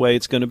be the way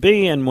it's going to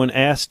be. And when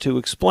asked to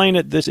explain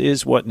it, this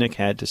is what Nick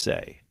had to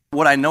say.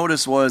 What I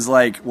noticed was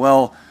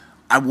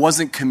I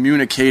wasn't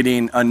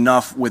communicating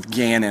enough with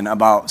Gannon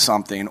about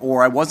something,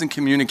 or I wasn't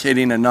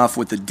communicating enough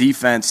with the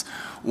defense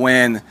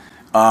when,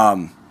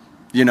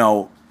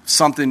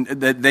 something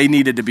that they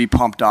needed to be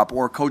pumped up,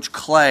 or Coach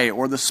Clay,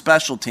 or the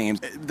special teams.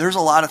 There's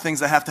a lot of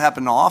things that have to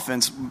happen in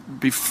offense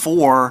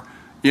before,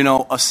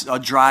 a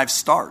drive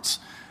starts.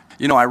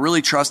 I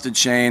really trusted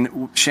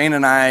Shane. Shane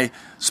and I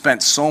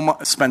spent so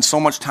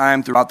much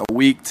time throughout the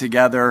week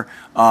together.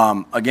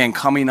 Again,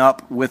 coming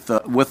up with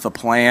the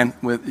plan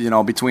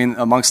between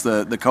amongst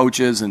the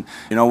coaches, and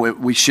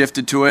we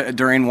shifted to it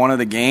during one of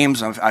the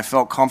games. I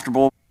felt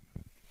comfortable.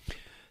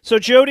 So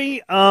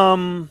Jody,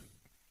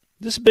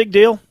 this is a big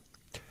deal.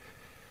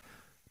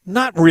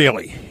 Not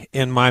really,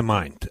 in my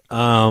mind.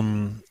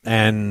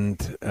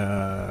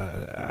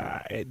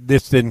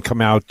 This didn't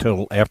come out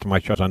till after my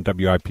shows on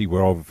WIP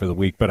were over for the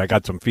week, but I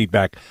got some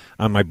feedback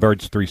on my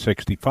Birds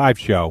 365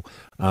 show,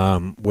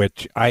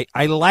 which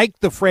I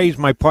like the phrase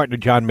my partner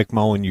John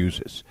McMullen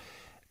uses.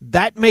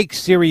 That makes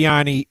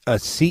Sirianni a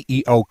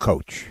CEO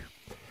coach.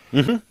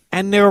 Mm-hmm.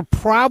 And there are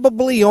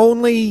probably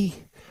only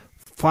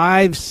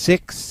 5,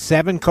 6,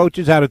 7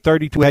 coaches out of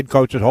 32 head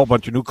coaches, a whole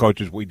bunch of new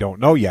coaches we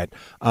don't know yet,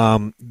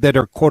 that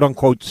are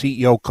quote-unquote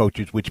CEO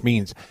coaches, which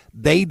means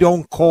they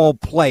don't call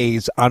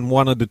plays on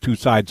one of the two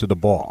sides of the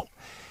ball.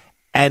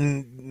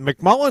 And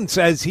McMullen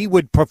says he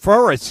would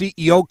prefer a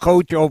CEO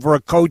coach over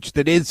a coach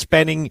that is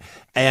spending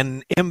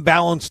an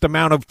imbalanced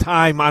amount of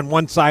time on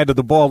one side of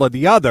the ball or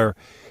the other.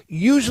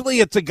 Usually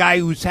it's a guy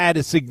who's had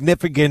a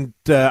significant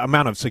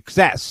amount of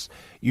success.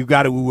 You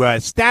got to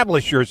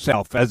establish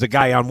yourself as a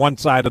guy on one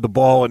side of the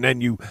ball, and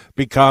then you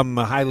become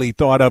highly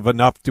thought of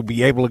enough to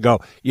be able to go,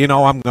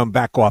 I'm going to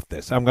back off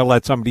this. I'm going to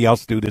let somebody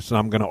else do this, and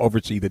I'm going to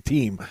oversee the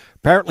team.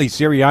 Apparently,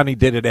 Sirianni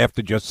did it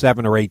after just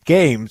 7 or 8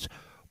 games,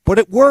 but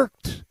it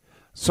worked.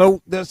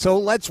 So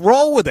let's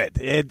roll with it.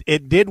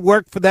 It did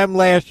work for them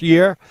last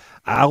year.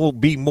 I'll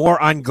be more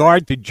on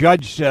guard to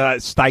judge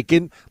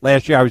Steichen.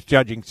 Last year I was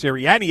judging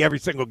Sirianni every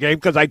single game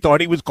because I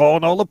thought he was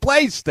calling all the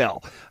plays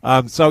still.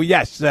 So,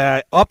 yes,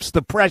 ups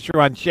the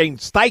pressure on Shane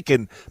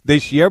Steichen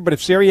this year. But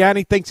if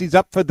Sirianni thinks he's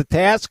up for the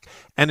task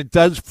and it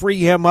does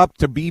free him up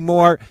to be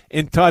more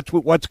in touch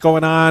with what's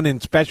going on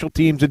in special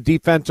teams and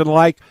defense and the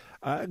like,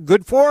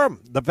 good for him.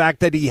 The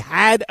fact that he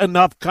had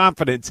enough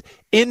confidence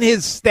in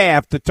his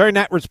staff to turn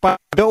that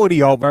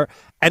responsibility over,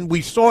 and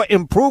we saw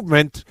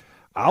improvement.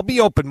 I'll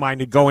be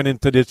open-minded going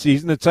into this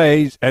season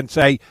and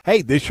say,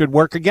 hey, this should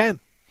work again.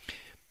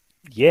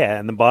 Yeah,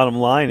 and the bottom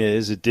line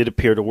is it did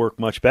appear to work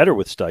much better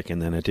with Steichen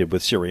than it did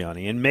with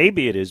Sirianni. And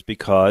maybe it is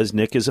because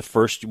Nick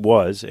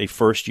was a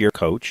first-year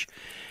coach,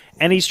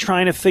 and he's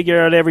trying to figure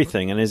out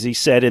everything. And as he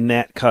said in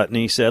that cut, and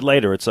he said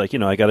later, it's like,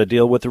 I got to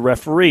deal with the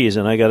referees,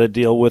 and I got to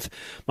deal with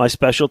my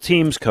special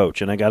teams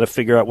coach, and I got to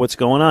figure out what's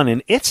going on.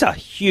 And it's a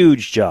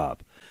huge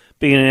job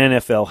being an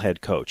NFL head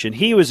coach. And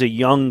he was a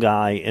young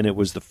guy, and it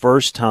was the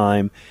first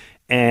time.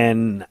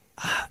 And,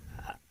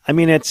 I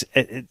mean,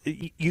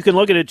 you can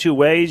look at it two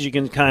ways. You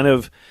can kind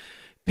of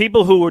 –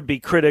 people who would be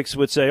critics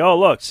would say, oh,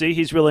 look, see,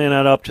 he's really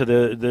not up to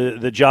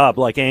the job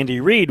like Andy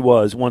Reid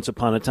was once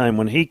upon a time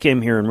when he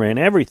came here and ran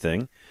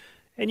everything.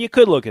 And you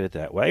could look at it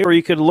that way. Or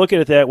you could look at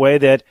it that way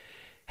that,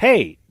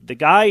 hey, the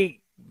guy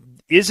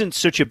isn't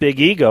such a big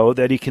ego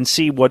that he can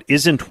see what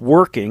isn't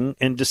working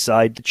and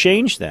decide to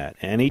change that.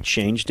 And he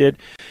changed it.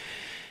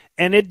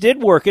 And it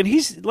did work. And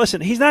he's not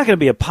going to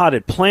be a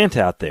potted plant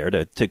out there,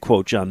 to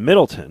quote John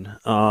Middleton.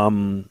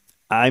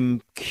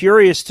 I'm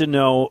curious to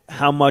know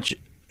how much,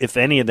 if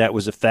any of that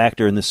was a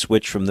factor in the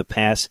switch from the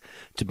pass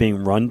to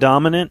being run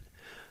dominant,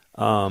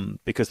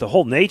 because the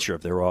whole nature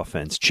of their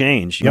offense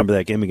changed. You remember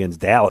that game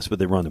against Dallas, where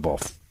they run the ball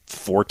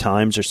 4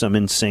 times or some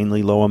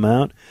insanely low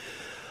amount.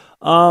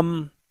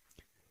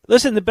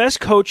 Listen, the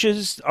best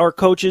coaches are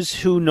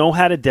coaches who know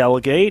how to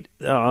delegate.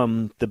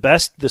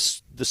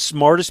 The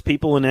smartest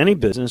people in any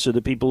business are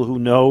the people who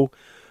know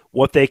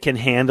what they can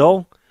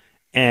handle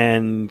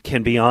and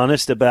can be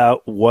honest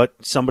about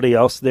what somebody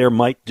else there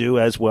might do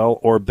as well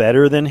or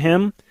better than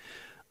him.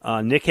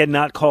 Nick had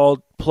not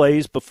called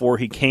plays before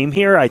he came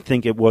here. I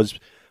think it was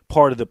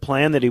part of the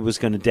plan that he was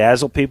going to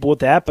dazzle people with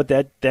that, but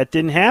that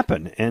didn't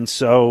happen. And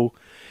so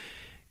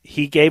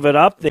he gave it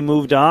up. They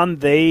moved on.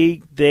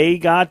 They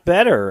got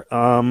better.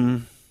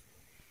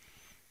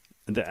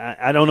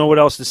 I don't know what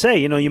else to say.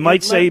 You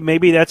might say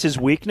maybe that's his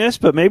weakness,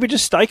 but maybe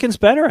just Steichen's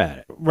better at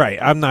it. Right.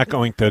 I'm not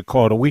going to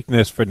call it a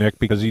weakness for Nick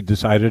because he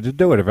decided to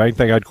do it. If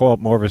anything, I'd call it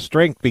more of a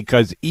strength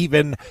because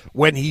even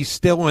when he's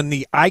still in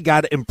the I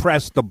got to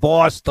impress the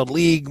boss, the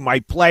league, my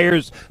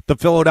players, the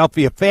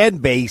Philadelphia fan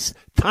base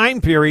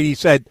time period, he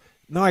said,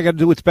 no, I got to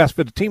do what's best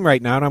for the team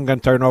right now, and I'm going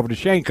to turn it over to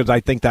Shane because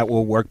I think that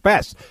will work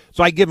best.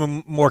 So I give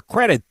him more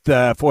credit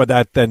for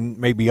that than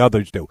maybe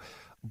others do.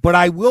 But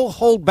I will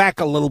hold back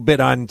a little bit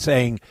on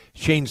saying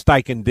Shane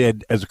Steichen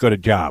did as good a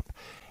job.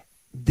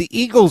 The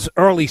Eagles'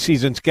 early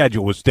season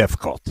schedule was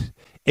difficult.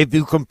 If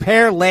you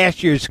compare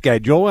last year's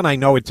schedule, and I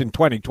know it's in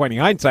 2020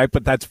 hindsight,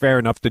 but that's fair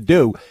enough to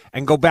do,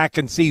 and go back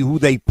and see who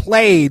they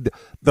played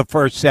the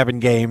first 7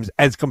 games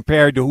as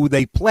compared to who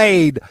they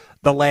played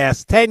the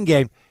last 10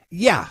 games,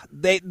 yeah,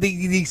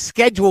 the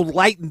schedule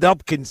lightened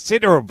up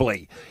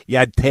considerably. You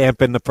had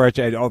Tampa in the first,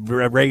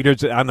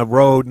 Raiders on the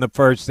road in the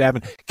first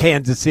 7,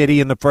 Kansas City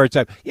in the first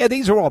 7. Yeah,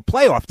 these are all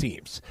playoff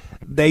teams.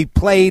 They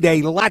played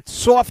a lot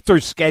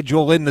softer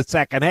schedule in the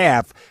second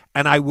half,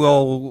 and I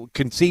will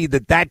concede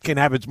that can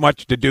have as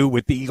much to do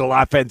with the Eagle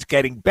offense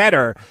getting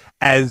better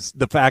as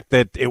the fact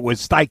that it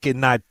was Steichen,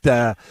 not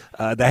the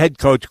head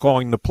coach,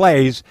 calling the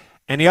plays.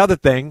 And the other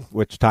thing,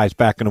 which ties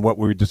back into what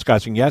we were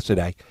discussing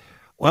yesterday,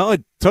 well,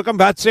 it took them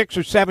about 6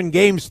 or 7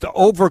 games to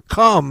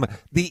overcome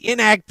the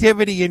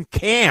inactivity in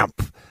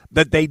camp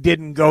that they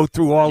didn't go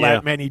through all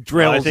that many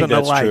drills and the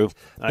like. True.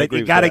 That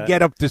you got to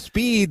get up to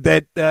speed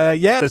that,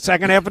 the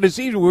second half of the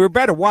season we were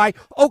better. Why?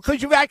 Oh,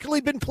 because you've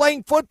actually been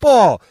playing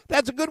football.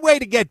 That's a good way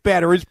to get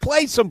better is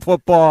play some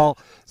football.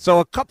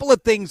 So a couple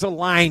of things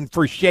aligned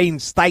for Shane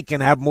Steichen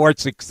to have more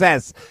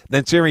success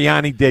than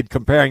Sirianni did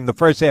comparing the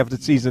first half of the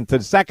season to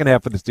the second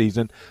half of the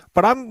season.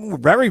 But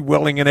I'm very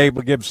willing and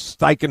able to give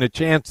Steichen a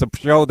chance to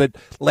show that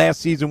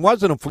last season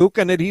wasn't a fluke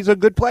and that he's a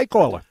good play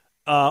caller.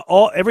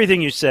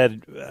 Everything you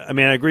said, I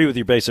mean, I agree with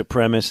your basic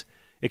premise,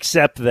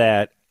 except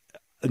that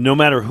no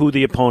matter who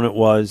the opponent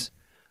was,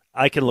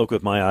 I can look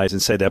with my eyes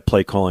and say that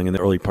play calling in the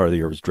early part of the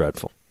year was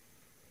dreadful.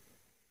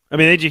 I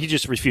mean, he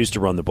just refused to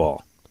run the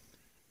ball.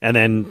 And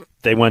then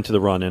they went to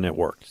the run, and it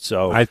worked.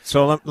 So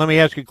let me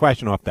ask you a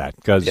question off that,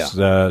 because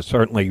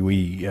certainly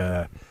we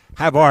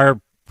have our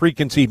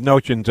preconceived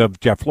notions of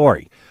Jeff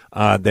Lurie.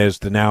 There's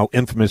the now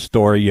infamous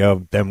story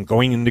of them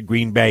going into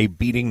Green Bay,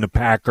 beating the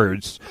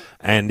Packers,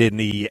 and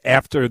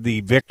after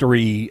the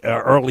victory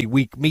early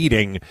week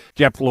meeting,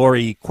 Jeff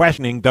Lurie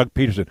questioning Doug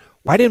Peterson,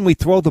 why didn't we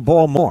throw the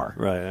ball more?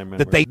 Right, I remember.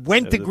 That they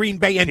went to Green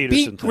Bay and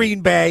beat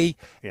Green Bay,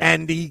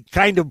 and he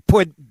kind of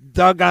put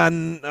Doug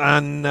on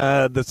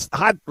the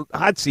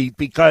hot seat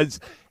because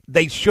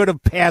they should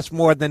have passed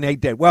more than they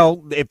did.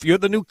 Well, if you're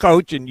the new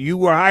coach and you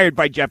were hired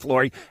by Jeff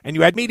Lurie and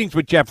you had meetings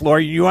with Jeff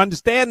Lurie, you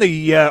understand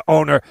the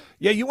owner.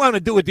 Yeah, you want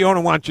to do what the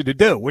owner wants you to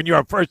do when you're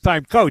a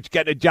first-time coach,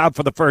 getting a job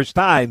for the first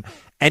time.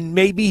 And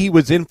maybe he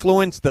was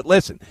influenced that,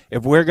 listen,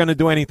 if we're going to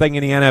do anything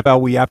in the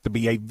NFL, we have to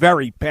be a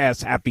very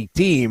pass-happy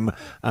team.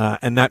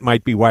 And that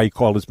might be why he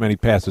called as many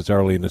passes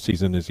early in the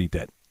season as he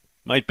did.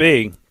 Might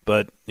be,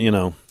 but,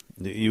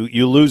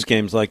 you lose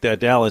games like that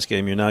Dallas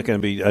game, you're not going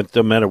to be, it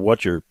doesn't matter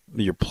what your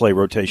play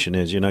rotation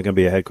is, you're not going to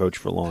be a head coach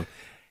for long.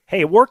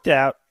 Hey, it worked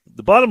out.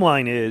 The bottom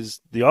line is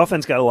the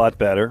offense got a lot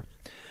better.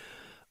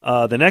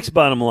 The next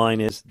bottom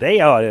line is they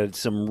added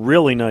some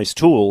really nice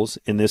tools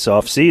in this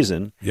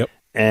offseason. Yep.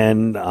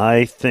 And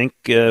I think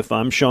if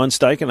I'm Sean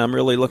Steichen, I'm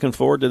really looking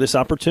forward to this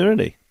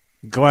opportunity.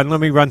 Go on, let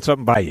me run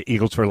something by you,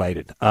 Eagles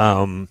related.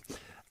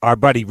 Our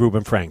buddy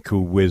Reuben Frank,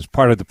 who was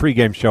part of the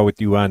pregame show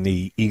with you on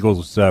the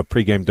Eagles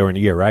pregame during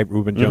the year, right?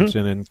 Reuben jumps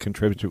in and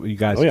contributes with you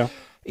guys. Oh, yeah.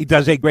 He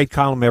does a great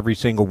column every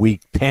single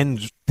week,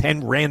 10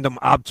 random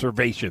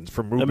observations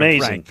from Reuben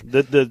Amazing. Frank.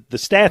 The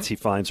stats he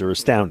finds are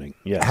astounding,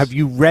 yes. Have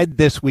you read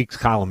this week's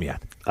column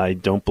yet? I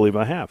don't believe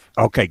I have.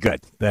 Okay,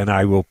 good. Then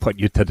I will put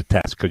you to the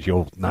test because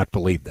you'll not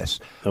believe this.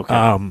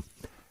 Okay.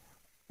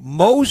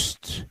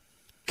 Most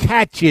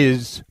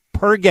catches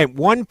per game,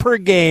 1 per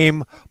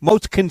game,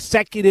 most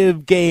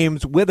consecutive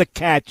games with a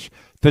catch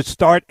to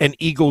start an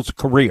Eagles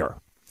career.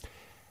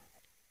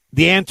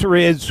 The answer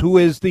is, who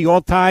is the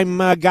all-time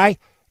guy?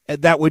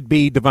 That would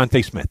be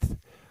Devontae Smith,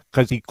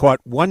 because he caught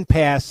 1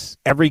 pass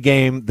every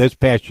game this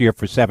past year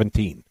for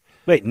 17.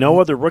 Wait, no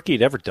other rookie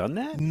had ever done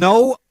that?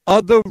 No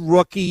other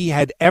rookie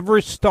had ever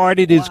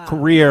started his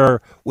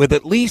career with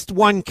at least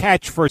 1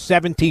 catch for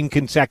 17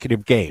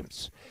 consecutive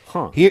games.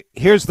 Huh.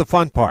 Here's the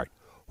fun part.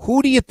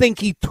 Who do you think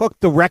he took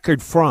the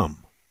record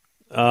from?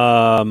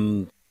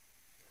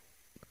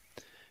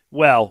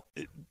 Well,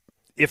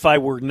 if I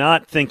were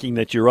not thinking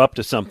that you're up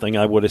to something,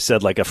 I would have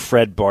said like a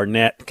Fred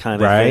Barnett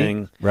kind of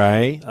thing.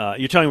 Right.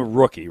 You're talking about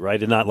rookie,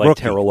 right? And not like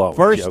Rookie. Terrell Owens.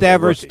 First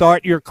ever rookie.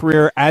 start your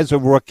career as a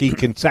rookie,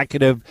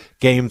 consecutive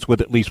games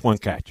with at least one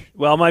catch.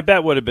 Well, my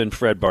bet would have been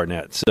Fred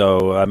Barnett,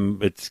 so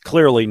it's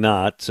clearly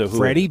not. So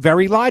Freddie,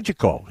 very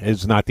logical,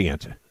 is not the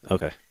answer.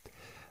 Okay.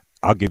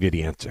 I'll give you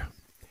the answer.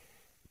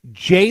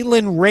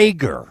 Jalen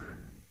Reagor.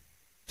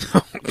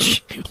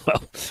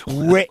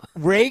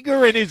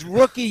 Reagor in his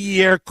rookie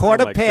year caught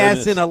a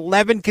pass in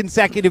 11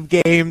 consecutive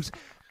games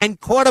and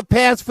caught a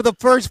pass for the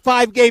first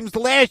 5 games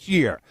last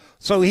year.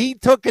 So he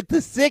took it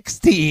to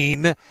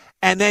 16,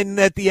 and then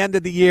at the end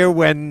of the year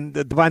when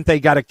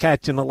Devontae got a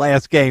catch in the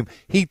last game,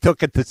 he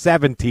took it to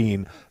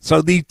 17.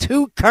 So the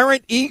two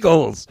current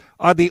Eagles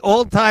are the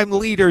all-time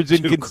leaders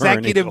in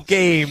consecutive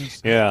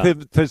games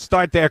to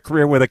start their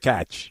career with a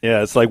catch.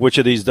 Yeah, it's like which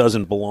of these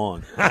doesn't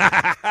belong,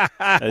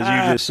 as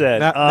you just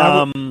said.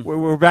 Now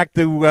we're back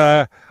to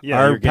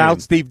our pal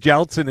Steve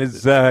Jeltz and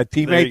his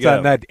teammates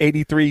on that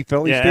 83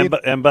 Phillies team.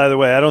 And by the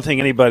way, I don't think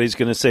anybody's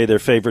going to say their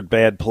favorite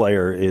bad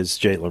player is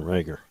Jalen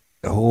Reagor.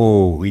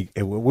 Oh,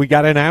 we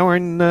got an hour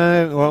and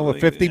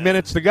 50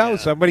 minutes to go.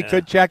 Somebody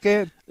could check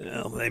in.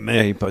 Well, they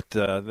may, but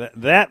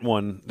that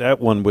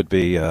one would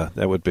be a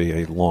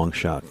long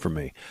shot for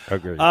me.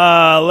 Agreed.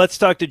 Let's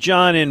talk to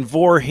John in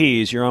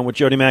Voorhees. You're on with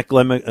Jody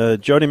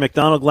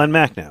McDonald, Glenn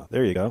Mack now.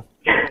 There you go.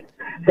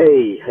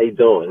 Hey, how you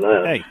doing?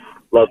 Hey,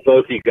 love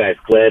both of you guys,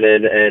 Glenn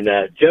and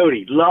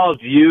Jody.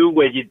 Loved you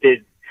when you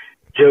did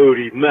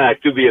Jody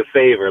Mack. Do me a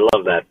favor.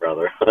 Love that,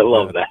 brother. I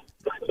love that.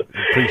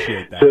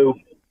 Appreciate that.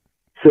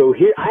 So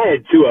here, I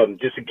had two of them,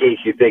 just in case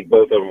you think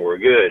both of them were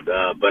good.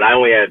 But I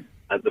only had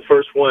the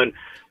first one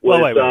was.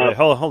 Wait.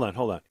 Hold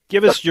on.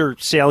 Give us your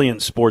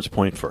salient sports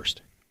point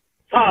first.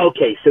 Oh,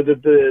 okay. So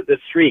the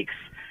streaks.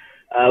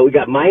 We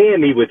got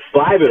Miami with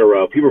 5 in a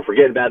row. People are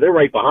forgetting about it. They're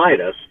right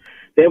behind us.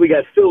 Then we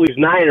got Phillies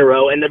 9 in a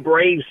row, and the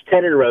Braves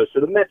 10 in a row. So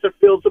the Mets are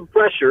feeling some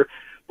pressure.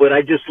 But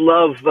I just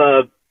love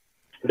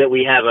that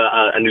we have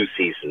a new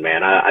season,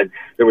 man.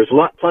 There was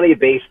plenty of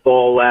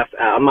baseball left.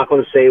 I'm not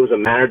going to say it was a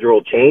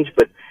managerial change,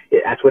 but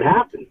that's what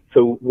happened.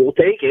 So we'll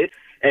take it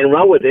and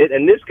run with it.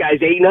 And this guy's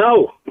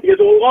 8-0. He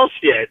hasn't lost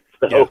yet.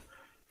 So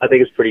I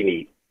think it's pretty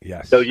neat.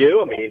 Yes. So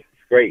it's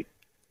great.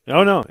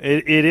 No,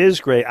 it is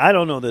great. I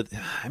don't know that.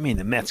 I mean,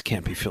 the Mets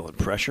can't be feeling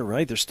pressure,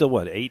 right? They're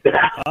still, 8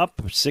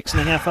 up,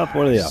 6.5 up?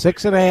 What are they up?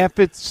 6.5.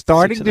 It's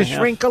starting to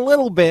shrink a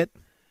little bit.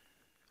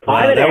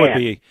 That would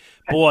be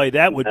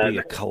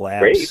a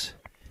collapse.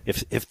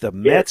 If the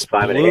Mets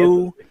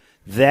blew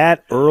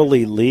that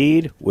early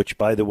lead, which,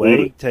 by the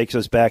way, takes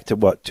us back to,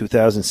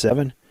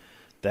 2007?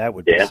 That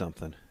would be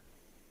something.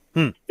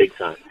 Big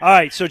time. All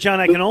right, so, John,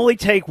 I can only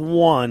take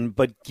one,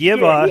 but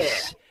give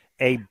us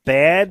a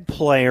bad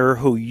player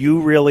who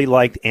you really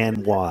liked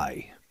and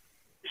why.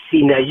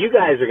 See, now you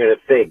guys are going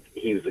to think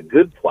he was a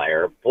good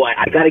player. Boy,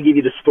 I got to give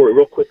you the story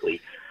real quickly.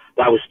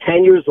 I was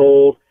 10 years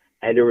old,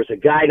 and there was a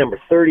guy,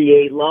 number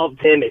 38, loved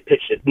him. He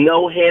pitched a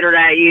no-hitter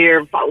that year.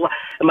 And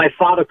my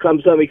father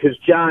comes up because,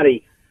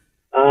 Johnny,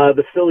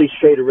 the Phillies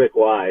traded Rick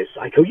Wise.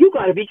 I go, you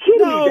got to be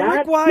kidding me,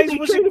 Dad.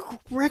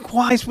 Rick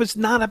Wise was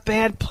not a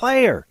bad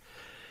player.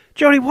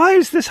 Jody, why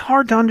is this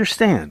hard to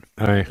understand?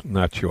 I'm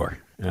not sure.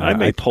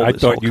 I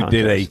thought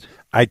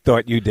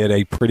you did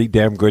a pretty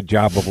damn good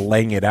job of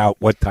laying it out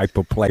what type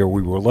of player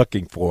we were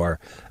looking for.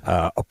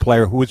 A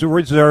player who was a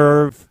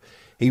reserve.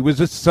 He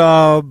was a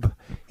sub.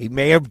 He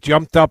may have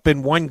jumped up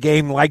in one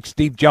game like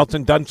Steve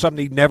Jeltz, done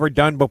something he'd never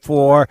done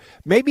before.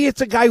 Maybe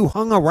it's a guy who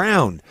hung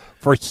around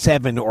for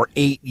 7 or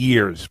 8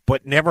 years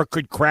but never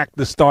could crack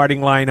the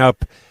starting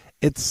lineup.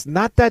 It's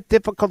not that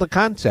difficult a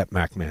concept,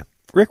 MacMan.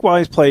 Rick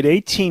Wise played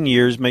 18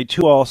 years, made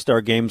 2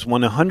 All-Star games,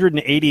 won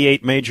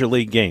 188 Major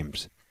League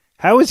games.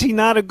 How is he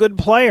not a good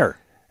player?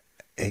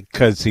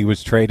 Because he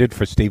was traded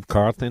for Steve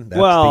Carlton.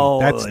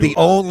 That's the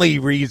only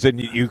reason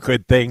you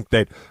could think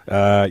that.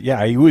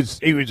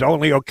 He was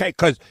only okay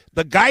because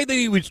the guy that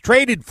he was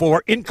traded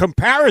for, in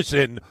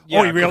comparison, he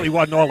really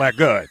wasn't all that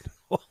good.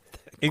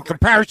 In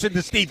comparison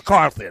to Steve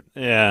Carlton.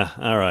 Yeah.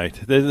 All right.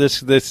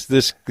 This.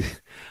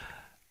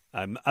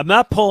 I'm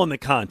not pulling the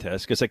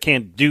contest because I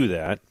can't do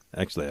that.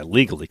 Actually, I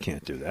legally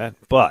can't do that.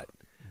 But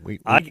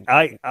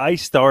I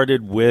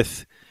started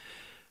with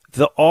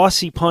the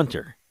Aussie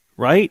punter,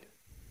 right?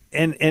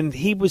 And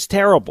he was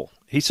terrible.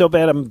 He's so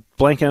bad I'm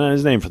blanking on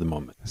his name for the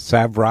moment.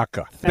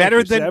 Savraka.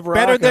 Better than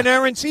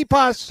Aaron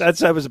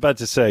Sipas. I was about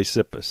to say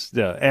Sipas.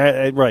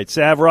 Yeah, right,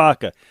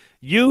 Savraka.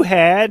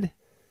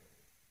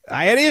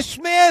 I had Ish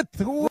Smith,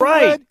 who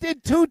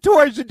did 2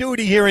 tours of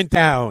duty here in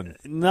town.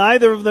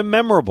 Neither of them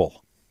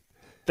memorable.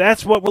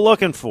 That's what we're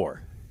looking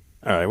for.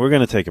 All right, we're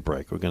going to take a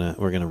break. We're going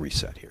to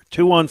reset here.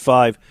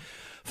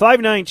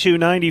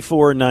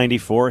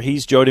 215-592-9494.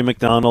 He's Jody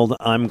McDonald.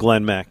 I'm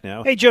Glenn Mack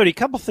now. Hey, Jody, a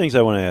couple things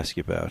I want to ask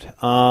you about.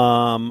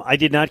 I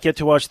did not get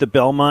to watch the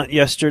Belmont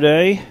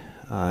yesterday.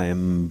 I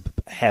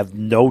have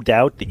no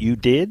doubt that you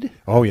did.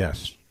 Oh,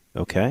 yes.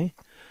 Okay.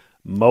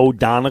 Mo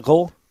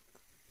Donegal,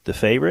 the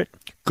favorite.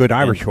 Good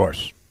Irish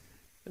horse.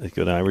 A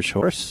good Irish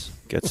horse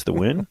gets the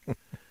win.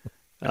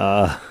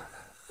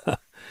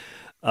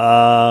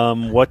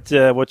 What's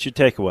your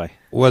takeaway?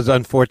 Was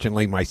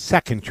unfortunately my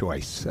second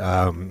choice.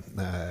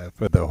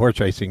 For the horse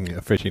racing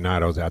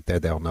aficionados out there,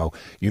 they'll know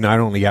you not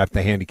only have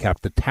to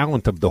handicap the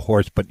talent of the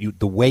horse, but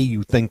the way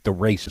you think the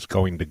race is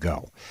going to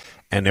go.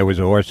 And there was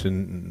a horse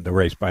in the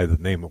race by the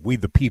name of We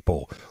the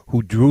People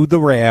who drew the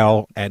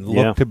rail and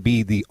looked to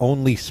be the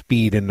only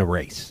speed in the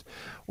race.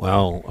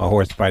 Well, a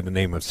horse by the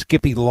name of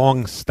Skippy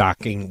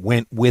Longstocking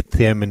went with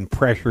him and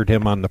pressured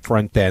him on the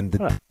front end.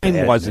 The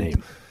time wasn't...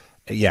 Name.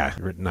 Yeah,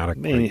 not a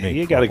great name.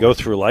 You got to go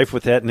through life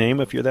with that name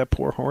if you're that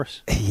poor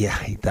horse.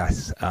 Yeah, he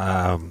does.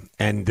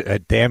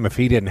 And damn if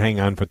he didn't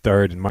hang on for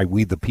third, and my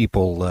We the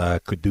People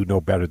could do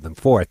no better than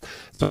fourth.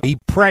 So he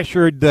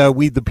pressured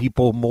We the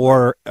People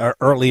more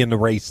early in the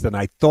race than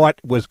I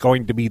thought was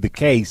going to be the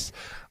case.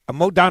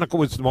 Mo Donegal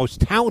was the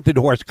most talented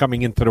horse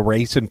coming into the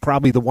race and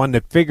probably the one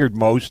that figured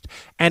most,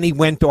 and he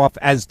went off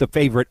as the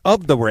favorite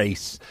of the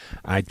race.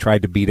 I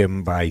tried to beat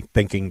him by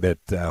thinking that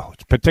a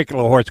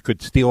particular horse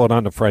could steal it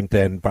on the front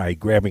end by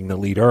grabbing the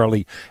lead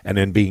early and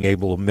then being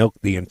able to milk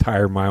the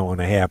entire mile and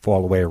a half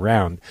all the way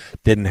around.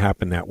 Didn't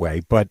happen that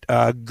way. But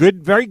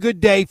very good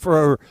day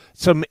for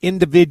some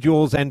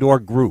individuals and or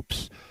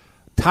groups.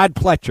 Todd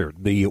Pletcher,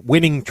 the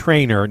winning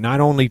trainer, not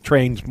only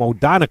trains Mo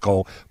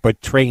Donegal,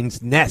 but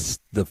trains Nest,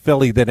 the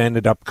filly that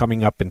ended up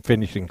coming up and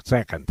finishing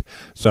second.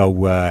 So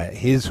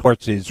his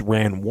horses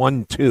ran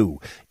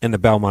 1-2 in the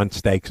Belmont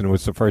Stakes, and it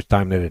was the first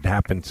time that it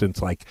happened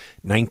since like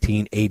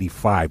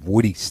 1985.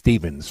 Woody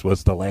Stevens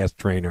was the last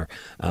trainer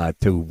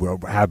to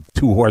have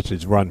two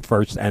horses run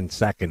first and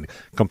second,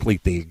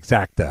 complete the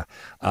exacta.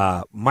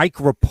 Mike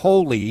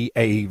Rapoli,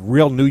 a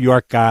real New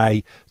York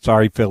guy,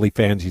 sorry Philly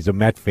fans, he's a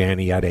Met fan.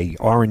 He had a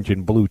orange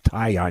and blue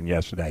tie on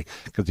yesterday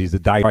because he's a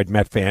diehard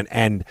Met fan,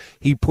 and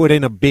he put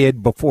in a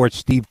bid before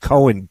Steve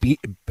Cohen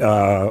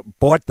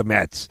bought the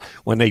Mets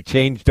when they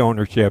changed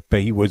ownership.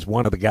 He was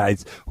one of the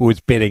guys who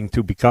was bidding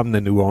to become the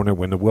new owner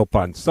when the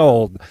Wilpon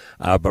sold,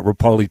 but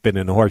Rapoli's been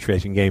in the horse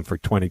racing game for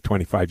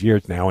 25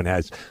 years now and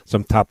has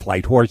some top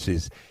flight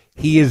horses.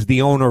 He is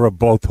the owner of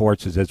both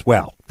horses as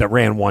well that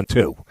ran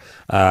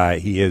 1-2.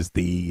 He is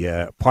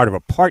the part of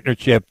a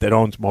partnership that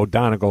owns Mo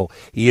Donegal.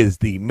 He is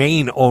the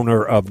main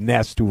owner of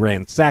Nest, who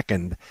ran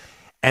second.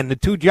 And the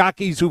two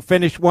jockeys who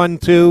finished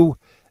 1-2,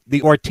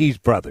 the Ortiz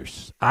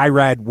brothers.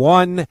 Irad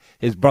won.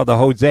 His brother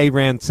Jose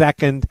ran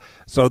second.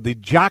 So the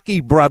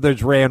jockey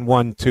brothers ran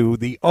 1-2.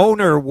 The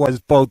owner was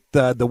both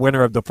the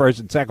winner of the first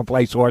and second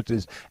place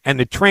horses, and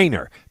the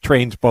trainer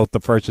trains both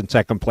the first and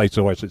second place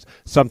horses.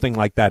 Something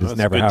like that has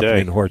never happened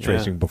in horse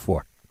racing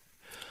before.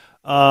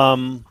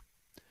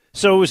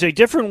 So it was a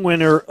different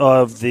winner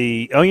of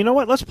the... Oh, you know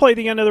what? Let's play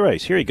the end of the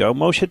race. Here you go.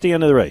 Mosh hit the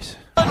end of the race.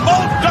 Mo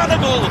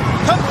Donegal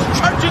comes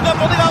charging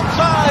up on the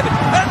outside,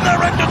 and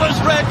they're into the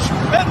stretch,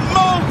 and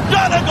Mo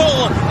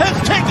Donegal has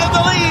taken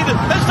the lead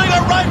as they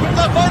arrive at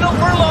the final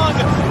furlong.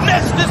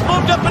 Nest is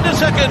moved up into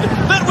second,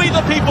 then We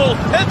the People,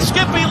 and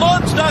Skippy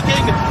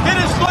Longstocking. It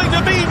is going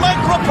to be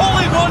Mike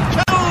Rapoli 1-2,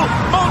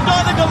 Mo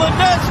Donegal and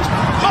Nest.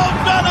 Mo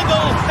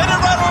Donegal and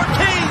Irad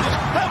Ortiz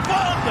have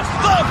won the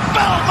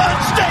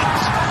Belmont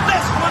Stakes.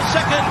 Nest was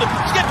second,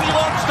 Skippy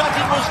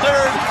Longstocking was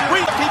third, We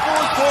the People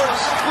was fourth,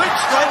 Rich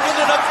Strike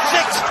ended up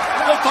sixth.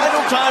 The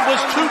final time was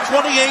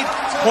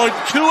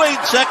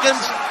 2:28.28 seconds.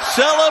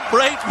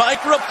 Celebrate, Mike.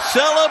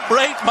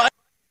 Celebrate, Mike.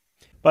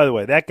 By the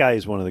way, that guy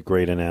is one of the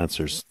great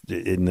announcers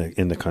in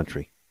the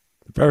country.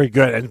 Very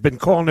good, and been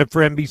calling it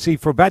for NBC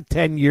for about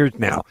 10 years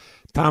now.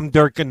 Tom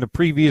Durkin, the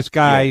previous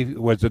guy,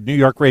 was a New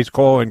York race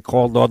caller and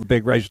called all the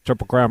big races,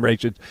 Triple Crown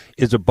races,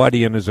 is a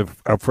buddy and is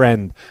a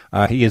friend.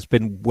 He has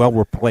been well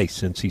replaced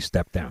since he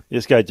stepped down.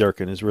 This guy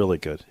Durkin is really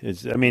good.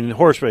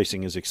 Horse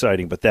racing is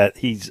exciting, but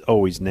he's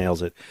always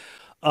nails it.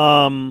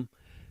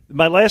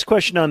 My last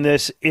question on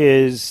this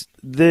is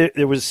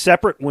there was a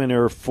separate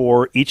winner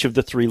for each of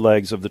the three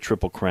legs of the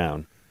Triple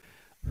Crown,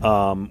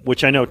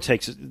 which I know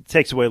takes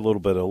away a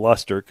little bit of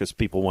luster because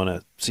people want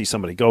to see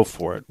somebody go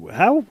for it.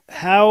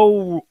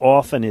 How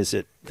often is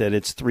it that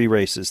it's three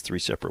races, three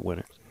separate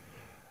winners?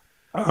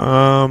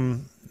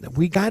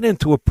 We got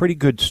into a pretty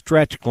good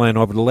stretch, Glenn,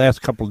 over the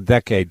last couple of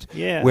decades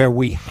where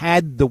we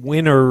had the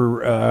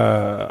winner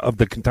of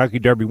the Kentucky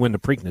Derby win the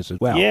Preakness as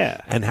well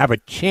and have a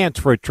chance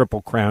for a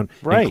Triple Crown,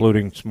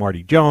 including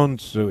Smarty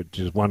Jones, which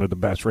is one of the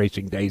best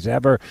racing days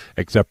ever,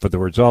 except for the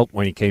result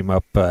when he came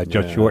up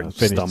just short and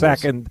finished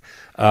second.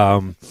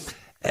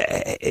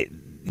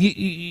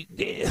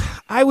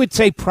 I would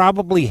say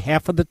probably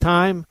half of the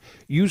time.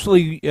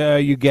 Usually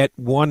you get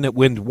one that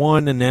wins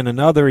one and then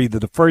another, either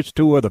the first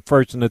two or the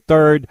first and the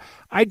third.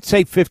 I'd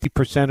say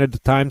 50% of the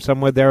time,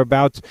 somewhere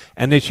thereabouts.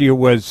 And this year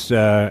was,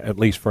 at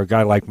least for a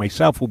guy like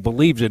myself who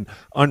believes in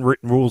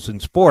unwritten rules in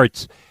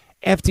sports,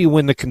 after you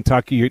win the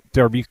Kentucky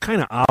Derby, you're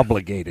kind of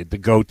obligated to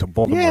go to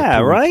Baltimore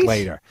 2 weeks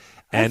later.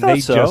 And they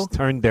just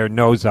turned their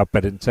nose up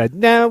at it and said,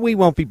 "No, we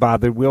won't be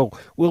bothered.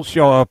 We'll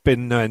show up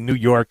in New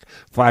York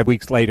 5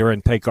 weeks later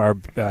and take our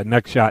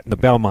next shot in the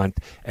Belmont."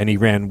 And he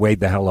ran way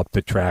the hell up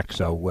the track.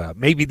 So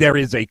maybe there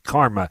is a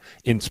karma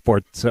in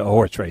sports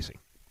horse racing.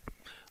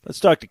 Let's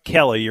talk to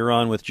Kelly. You're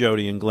on with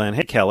Jody and Glenn.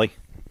 Hey, Kelly.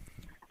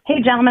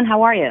 Hey, gentlemen,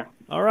 how are you?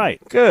 All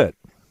right, good.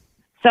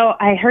 So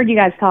I heard you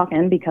guys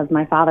talking because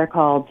my father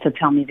called to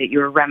tell me that you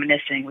were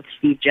reminiscing with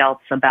Steve Jeltz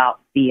about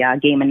the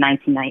game in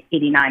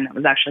 1989. That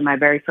was actually my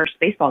very first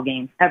baseball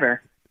game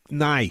ever.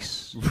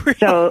 Nice.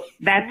 So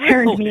that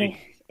turned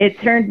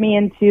me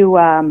into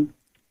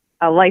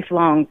a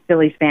lifelong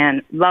Phillies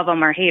fan. Love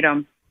them or hate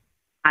them,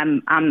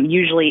 I'm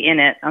usually in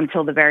it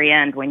until the very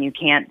end when you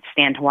can't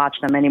stand to watch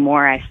them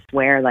anymore. I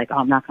swear,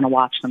 I'm not going to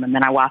watch them, and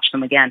then I watch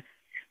them again.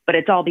 But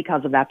it's all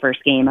because of that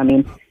first game. I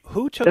mean,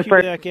 who took you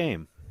to that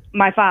game?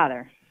 My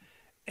father.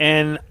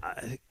 And,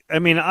 I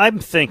mean, I'm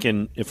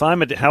thinking, if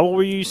I'm how old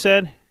were you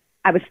said?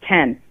 I was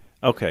 10.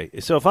 Okay,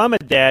 so if I'm a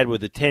dad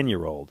with a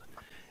 10-year-old,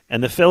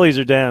 and the Phillies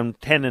are down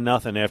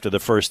 10-0 after the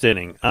first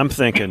inning, I'm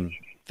thinking,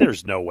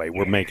 there's no way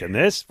we're making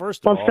this.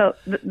 First of all, so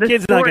the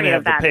kid's not going to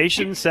have the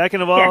patience.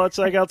 Second of all, it's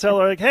like I'll tell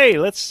her, hey,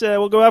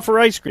 we'll go out for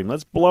ice cream.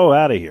 Let's blow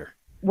out of here.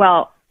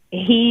 Well,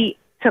 he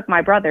took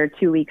my brother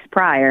 2 weeks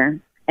prior,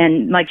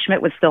 and Mike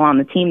Schmidt was still on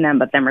the team then,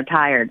 but then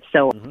retired.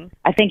 So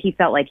I think he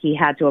felt like he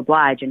had to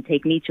oblige and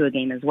take me to a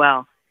game as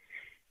well.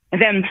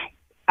 And then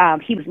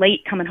he was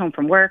late coming home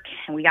from work,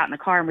 and we got in the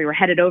car, and we were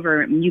headed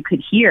over, and you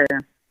could hear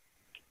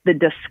the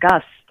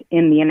disgust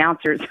in the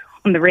announcers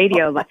on the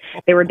radio.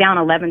 They were down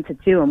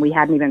 11-2, and we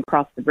hadn't even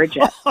crossed the bridge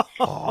yet.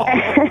 Oh,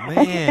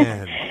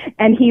 man.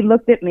 And he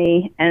looked at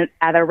me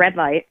at a red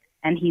light,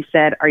 and he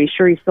said, "Are you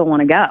sure you still want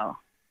to go?"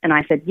 And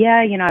I said,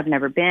 "Yeah, I've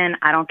never been.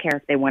 I don't care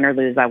if they win or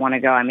lose. I want to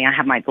go. I mean, I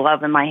have my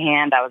glove in my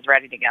hand. I was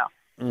ready to go."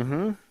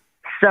 Mm-hmm.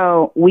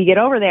 So we get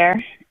over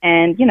there,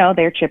 and,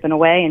 they're chipping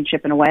away and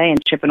chipping away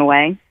and chipping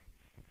away.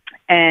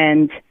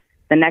 And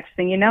the next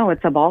thing you know,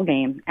 it's a ball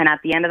game. And at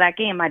the end of that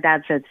game, my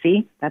dad said,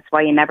 "See, that's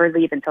why you never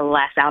leave until the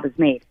last out is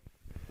made."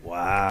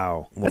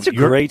 Wow. That's a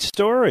great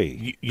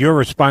story. Your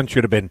response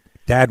should have been,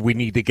 "Dad, we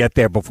need to get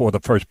there before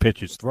the first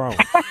pitch is thrown."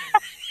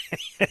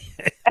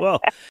 Well,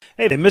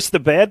 hey, they missed the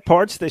bad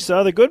parts. They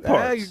saw the good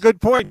parts.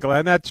 Good point,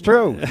 Glenn. That's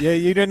true. Yeah,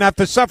 you didn't have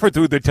to suffer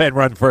through the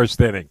 10-run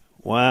first inning.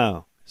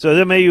 Wow. So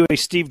that made you a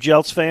Steve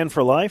Jeltz fan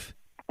for life?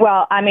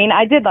 Well, I mean,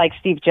 I did like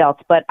Steve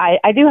Jeltz, but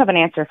I do have an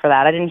answer for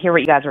that. I didn't hear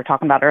what you guys were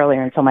talking about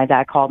earlier until my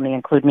dad called me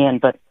and clued me in.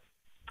 But,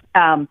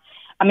 I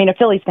mean, a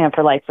Phillies fan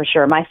for life for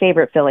sure. My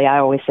favorite Philly, I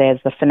always say, is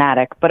the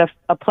Fanatic. But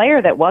a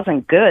player that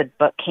wasn't good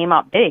but came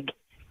up big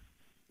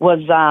was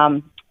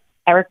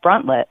Eric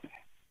Bruntlett.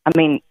 I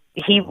mean,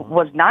 he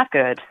was not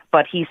good,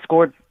 but he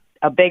scored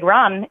a big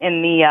run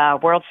in the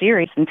World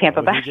Series in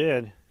Tampa Bay. He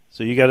did.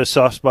 So you got a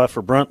soft spot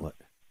for Bruntlett.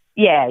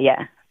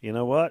 Yeah. You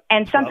know what?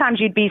 And sometimes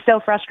you'd be so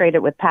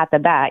frustrated with Pat the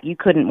Bat, you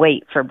couldn't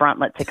wait for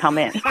Bruntlett to come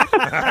in.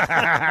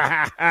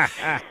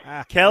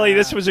 Kelly,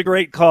 this was a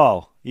great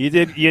call. You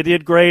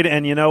did great,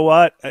 and you know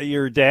what?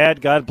 Your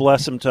dad, God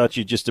bless him, taught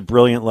you just a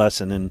brilliant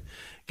lesson, and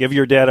give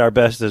your dad our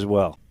best as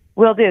well.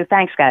 Will do.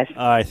 Thanks, guys.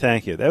 All right,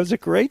 thank you. That was a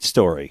great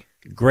story.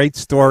 Great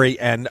story,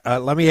 and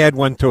let me add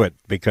one to it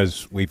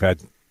because we've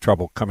had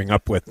trouble coming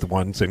up with the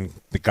ones, and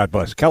God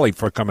bless Kelly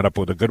for coming up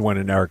with a good one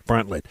in Eric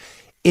Bruntlett.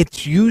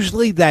 It's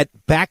usually that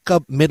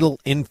backup middle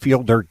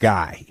infielder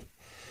guy.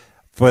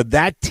 For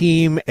that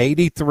team,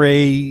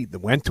 83,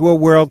 went to a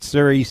World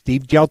Series,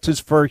 Steve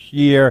Jeltz's first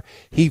year,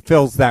 he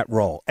fills that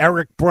role.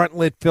 Eric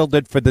Bruntlett filled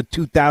it for the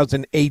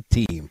 2008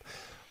 team.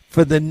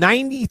 For the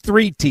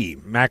 93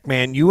 team,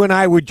 MacMan, you and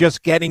I were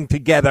just getting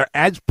together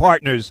as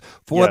partners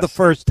for the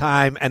first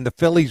time, and the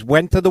Phillies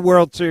went to the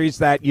World Series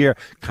that year,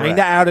 kind of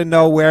out of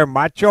nowhere,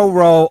 Macho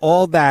Row,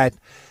 all that.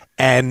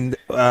 And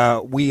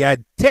we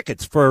had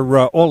tickets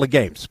for all the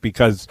games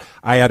because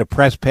I had a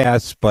press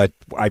pass, but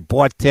I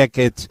bought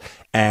tickets,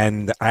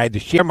 and I had to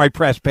share my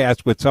press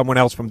pass with someone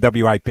else from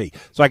WIP.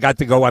 So I got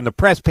to go on the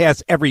press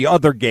pass every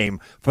other game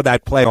for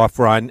that playoff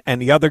run,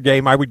 and the other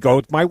game I would go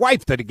with my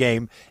wife to the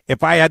game.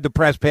 If I had the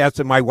press pass,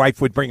 and my wife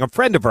would bring a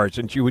friend of hers,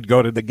 and she would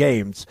go to the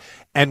games.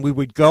 And we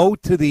would go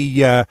to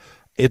the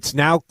it's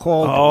now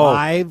called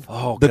Live,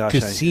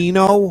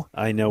 casino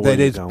I know that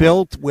is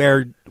built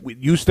where it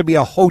used to be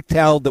a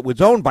hotel that was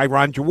owned by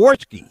Ron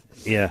Jaworski.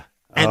 Yeah.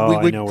 And we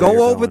would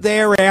go over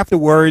there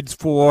afterwards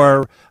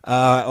for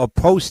a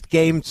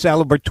post-game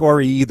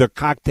celebratory either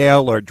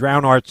cocktail or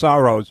drown our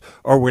sorrows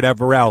or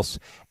whatever else.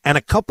 And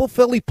a couple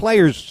Philly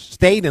players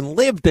stayed and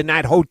lived in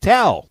that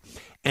hotel.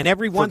 And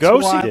every once in a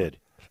while... did.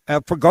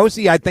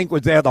 Fregosi, I think,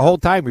 was there the whole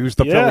time. He was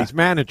the Phillies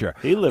manager.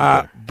 He lived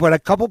there. But a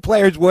couple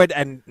players would,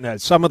 and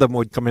some of them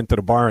would come into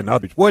the bar and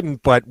others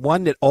wouldn't. But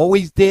one that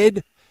always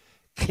did,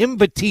 Kim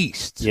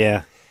Batiste.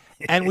 Yeah.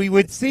 And we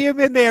would see him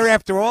in there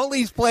after all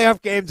these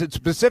playoff games, and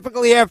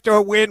specifically after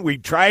a win,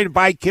 we'd try and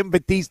buy Kim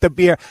Batiste a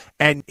beer.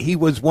 And he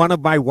was one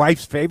of my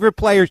wife's favorite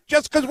players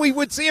just because we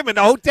would see him in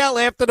the hotel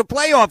after the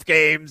playoff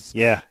games.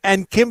 Yeah.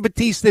 And Kim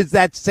Batiste is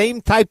that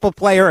same type of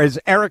player as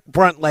Eric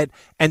Bruntlett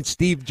and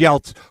Steve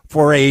Jeltz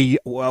for a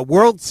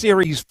World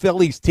Series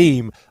Phillies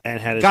team. And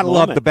had his Gotta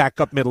moment. love the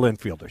backup middle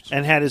infielders.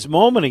 And had his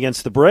moment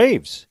against the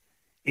Braves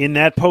in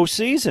that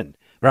postseason.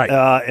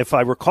 Right. If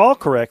I recall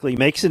correctly,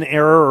 makes an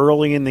error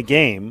early in the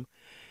game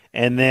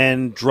and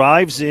then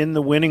drives in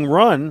the winning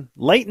run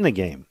late in the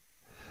game.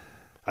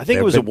 I think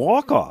it was a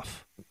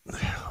walk-off.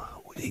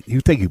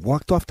 You think he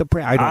walked off the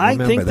break? I don't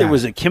remember think that. there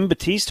was a Kim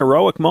Batiste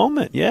heroic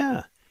moment.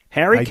 Yeah.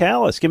 Harry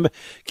Callis. Kim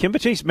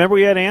Batiste. Remember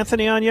we had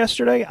Anthony on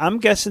yesterday? I'm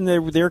guessing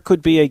there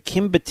could be a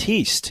Kim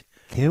Batiste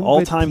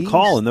all-time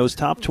call in those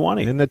top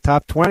 20. In the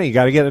top 20. You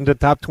got to get into the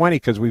top 20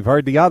 because we've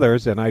heard the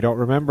others, and I don't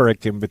remember a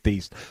Kim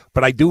Batiste.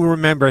 But I do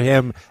remember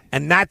him,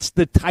 and that's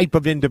the type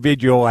of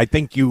individual I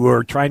think you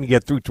were trying to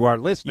get through to our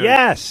listeners.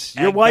 Yes,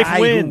 your wife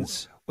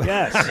wins.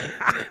 Yes.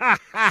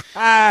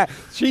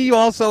 She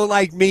also,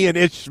 like me and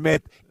Ish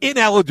Smith,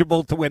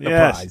 ineligible to win the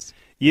prize.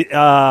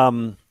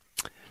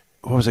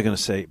 What was I going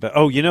to say? But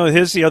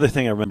here's the other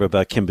thing I remember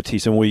about Kim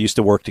Batiste, and we used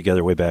to work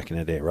together way back in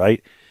the day,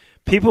 right?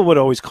 People would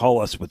always call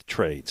us with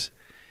trades,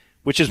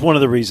 which is one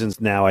of the reasons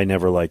now I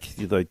never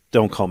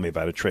don't call me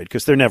about a trade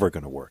because they're never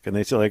going to work. And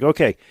they say,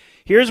 okay,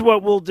 here's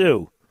what we'll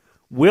do.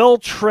 We'll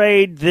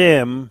trade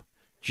them,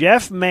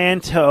 Jeff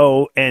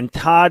Manto and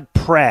Todd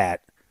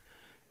Pratt,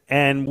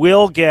 and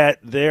we'll get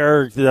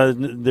their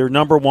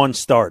number one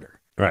starter.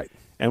 Right.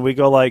 And we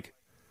go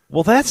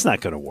well, that's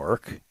not going to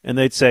work. And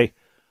they'd say,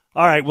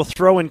 all right, we'll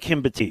throw in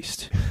Kim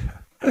Batiste.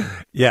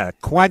 Yeah,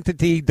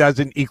 quantity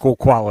doesn't equal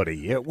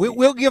quality.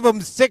 We'll give them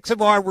 6 of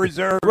our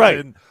reserves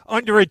and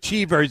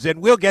underachievers,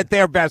 and we'll get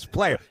their best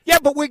player. Yeah,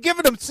 but we're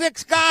giving them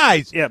 6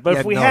 guys. Yeah, but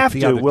if we have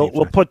to,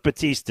 we'll put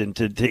Batiste in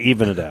to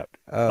even it out.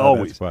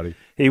 Always. That's funny.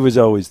 He was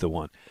always the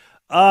one.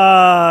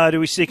 Do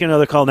we seek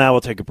another call now? We'll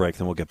take a break,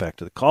 then we'll get back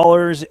to the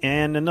callers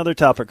and another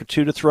topic or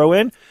two to throw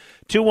in.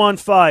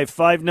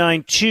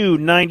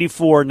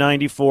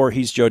 215-592-9494.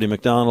 He's Jody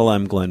McDonald.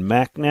 I'm Glenn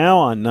Macnow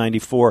on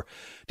 94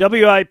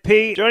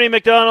 WIP. Jody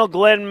McDonald,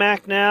 Glenn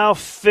Macnow,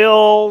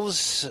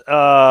 Phil's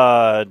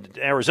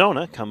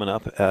Arizona coming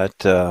up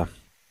at a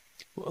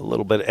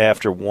little bit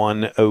after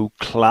 1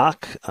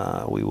 o'clock.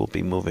 We will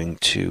be moving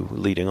to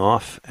leading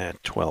off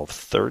at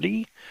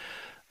 12:30.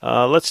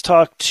 Let's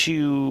talk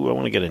to, I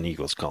want to get an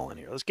Eagles call in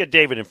here. Let's get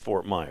David in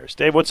Fort Myers.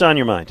 Dave, what's on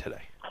your mind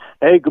today?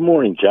 Hey, good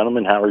morning,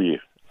 gentlemen. How are you?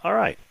 All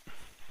right.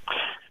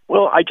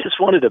 Well, I just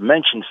wanted to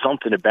mention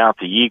something about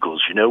the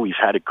Eagles. We've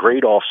had a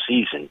great off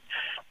season,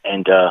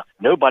 and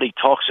nobody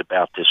talks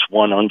about this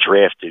one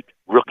undrafted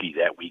rookie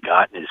that we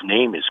got, and his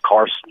name is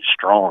Carson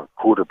Strong,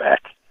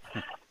 quarterback.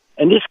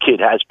 And this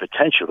kid has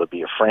potential to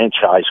be a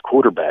franchise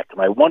quarterback,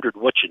 and I wondered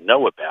what you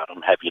know about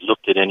him. Have you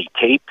looked at any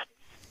tape?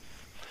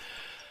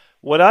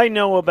 What I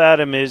know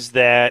about him is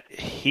that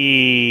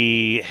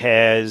the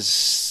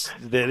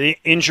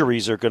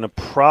injuries are going to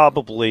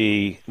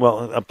probably,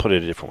 I'll put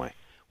it a different way.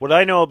 What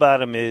I know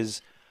about him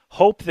is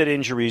hope that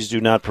injuries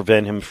do not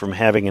prevent him from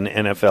having an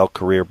NFL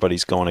career, but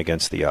he's going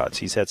against the odds.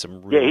 He's had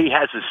some Yeah, he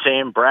has a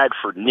Sam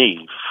Bradford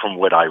knee, from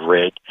what I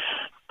read.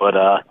 But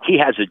he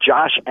has a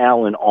Josh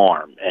Allen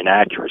arm and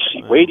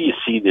accuracy. Wait till you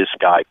see this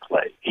guy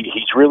play.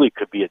 He's really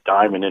could be a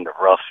diamond in the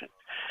rough. And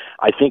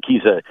I think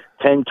he's a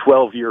 10,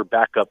 12-year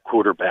backup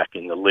quarterback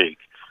in the league.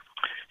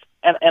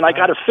 And I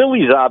got a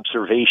Phillies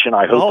observation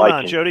I hope I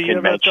can Jody, you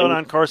haven't mention. thrown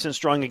on Carson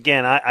Strong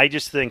again. I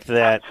just think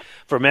that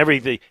from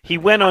everything, he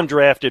went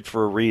undrafted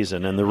for a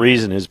reason, and the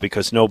reason is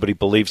because nobody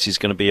believes he's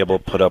going to be able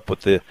to put up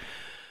with the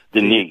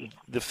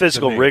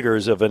physical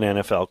rigors of an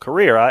NFL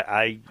career.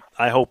 I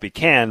hope he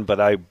can, but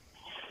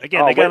they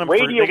got him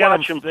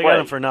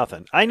for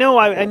nothing. I know.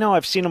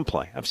 I've seen him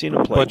play. But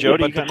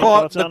Jody, but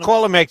the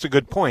caller makes a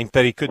good point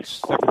that he could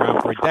stick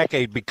around for a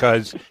decade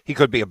because he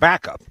could be a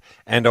backup.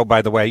 And oh,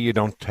 by the way, you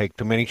don't take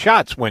too many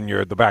shots when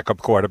you're the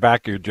backup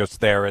quarterback. You're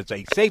just there as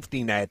a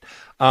safety net.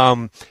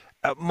 My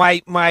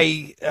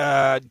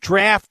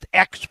draft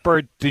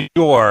expert du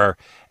jour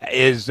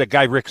is a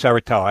guy, Rick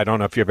Saratella. I don't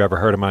know if you've ever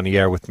heard him on the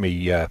air with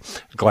me,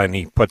 Glenn.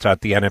 He puts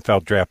out the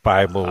NFL Draft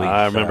Bible.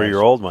 I remember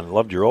your old one.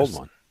 Loved your old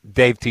one.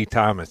 Dave T.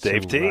 Thomas.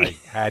 Dave T. I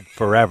had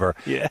forever.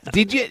 Yeah.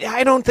 Did you?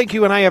 I don't think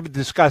you and I ever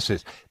discussed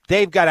this.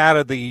 Dave got out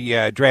of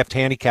the draft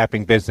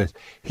handicapping business.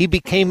 He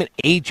became an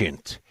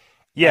agent.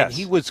 Yes. And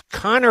he was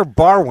Connor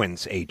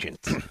Barwin's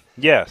agent.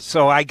 Yes.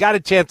 So I got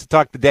a chance to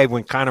talk to Dave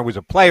when Connor was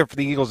a player for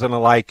the Eagles and the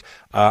like.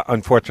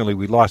 Unfortunately,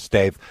 we lost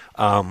Dave.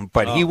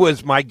 But he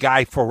was my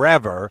guy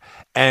forever.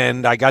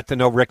 And I got to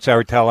know Rick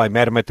Saratella. I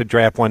met him at the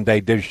draft one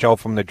day, did a show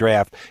from the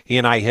draft. He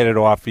and I hit it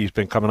off. He's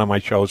been coming on my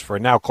shows for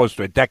now close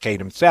to a decade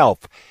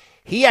himself.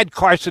 He had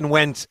Carson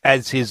Wentz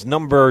as his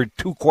number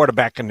 2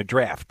 quarterback in the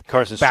draft.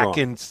 Carson back Strong.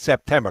 in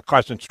September.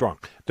 Carson Strong.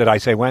 Did I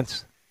say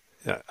Wentz?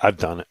 I've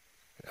done it.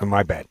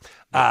 My bad.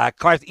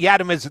 He had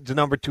him as the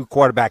number 2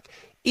 quarterback.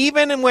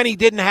 Even when he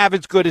didn't have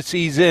as good a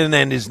season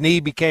and his knee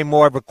became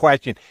more of a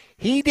question,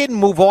 he didn't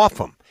move off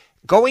him.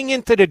 Going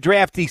into the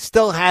draft, he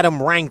still had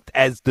him ranked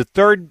as the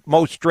 3rd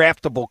most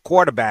draftable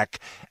quarterback,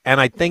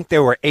 and I think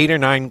there were 8 or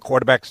 9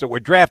 quarterbacks that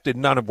were drafted,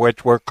 none of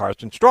which were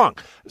Carson Strong.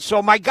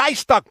 So my guy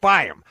stuck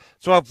by him.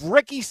 So if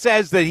Ricky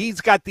says that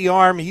he's got the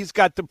arm, he's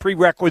got the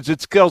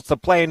prerequisite skills to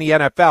play in the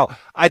NFL,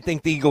 I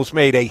think the Eagles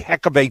made a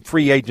heck of a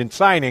free agent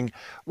signing.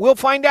 We'll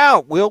find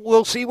out.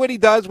 We'll see what he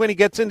does when he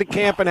gets into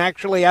camp and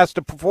actually has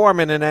to perform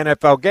in an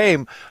NFL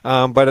game.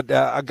 But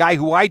a guy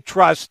who I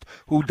trust,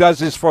 who does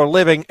this for a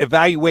living,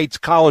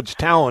 evaluates college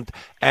talent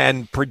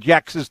and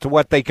projects as to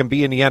what they can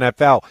be in the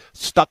NFL,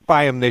 stuck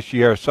by him this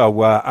year.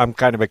 So I'm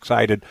kind of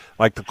excited,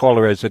 like the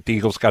caller is, that the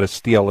Eagles got a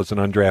steal as an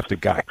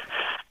undrafted guy.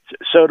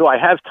 So do I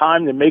have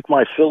time to make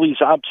my Phillies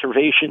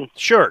observation?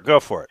 Sure, go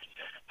for it.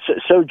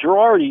 So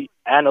Girardi,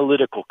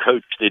 analytical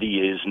coach that he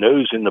is,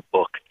 knows in the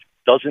book,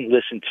 doesn't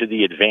listen to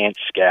the advanced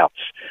scouts.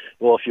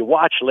 Well, if you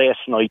watch last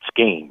night's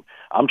game,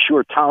 I'm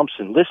sure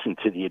Thompson listened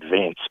to the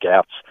advanced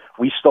scouts.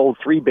 We stole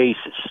 3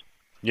 bases.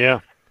 Yeah.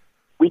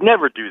 We'd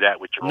never do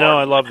that with Girardi. No,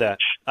 I love that.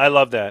 I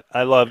love that.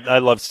 I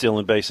love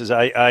stealing bases.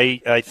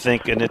 I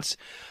think, and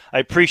I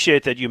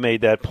appreciate that you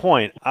made that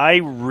point. I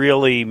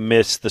really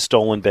miss the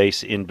stolen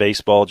base in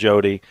baseball,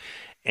 Jody.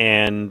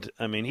 And,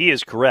 I mean, he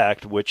is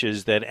correct, which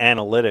is that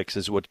analytics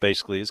is what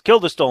basically has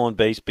killed the stolen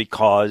base,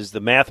 because the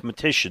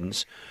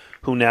mathematicians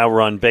who now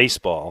run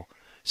baseball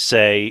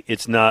say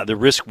it's not, the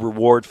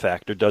risk-reward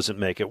factor doesn't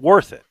make it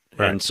worth it.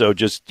 Right. And so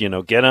just,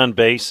 get on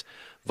base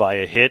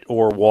via hit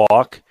or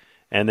walk,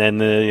 and then,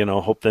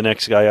 hope the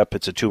next guy up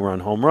hits a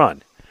 2-run home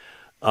run,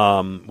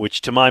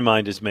 which to my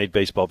mind has made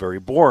baseball very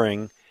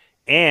boring.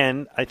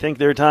 And I think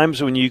there are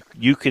times when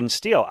you can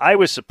steal. I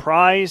was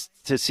surprised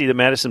to see that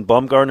Madison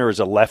Bumgarner, as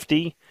a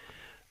lefty,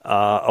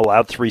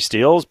 allowed 3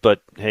 steals,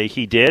 but hey,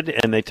 he did,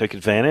 and they took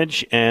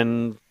advantage.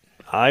 And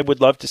I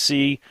would love to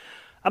see.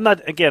 I'm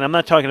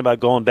not talking about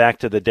going back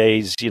to the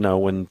days,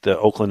 when the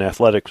Oakland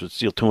Athletics would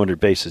steal 200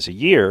 bases a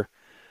year,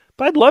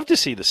 but I'd love to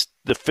see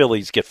the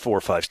Phillies get 4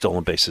 or 5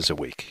 stolen bases a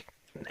week.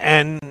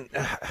 And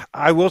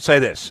I will say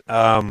this.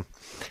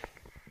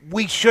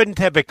 We shouldn't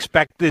have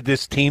expected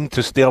this team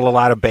to steal a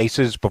lot of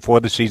bases before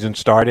the season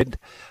started.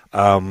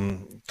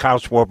 Kyle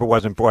Schwarber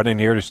wasn't brought in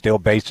here to steal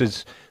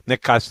bases.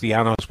 Nick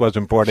Castellanos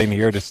wasn't brought in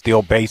here to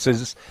steal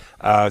bases.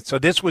 So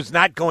this was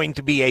not going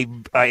to be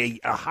a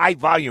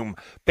high-volume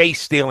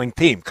base-stealing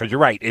team, because you're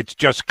right, it's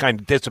just kind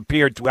of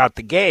disappeared throughout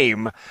the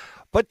game.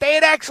 But they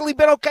had actually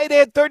been okay. They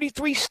had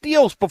 33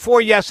 steals before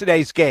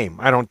yesterday's game.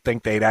 I don't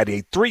think they'd had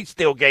a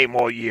 3-steal game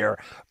all year,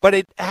 but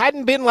it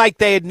hadn't been like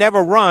they had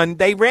never run.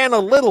 They ran a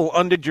little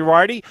under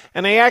Girardi,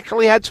 and they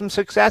actually had some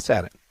success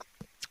at it.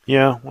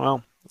 Yeah,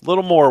 well, a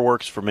little more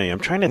works for me. I'm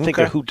trying to think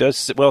of who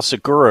does. Well,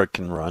 Segura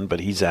can run,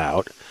 but he's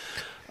out.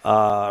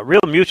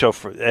 Real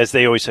Muto, as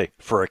they always say,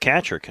 for a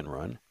catcher can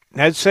run.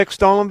 Has 6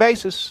 stolen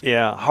bases.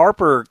 Yeah,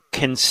 Harper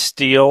can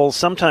steal.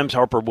 Sometimes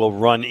Harper will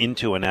run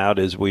into and out,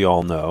 as we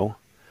all know.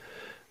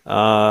 Who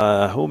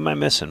am I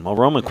missing? Well,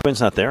 Roman Quinn's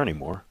not there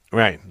anymore.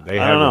 Right, they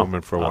had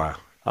Roman for a while.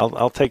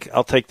 I'll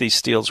take these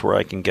steals where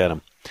I can get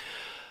them.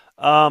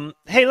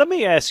 Hey, let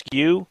me ask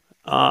you.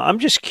 I'm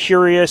just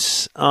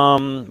curious. We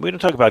don't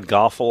talk about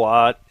golf a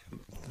lot.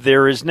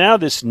 There is now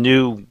this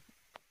new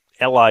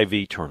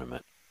LIV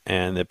tournament,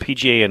 and the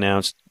PGA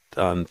announced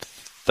on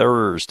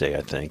Thursday,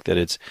 I think, that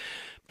it's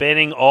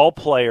banning all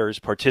players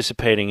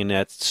participating in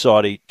that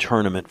Saudi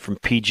tournament from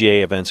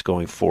PGA events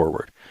going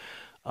forward.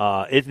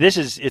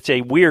 It's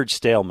a weird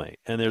stalemate,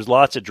 and there's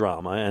lots of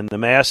drama. And the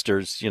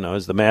Masters,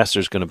 is the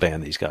Masters going to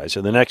ban these guys,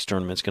 or the next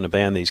tournament's going to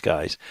ban these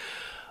guys?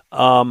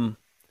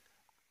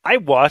 I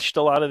watched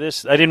a lot of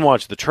this. I didn't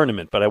watch the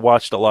tournament, but I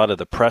watched a lot of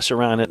the press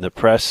around it and the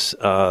press,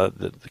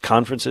 the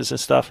conferences and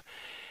stuff.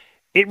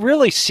 It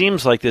really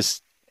seems like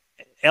this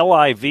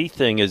LIV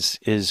thing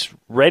is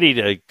ready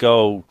to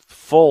go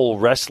full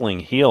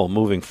wrestling heel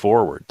moving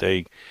forward.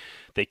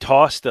 They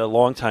tossed a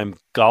longtime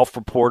golf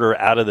reporter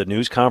out of the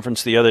news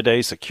conference the other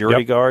day,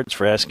 security guards,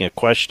 for asking a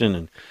question,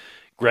 and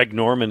Greg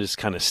Norman is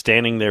kind of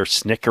standing there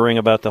snickering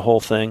about the whole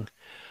thing.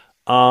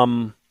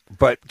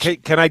 But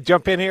can I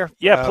jump in here?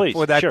 Yeah, please.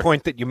 For that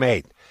point that you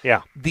made.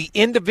 Yeah. The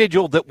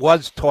individual that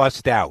was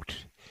tossed out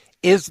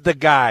is the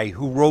guy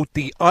who wrote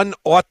the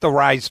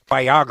unauthorized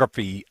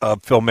biography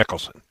of Phil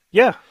Mickelson.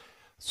 Yeah.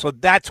 So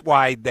that's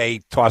why they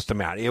tossed him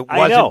out. It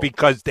wasn't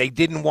because they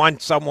didn't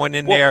want someone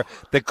in there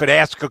that could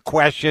ask a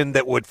question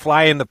that would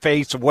fly in the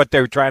face of what they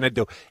were trying to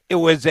do. It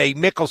was a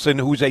Mickelson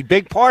who's a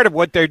big part of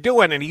what they're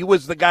doing, and he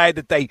was the guy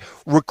that they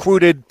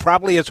recruited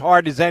probably as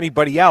hard as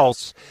anybody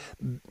else.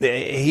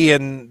 He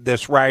and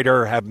this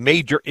writer have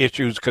major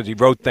issues because he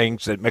wrote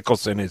things that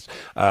Mickelson is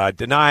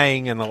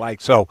denying and the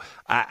like. So,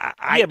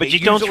 but you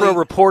don't throw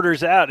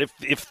reporters out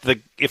if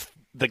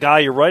the guy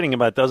you're writing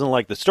about doesn't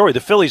like the story.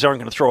 The Phillies aren't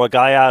going to throw a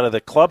guy out of the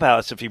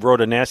clubhouse if he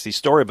wrote a nasty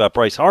story about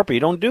Bryce Harper.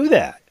 You don't do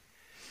that.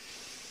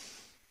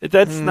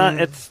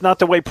 It's not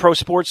the way pro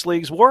sports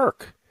leagues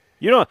work.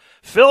 Phil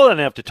doesn't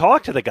have to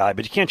talk to the guy,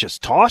 but you can't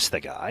just toss the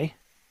guy.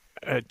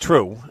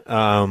 True.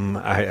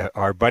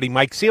 Our buddy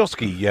Mike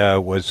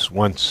Sealski was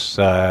once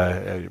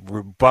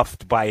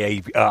rebuffed by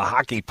a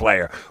hockey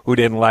player who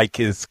didn't like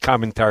his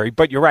commentary.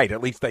 But you're right.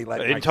 At least they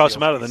didn't toss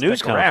him out of the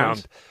news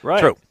conference.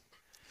 Right. True.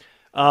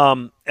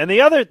 And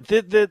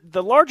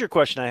the larger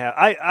question I have,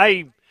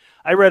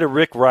 I read a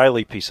Rick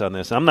Riley piece on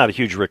this. I'm not a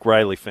huge Rick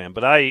Riley fan,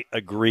 but I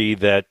agree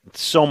that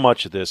so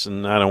much of this,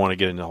 and I don't want to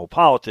get into the whole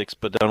politics,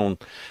 but I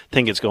don't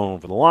think it's going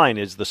over the line,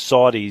 is the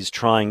Saudis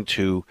trying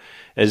to,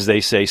 as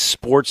they say,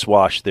 sports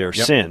wash their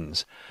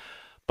sins.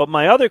 But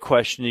my other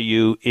question to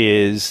you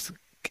is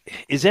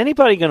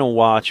anybody going to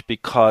watch,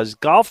 because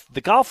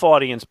the golf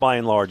audience, by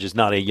and large, is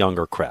not a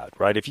younger crowd,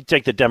 right? If you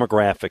take the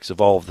demographics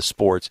of all of the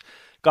sports,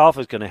 golf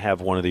is going to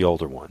have one of the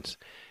older ones.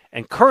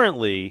 And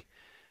currently,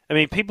 I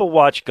mean, people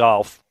watch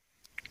golf,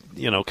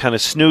 kind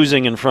of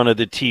snoozing in front of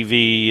the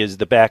TV as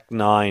the back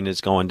nine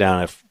is going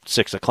down at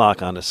 6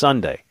 o'clock on a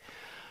Sunday.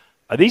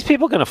 Are these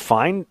people going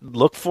to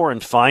look for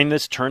and find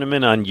this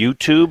tournament on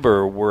YouTube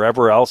or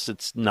wherever else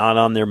it's not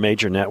on their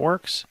major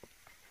networks?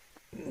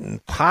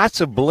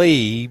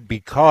 Possibly,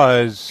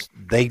 because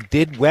they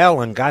did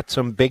well and got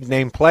some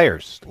big-name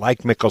players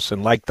like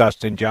Mickelson, like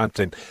Dustin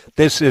Johnson.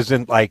 This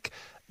isn't like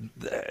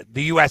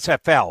the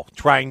USFL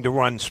trying to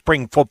run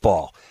spring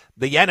football.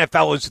 The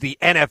NFL is the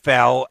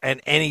NFL, and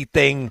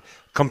anything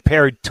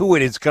compared to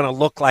it is going to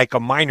look like a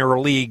minor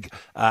league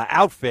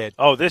outfit.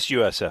 Oh, this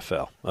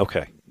USFL.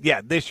 Okay.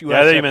 Yeah, this USFL.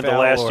 Yeah, they meant the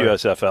last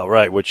USFL,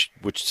 right, which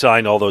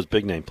signed all those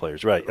big-name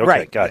players. Right, okay,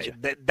 right. Gotcha.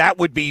 That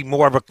would be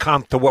more of a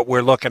comp to what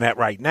we're looking at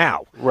right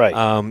now. Right.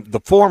 The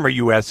former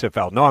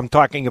USFL. No, I'm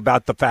talking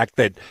about the fact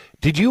that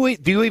do you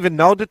even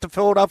know that the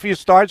Philadelphia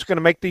Stars are going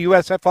to make the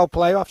USFL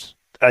playoffs?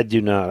 I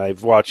do not.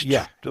 I've watched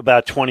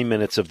about 20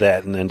 minutes of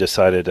that and then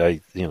decided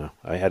I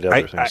had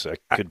other things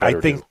I could better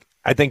do.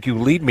 I think you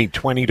lead me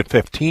 20 to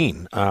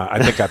 15.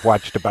 I think I've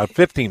watched about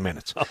 15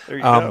 minutes. Oh, there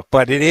you go.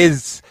 But it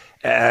is,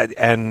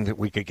 and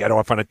we could get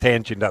off on a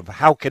tangent of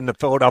how can the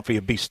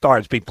Philadelphia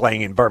Stars be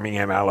playing in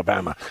Birmingham,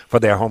 Alabama for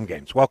their home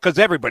games? Well, because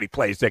everybody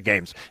plays their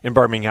games in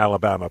Birmingham,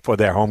 Alabama for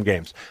their home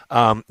games.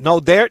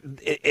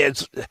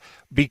 It's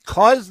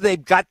because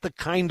they've got the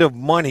kind of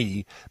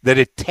money that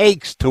it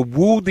takes to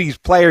woo these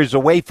players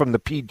away from the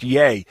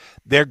PGA,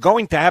 they're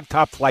going to have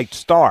top-flight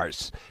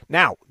stars.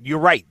 Now, you're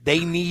right.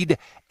 They need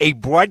a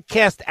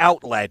broadcast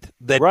outlet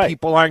that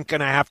people aren't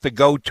going to have to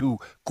go to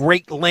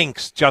great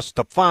lengths just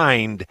to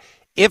find.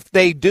 If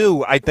they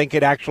do, I think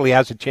it actually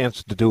has a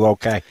chance to do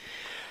okay.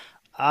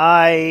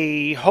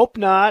 I hope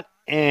not,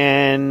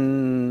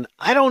 and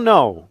I don't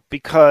know,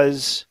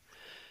 because,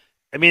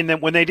 I mean,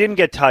 when they didn't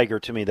get Tiger,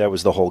 to me, that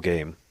was the whole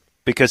game.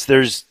 Because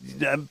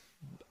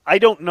I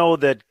don't know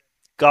that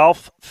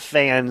golf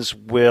fans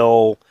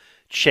will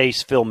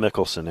chase Phil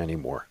Mickelson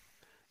anymore.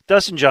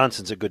 Dustin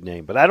Johnson's a good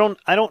name, but I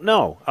don't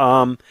know.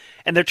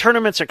 And their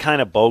tournaments are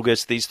kind of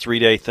bogus, these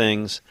 3-day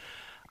things.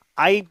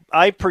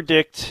 I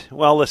predict,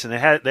 well, listen,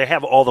 they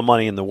have all the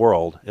money in the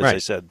world, as I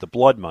said, the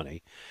blood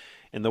money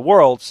in the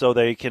world, so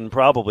they can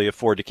probably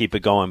afford to keep it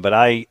going. But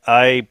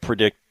I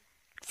predict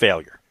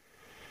failure.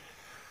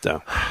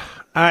 So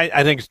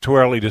I think it's too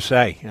early to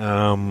say.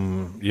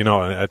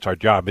 That's our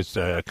job, is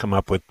to come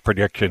up with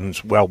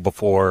predictions well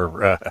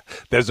before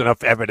there's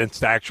enough evidence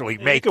to actually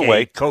make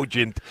a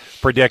cogent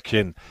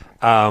prediction.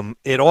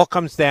 It all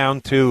comes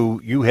down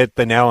to, you hit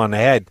the nail on the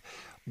head,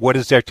 what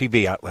is their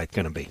TV outlet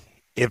going to be?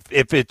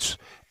 If it's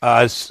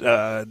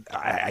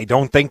I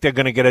don't think they're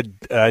going to get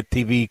a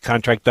TV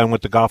contract done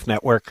with the Golf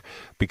Network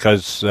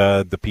because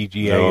the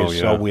PGA is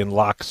so in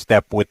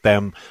lockstep with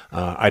them.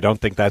 I don't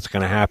think that's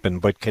going to happen.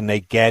 But can they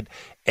get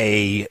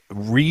a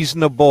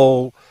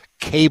reasonable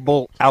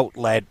cable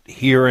outlet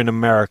here in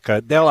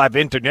America? They'll have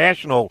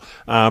international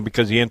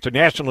because the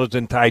international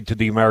isn't tied to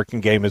the American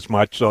game as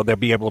much, so they'll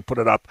be able to put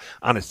it up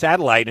on a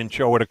satellite and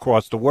show it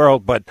across the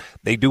world. But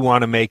they do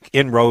want to make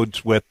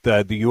inroads with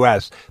the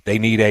U.S. They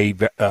need a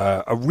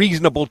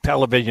reasonable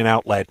television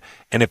outlet,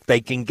 and if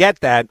they can get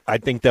that, I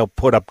think they'll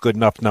put up good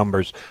enough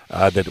numbers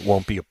that it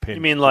won't be a pinch.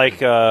 You mean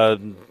like a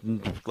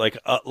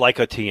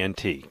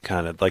TNT,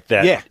 kind of like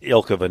that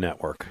ilk of a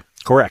network?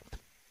 Correct.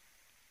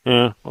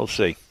 Yeah, we'll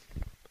see.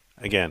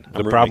 Again,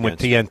 the problem with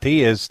TNT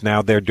is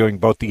now they're doing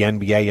both the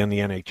NBA and the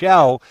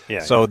NHL,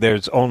 so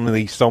there's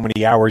only so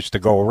many hours to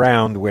go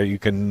around where you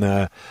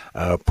can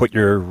put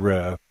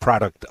your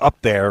product up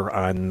there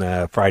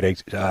on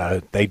Fridays.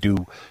 They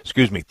do,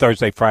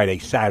 Thursday, Friday,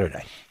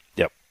 Saturday.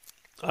 Yep.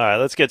 All right,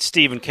 let's get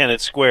Steve and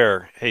Kennett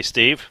Square. Hey,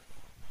 Steve.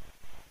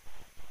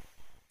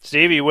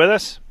 Steve, are you with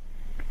us?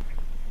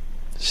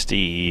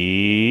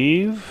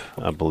 Steve.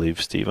 I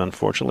believe Steve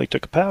unfortunately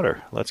took a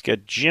powder. Let's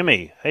get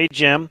Jimmy. Hey,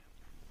 Jim.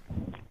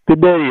 Good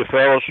day, you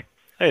fellas.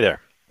 Hey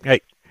there.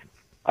 Hey.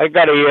 I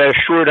got a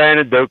short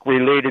anecdote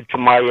related to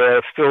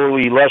my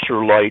Philly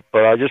lesser light,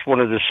 but I just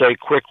wanted to say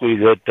quickly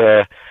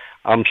that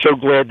I'm so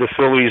glad the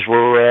Phillies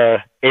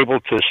were able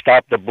to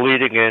stop the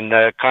bleeding and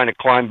kind of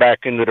climb back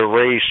into the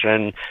race.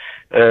 And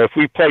if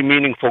we play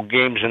meaningful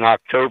games in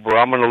October,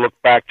 I'm going to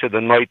look back to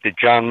the night that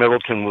John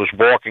Middleton was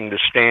walking the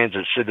stands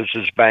at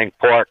Citizens Bank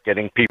Park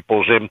getting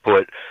people's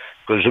input,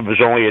 because it was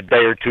only a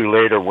day or two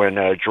later when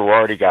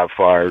Girardi got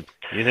fired.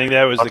 You think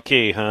that was the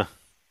key, huh?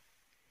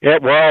 Yeah,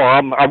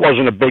 well, I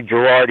wasn't a big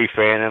Girardi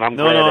fan, and I'm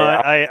glad.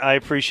 I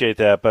appreciate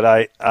that, but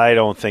I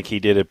don't think he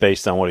did it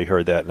based on what he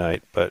heard that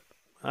night. But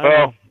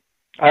well,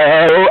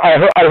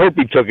 I hope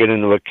he took it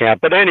into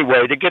account. But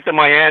anyway, to get to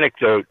my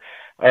anecdote,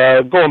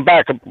 going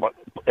back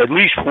at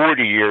least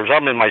 40 years,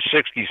 I'm in my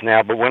 60s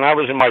now, but when I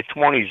was in my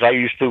 20s, I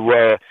used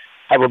to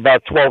have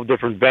about 12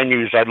 different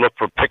venues. I'd look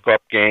for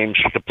pickup games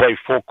to play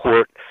full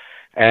court.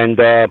 And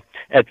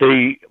at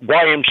the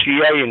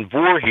YMCA in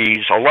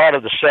Voorhees, a lot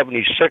of the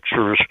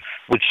 76ers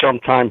would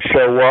sometimes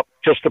show up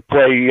just to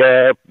play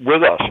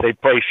with us.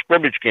 They'd play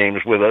scrimmage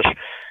games with us.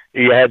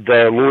 You had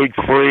Lloyd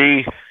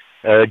Free,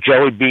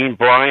 Jelly Bean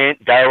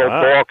Bryant, Darryl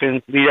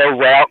Dawkins, Leo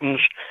Routens.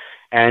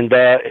 And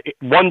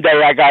one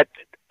day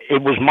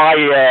it was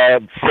my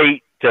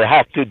fate to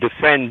have to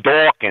defend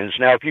Dawkins.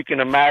 Now, if you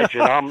can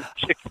imagine, I'm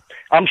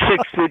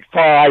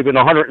 6'5" and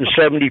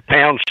 170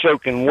 pounds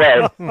soaking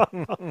wet,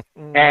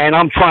 and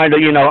I'm trying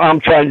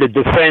to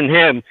defend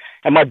him.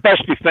 And my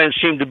best defense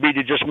seemed to be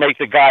to just make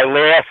the guy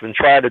laugh and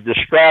try to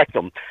distract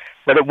him.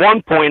 But at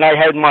one point, I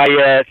had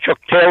my Chuck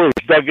Taylors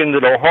dug into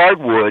the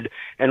hardwood,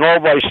 and all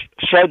of a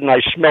sudden, I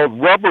smelled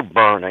rubber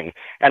burning,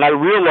 and I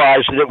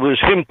realized that it was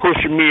him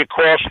pushing me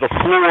across the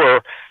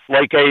floor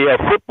like a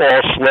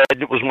football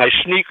sled. It was my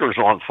sneakers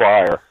on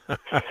fire.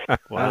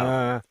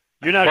 Wow.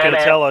 You're not going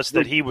to tell us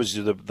that he was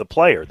the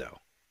player, though.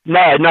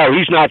 No,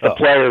 he's not the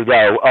player,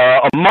 though.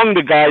 Among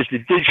the guys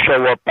that did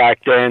show up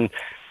back then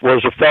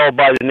was a fellow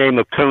by the name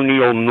of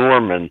Conneal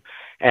Norman,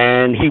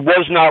 and he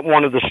was not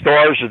one of the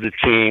stars of the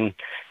team.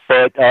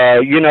 But,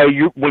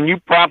 when you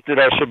prompted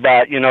us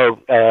about,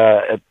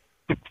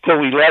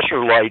 Philly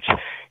Lesser Lights,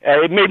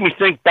 it made me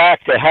think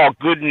back to how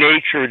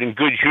good-natured and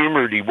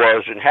good-humored he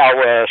was and how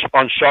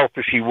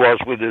unselfish he was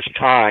with his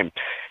time.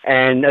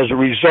 And as a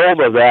result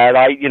of that,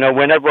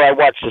 whenever I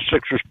watched the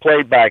Sixers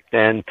play back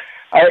then,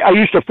 I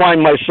used to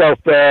find myself,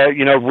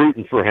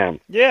 rooting for him.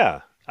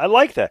 Yeah, I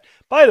like that.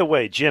 By the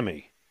way,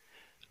 Jimmy,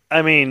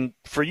 I mean,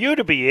 for you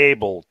to be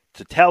able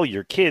to tell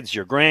your kids,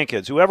 your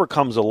grandkids, whoever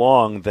comes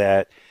along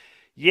that,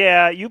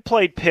 yeah, you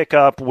played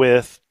pickup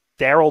with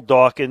Darryl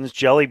Dawkins,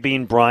 Jelly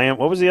Bean Bryant.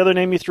 What was the other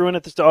name you threw in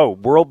at the start? Oh,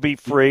 World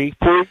Beat Free.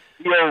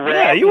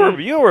 Yeah,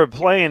 you were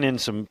playing in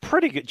some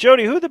pretty good.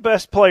 Jody, who are the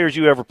best players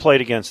you ever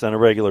played against on a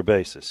regular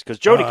basis? Because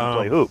Jody can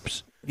play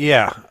hoops.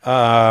 Yeah,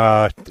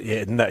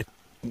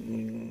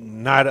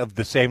 not of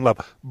the same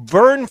level.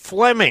 Vern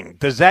Fleming.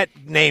 Does that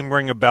name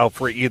ring a bell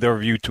for either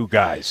of you two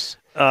guys?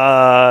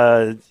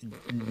 No,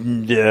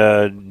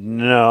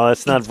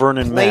 that's not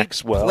Vernon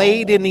Maxwell.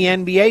 Played in the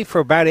NBA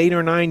for about 8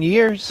 or 9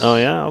 years. Oh,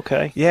 yeah?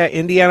 Okay. Yeah,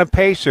 Indiana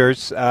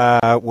Pacers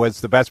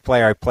was the best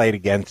player I played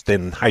against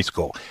in high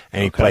school.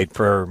 And he played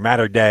for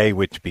Mater Dei,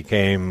 which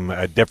became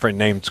a different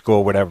named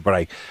school, whatever,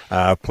 but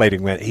I played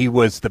him. He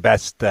was the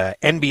best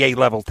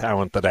NBA-level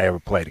talent that I ever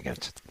played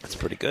against. That's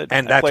pretty good.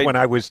 And that's when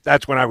I was I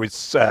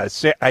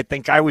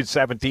think I was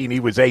 17,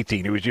 he was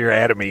 18. He was a year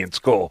ahead of me in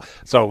school.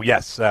 So,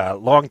 yes, a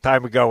long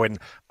time ago. And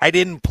I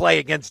didn't play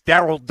against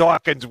Darryl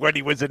Dawkins when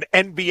he was an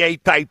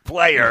NBA-type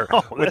player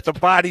with the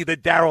body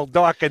that Darryl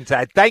Dawkins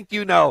had. Thank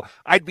you, no.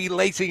 I'd be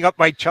lacing up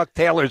my Chuck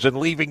Taylors and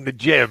leaving the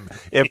gym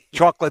if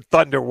Chocolate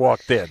Thunder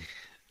walked in.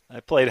 I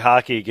played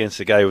hockey against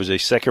a guy who was a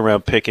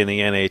second-round pick in the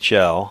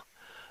NHL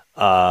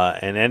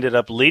and ended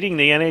up leading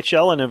the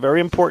NHL in a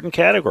very important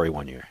category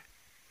one year.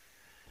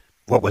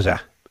 What was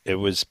that? It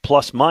was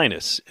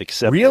plus-minus,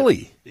 except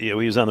really? He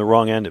was on the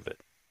wrong end of it.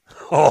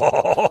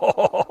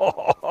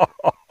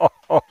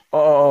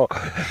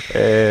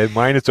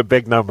 Minus a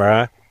big number,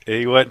 huh?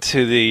 He went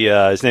to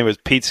his name was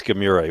Pete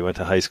Scamura. He went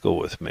to high school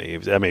with me. He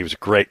was a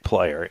great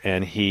player,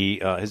 and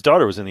his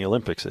daughter was in the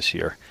Olympics this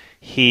year.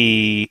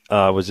 He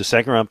was a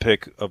second-round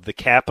pick of the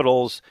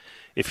Capitals.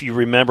 If you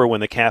remember when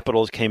the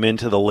Capitals came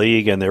into the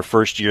league and their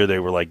first year they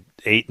were like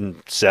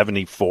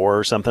 8-74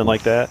 or something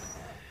like that.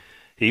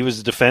 He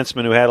was a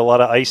defenseman who had a lot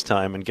of ice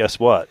time, and guess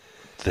what?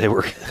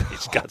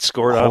 He's got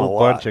scored on a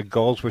lot. A bunch of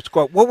goals were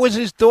scored. What was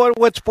his daughter?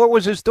 What sport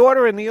was his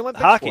daughter in the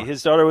Olympics? Hockey. For?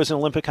 His daughter was an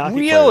Olympic hockey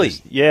player. Really?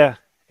 Yeah.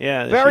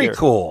 Yeah. Very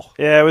cool.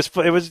 Yeah, it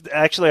was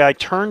actually, I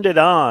turned it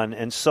on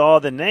and saw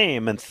the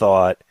name and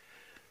thought,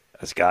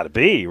 that's got to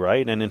be,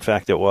 right? And in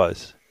fact, it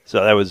was.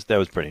 So that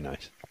was pretty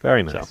nice.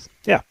 Very nice. So,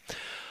 yeah.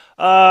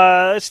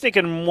 Let's take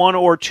in one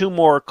or two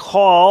more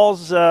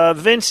calls.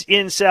 Vince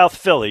in South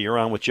Philly. You're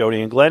on with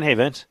Jody and Glenn. Hey,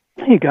 Vince.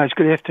 Hey, guys.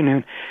 Good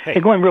afternoon. Hey,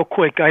 Glenn, real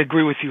quick, I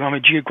agree with you. I'm a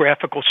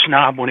geographical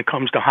snob when it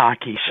comes to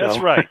hockey. So. That's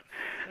right.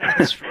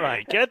 That's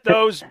right. Get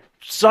those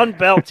Sun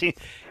Belt teams.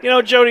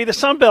 Jody, the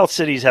Sun Belt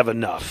cities have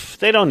enough.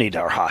 They don't need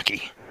our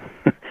hockey.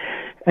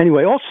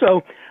 Anyway,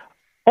 also,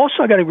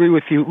 I got to agree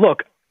with you.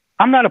 Look,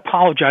 I'm not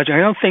apologizing. I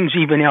know things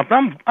even out, but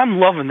I'm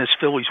loving this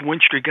Phillies win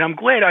streak, and I'm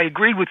glad I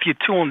agreed with you,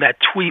 too, on that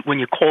tweet when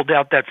you called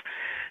out that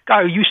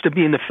guy who used to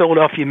be in the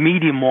Philadelphia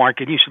media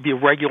market, used to be a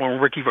regular on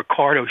Ricky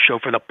Ricardo show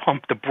for the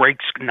pump the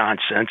brakes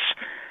nonsense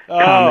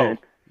comment.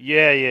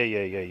 Yeah.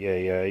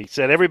 He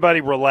said, everybody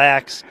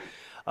relax.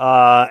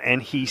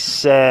 And he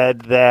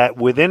said that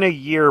within a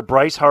year,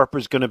 Bryce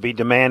Harper's going to be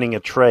demanding a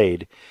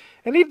trade.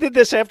 And he did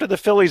this after the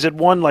Phillies had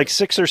won like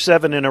 6 or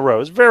 7 in a row. It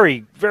was a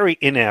very, very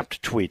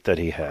inapt tweet that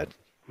he had.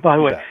 By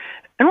the way,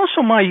 and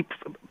also my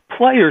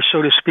player,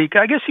 so to speak,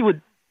 I guess he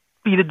would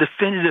be the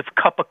definitive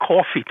cup of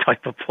coffee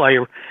type of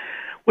player.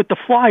 with the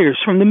Flyers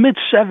from the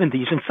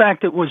mid-'70s. In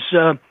fact, it was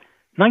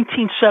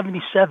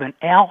 1977.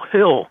 Al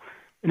Hill,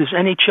 in his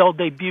NHL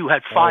debut,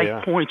 had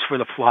 5 points for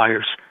the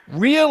Flyers.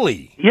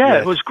 Really? Yeah,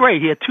 It was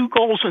great. He had 2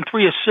 goals and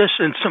 3 assists,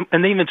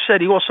 and they even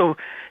said he also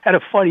had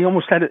a fight. He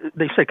almost had,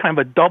 they said, kind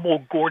of a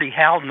double Gordie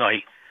Howe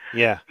night.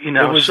 Yeah, you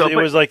know, it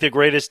was like the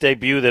greatest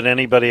debut that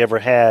anybody ever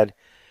had.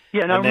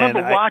 Yeah, and I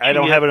remember watching. I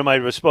don't have it at my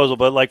disposal,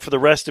 but like for the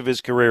rest of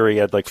his career, he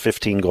had like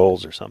 15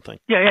 goals or something.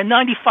 Yeah, he had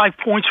 95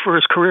 points for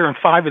his career, and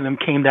 5 of them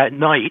came that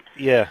night.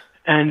 Yeah.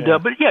 And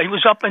but he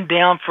was up and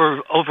down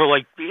for over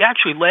he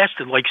actually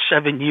lasted like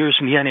 7 years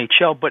in the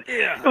NHL. But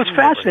it was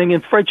fascinating.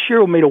 And Fred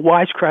Shero made a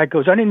wisecrack.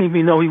 Goes, I didn't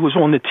even know he was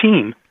on the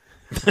team.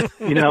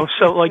 You know,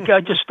 so like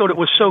I just thought it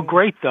was so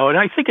great though, and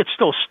I think it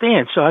still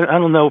stands. So I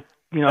don't know.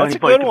 You know, that's a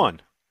good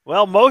one.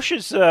 Well,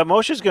 Moshe's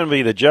going to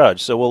be the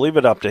judge, so we'll leave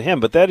it up to him.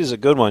 But that is a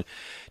good one.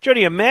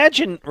 Jody,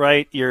 imagine,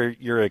 right?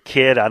 You're a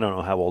kid. I don't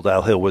know how old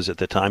Al Hill was at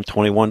the time.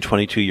 21,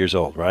 22 years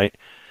old, right?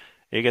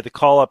 You get the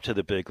call up to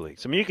the big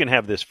leagues. I mean, you can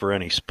have this for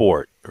any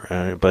sport,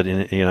 right? But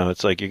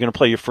it's like you're going to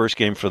play your first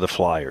game for the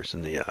Flyers,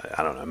 and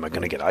I don't know. Am I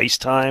going to get ice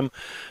time?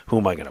 Who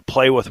am I going to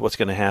play with? What's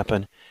going to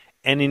happen?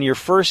 And in your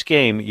first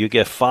game, you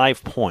get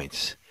 5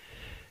 points.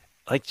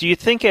 Like, do you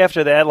think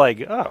after that,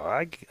 like,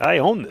 oh, I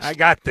own this? I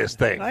got this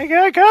thing.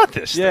 I got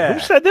this Yeah. thing.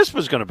 Who said this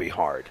was going to be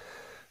hard?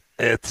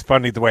 It's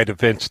funny the way that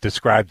Vince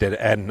described it,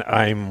 and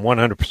I'm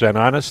 100%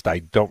 honest. I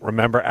don't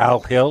remember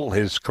Al Hill.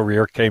 His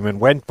career came and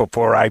went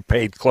before I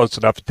paid close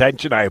enough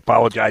attention. I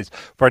apologize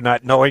for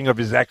not knowing of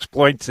his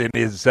exploits in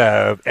his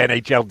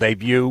NHL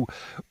debut,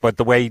 but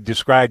the way he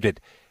described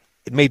it,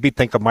 it made me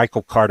think of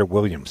Michael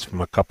Carter-Williams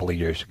from a couple of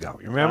years ago.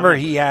 You remember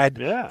he had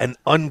an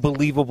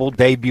unbelievable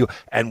debut,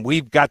 and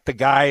we've got the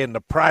guy, and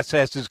the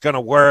process is going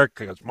to work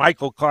because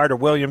Michael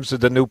Carter-Williams is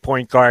the new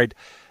point guard.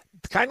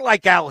 Kind of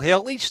like Al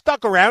Hill. He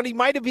stuck around. He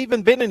might have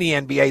even been in the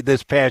NBA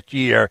this past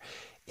year.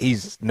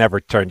 He's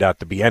never turned out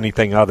to be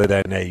anything other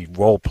than a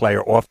role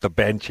player off the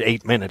bench,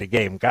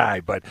 8-minute-a-game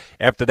guy. But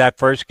after that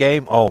first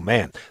game, oh,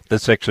 man, the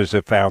Sixers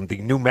have found the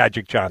new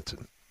Magic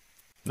Johnson.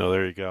 No,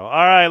 there you go. All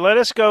right, let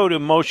us go to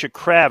Moshe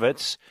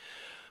Kravitz.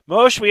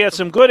 Moshe, we had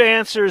some good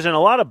answers and a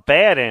lot of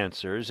bad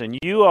answers, and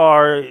you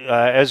are,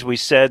 as we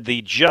said,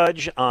 the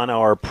judge on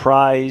our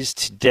prize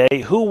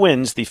today. Who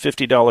wins the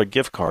 $50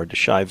 gift card to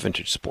Shibe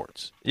Vintage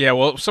Sports? Yeah,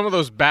 well, some of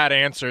those bad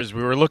answers,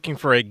 we were looking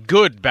for a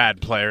good bad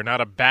player,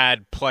 not a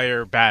bad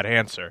player, bad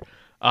answer.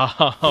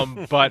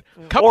 But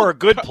or a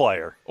good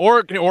player,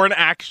 or an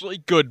actually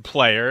good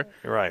player.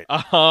 Right.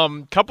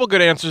 Couple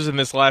good answers in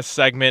this last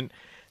segment.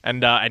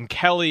 And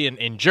Kelly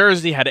in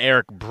Jersey had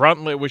Eric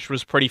Bruntlett, which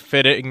was pretty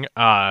fitting,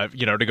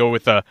 to go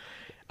with a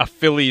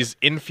Phillies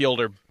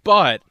infielder.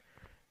 But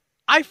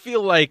I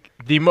feel like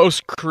the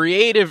most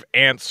creative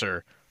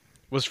answer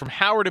was from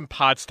Howard in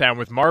Pottstown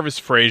with Marvis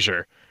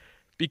Frazier,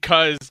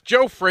 because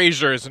Joe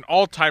Frazier is an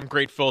all-time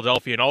great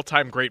Philadelphia, an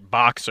all-time great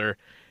boxer,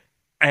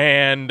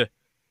 and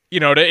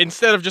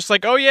instead of just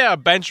like, oh yeah, a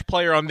bench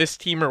player on this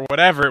team or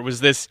whatever, it was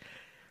this.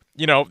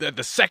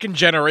 The second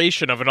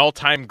generation of an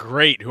all-time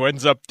great who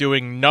ends up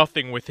doing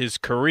nothing with his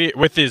career,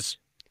 with his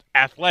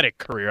athletic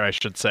career, I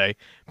should say.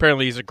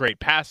 Apparently, he's a great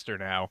pastor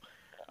now.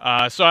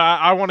 So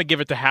I want to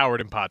give it to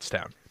Howard in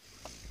Pottstown.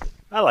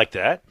 I like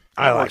that.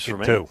 I like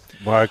it too.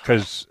 Well,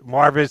 because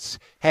Marvis,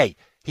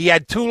 he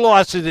had 2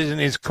 losses in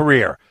his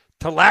career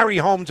to Larry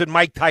Holmes and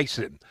Mike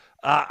Tyson.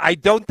 I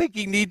don't think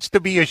he needs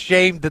to be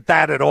ashamed at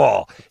that at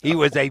all. He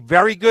was a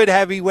very good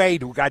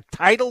heavyweight who got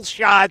title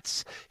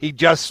shots. He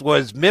just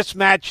was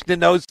mismatched in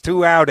those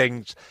 2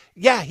 outings.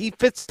 Yeah, he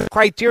fits the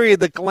criteria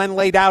that Glenn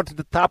laid out at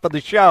the top of the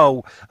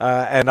show,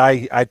 and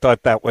I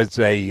thought that was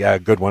a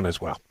good one as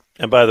well.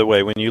 And by the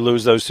way, when you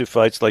lose those 2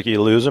 fights like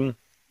you lose them,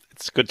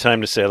 it's a good time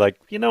to say, like,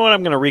 you know what,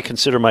 I'm going to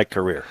reconsider my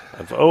career.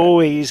 I've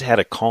always had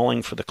a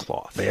calling for the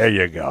cloth. There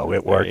you go.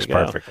 It works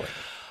perfectly.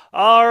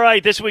 All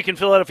right, This Week in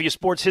Philadelphia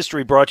Sports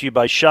History brought to you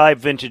by Shibe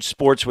Vintage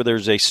Sports, where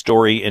there's a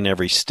story in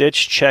every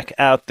stitch. Check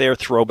out their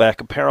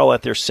throwback apparel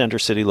at their Center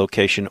City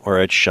location or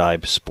at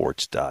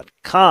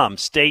shibesports.com.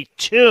 Stay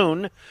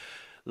tuned.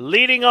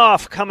 Leading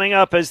off, coming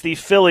up as the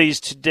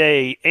Phillies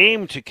today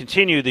aim to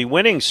continue the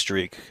winning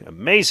streak,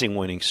 amazing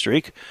winning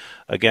streak,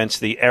 against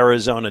the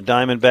Arizona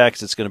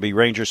Diamondbacks. It's going to be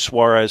Ranger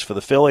Suarez for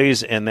the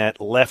Phillies and that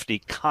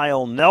lefty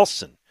Kyle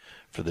Nelson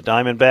for the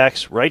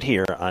Diamondbacks right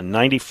here on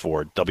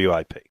 94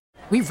 WIP.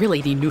 We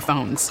really need new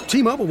phones.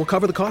 T-Mobile will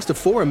cover the cost of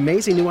 4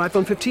 amazing new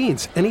iPhone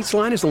 15s, and each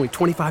line is only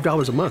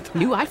 $25 a month.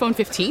 New iPhone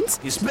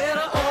 15s? It's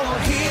better over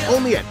here.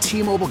 Only at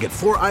T-Mobile, get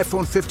 4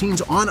 iPhone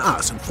 15s on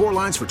us and 4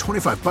 lines for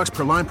 $25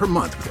 per line per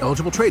month with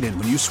eligible trade-in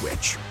when you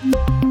switch.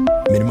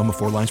 Minimum of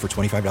 4 lines for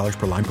 $25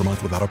 per line per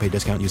month with autopay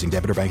discount using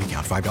debit or bank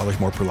account. $5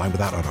 more per line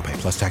without autopay,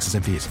 plus taxes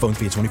and fees. Phone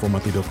fee at 24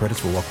 monthly bill credits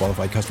for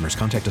well-qualified customers.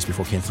 Contact us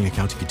before canceling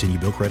account to continue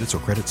bill credits or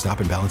credit stop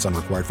and balance on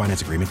required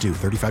finance agreement due.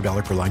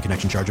 $35 per line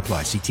connection charge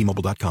applies. See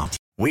T-Mobile.com.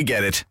 We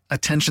get it.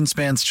 Attention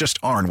spans just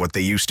aren't what they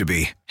used to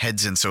be.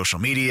 Heads in social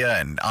media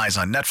and eyes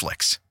on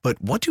Netflix.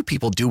 But what do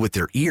people do with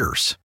their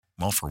ears?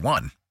 Well, for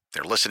one,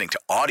 they're listening to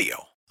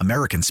audio.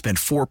 Americans spend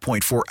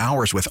 4.4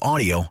 hours with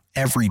audio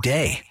every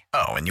day.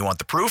 Oh, and you want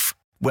the proof?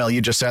 Well,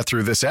 you just sat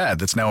through this ad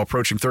that's now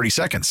approaching 30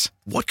 seconds.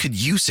 What could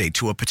you say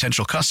to a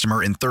potential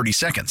customer in 30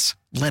 seconds?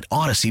 Let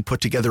Odyssey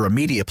put together a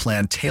media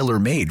plan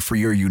tailor-made for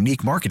your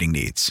unique marketing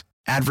needs.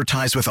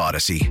 Advertise with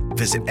Odyssey.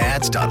 Visit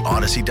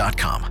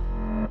ads.odyssey.com.